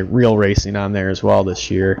all my real racing on there as well this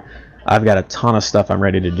year. I've got a ton of stuff I'm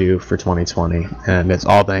ready to do for 2020, and it's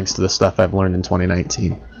all thanks to the stuff I've learned in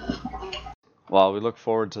 2019. Well, we look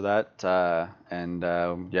forward to that, and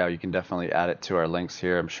you can definitely add it to our links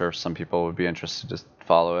here. I'm sure some people would be interested to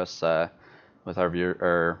follow us with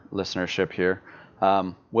our listenership here.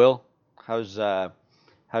 Will, how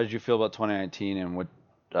did you feel about 2019, and what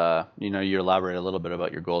you elaborate a little bit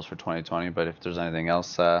about your goals for 2020, but if there's anything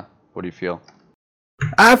else, what do you feel?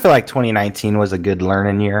 I feel like 2019 was a good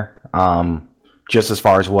learning year, just as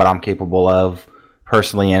far as what I'm capable of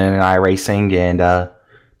personally in iRacing, and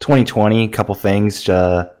 2020, a couple things.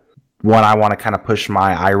 One, I want to kind of push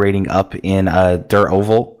my iRating up in a dirt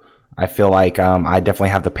oval. I feel like I definitely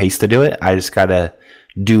have the pace to do it. I just got to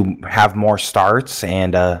have more starts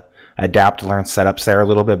and adapt, learn setups there a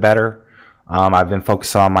little bit better. I've been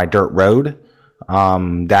focused on my dirt road.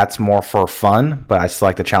 That's more for fun, but I still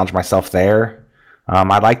like to challenge myself there.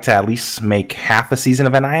 I'd like to at least make half a season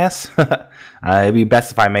of NIS. It'd be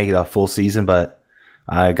best if I make it a full season, but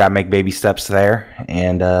I got to make baby steps there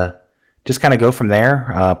and just kind of go from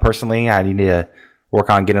there. Personally, I need to work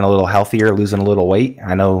on getting a little healthier, losing a little weight.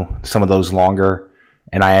 I know some of those longer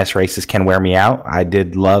NIS races can wear me out. I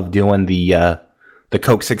did love doing the the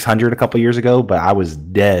Coke 600 a couple years ago, but I was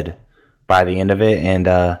dead by the end of it, and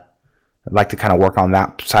I'd like to kind of work on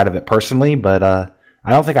that side of it personally, but I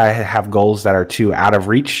don't think I have goals that are too out of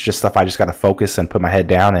reach, just stuff I just got to focus and put my head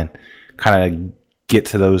down and kind of get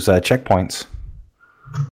to those checkpoints.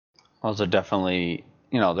 Those are definitely,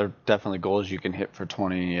 they're definitely goals you can hit for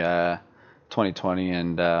 2020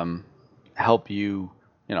 and help you.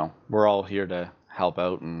 We're all here to help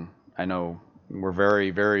out, and I know we're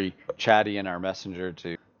very, very chatty in our messenger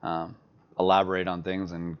to elaborate on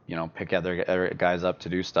things and, pick other guys up to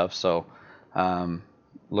do stuff. So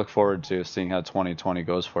look forward to seeing how 2020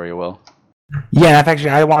 goes for you, Will. Yeah, actually,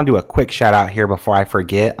 I want to do a quick shout out here before I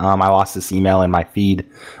forget. I lost this email in my feed.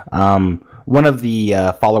 One of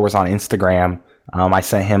the followers on Instagram, I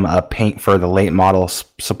sent him a paint for the late model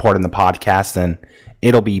supporting the podcast, and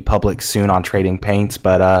it'll be public soon on Trading Paints,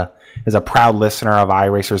 but is a proud listener of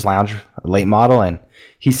iRacers Lounge late model, and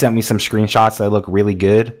he sent me some screenshots that look really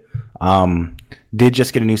good. Did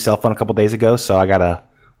just get a new cell phone a couple days ago, so I got to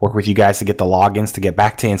work with you guys to get the logins to get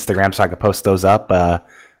back to Instagram so I could post those up.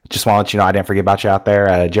 Just want to let you know I didn't forget about you out there.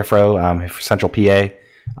 Jeffro, Central PA,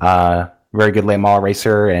 very good late model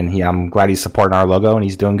racer, and I'm glad he's supporting our logo, and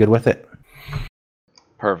he's doing good with it.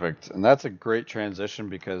 Perfect. And that's a great transition,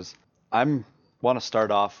 because I want to start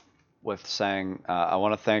off with saying I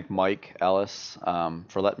want to thank Mike Ellis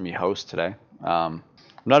for letting me host today. I'm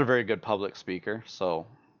not a very good public speaker, so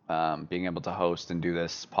being able to host and do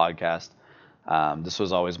this podcast, this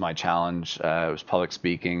was always my challenge. It was public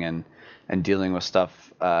speaking and dealing with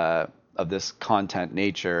stuff of this content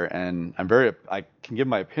nature. And I can give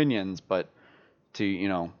my opinions, but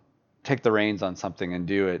to, take the reins on something and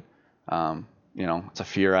do it, it's a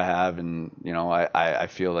fear I have. And, I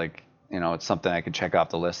feel like, it's something I can check off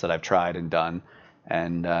the list that I've tried and done.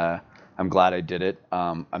 And I'm glad I did it.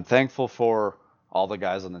 I'm thankful for all the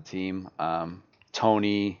guys on the team.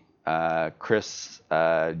 Tony, Chris,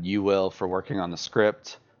 you, Will, for working on the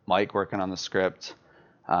script. Mike working on the script.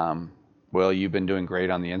 Will, you've been doing great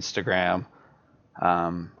on the Instagram.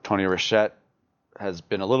 Tony Rochette has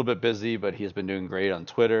been a little bit busy, but he's been doing great on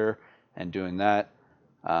Twitter and doing that.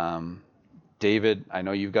 David, I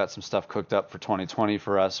know you've got some stuff cooked up for 2020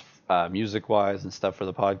 for us, music-wise and stuff for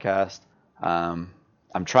the podcast.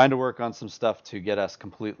 I'm trying to work on some stuff to get us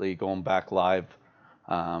completely going back live,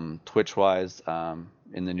 Twitch-wise,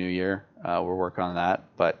 in the new year. We're working on that.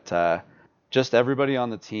 But just everybody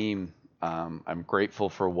on the team, I'm grateful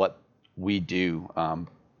for what we do.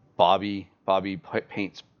 Bobby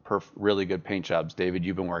paints really good paint jobs. David,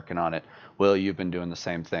 you've been working on it. Will, you've been doing the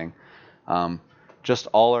same thing. Just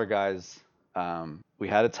all our guys. We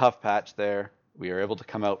had a tough patch there. We were able to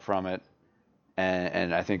come out from it,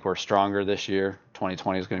 and I think we're stronger this year.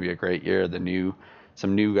 2020 is going to be a great year.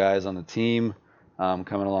 Some new guys on the team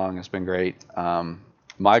coming along. It's been great.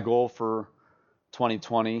 My goal for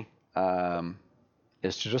 2020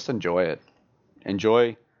 is to just enjoy it.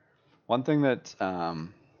 Enjoy. One thing that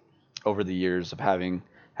over the years of having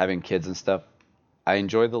kids and stuff, I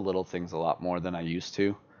enjoy the little things a lot more than I used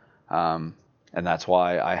to, and that's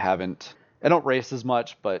why I don't race as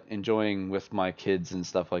much, but enjoying with my kids and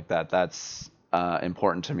stuff like that, that's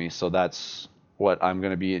important to me. So that's what I'm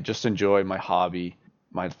going to be, just enjoy my hobby,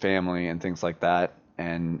 my family, and things like that,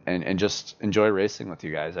 and just enjoy racing with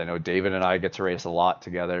you guys. I know David and I get to race a lot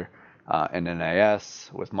together in NAS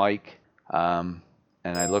with Mike, and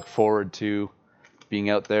I look forward to being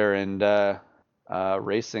out there and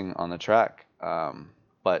racing on the track.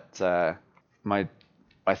 But my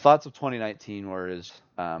thoughts of 2019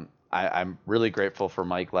 I'm really grateful for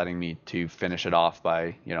Mike letting me to finish it off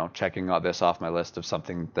by, checking this off my list of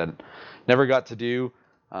something that never got to do.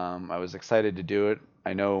 I was excited to do it.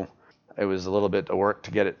 I know it was a little bit of work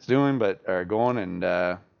to get it going, and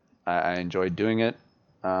I enjoyed doing it.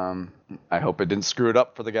 I hope it didn't screw it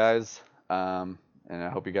up for the guys, and I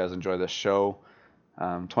hope you guys enjoy this show.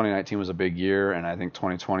 2019 was a big year, and I think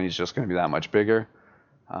 2020 is just going to be that much bigger.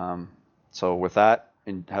 So with that,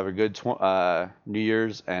 and have a good New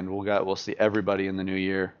Year's, and we'll see everybody in the new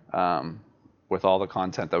year with all the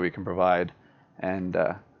content that we can provide, and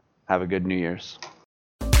have a good New Year's.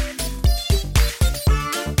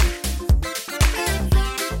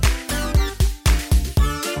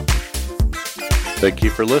 Thank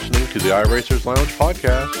you for listening to the iRacers Lounge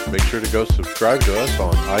podcast. Make sure to go subscribe to us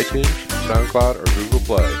on iTunes, SoundCloud, or Google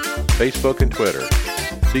Play, Facebook, and Twitter.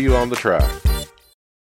 See you on the track.